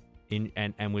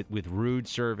 and with rude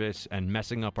service and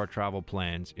messing up our travel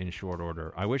plans in short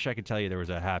order. I wish I could tell you there was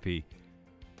a happy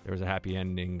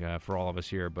ending for all of us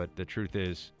here, but the truth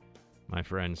is, my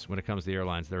friends, when it comes to the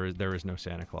airlines, there is no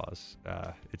Santa Claus.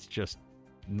 It's just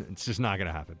not going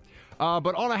to happen.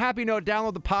 But on a happy note,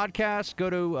 download the podcast. Go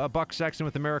to Buck Sexton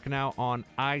with America Now on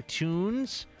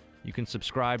iTunes. You can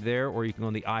subscribe there, or you can go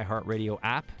on the iHeartRadio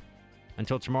app.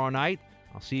 Until tomorrow night,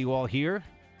 I'll see you all here.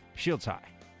 Shields high.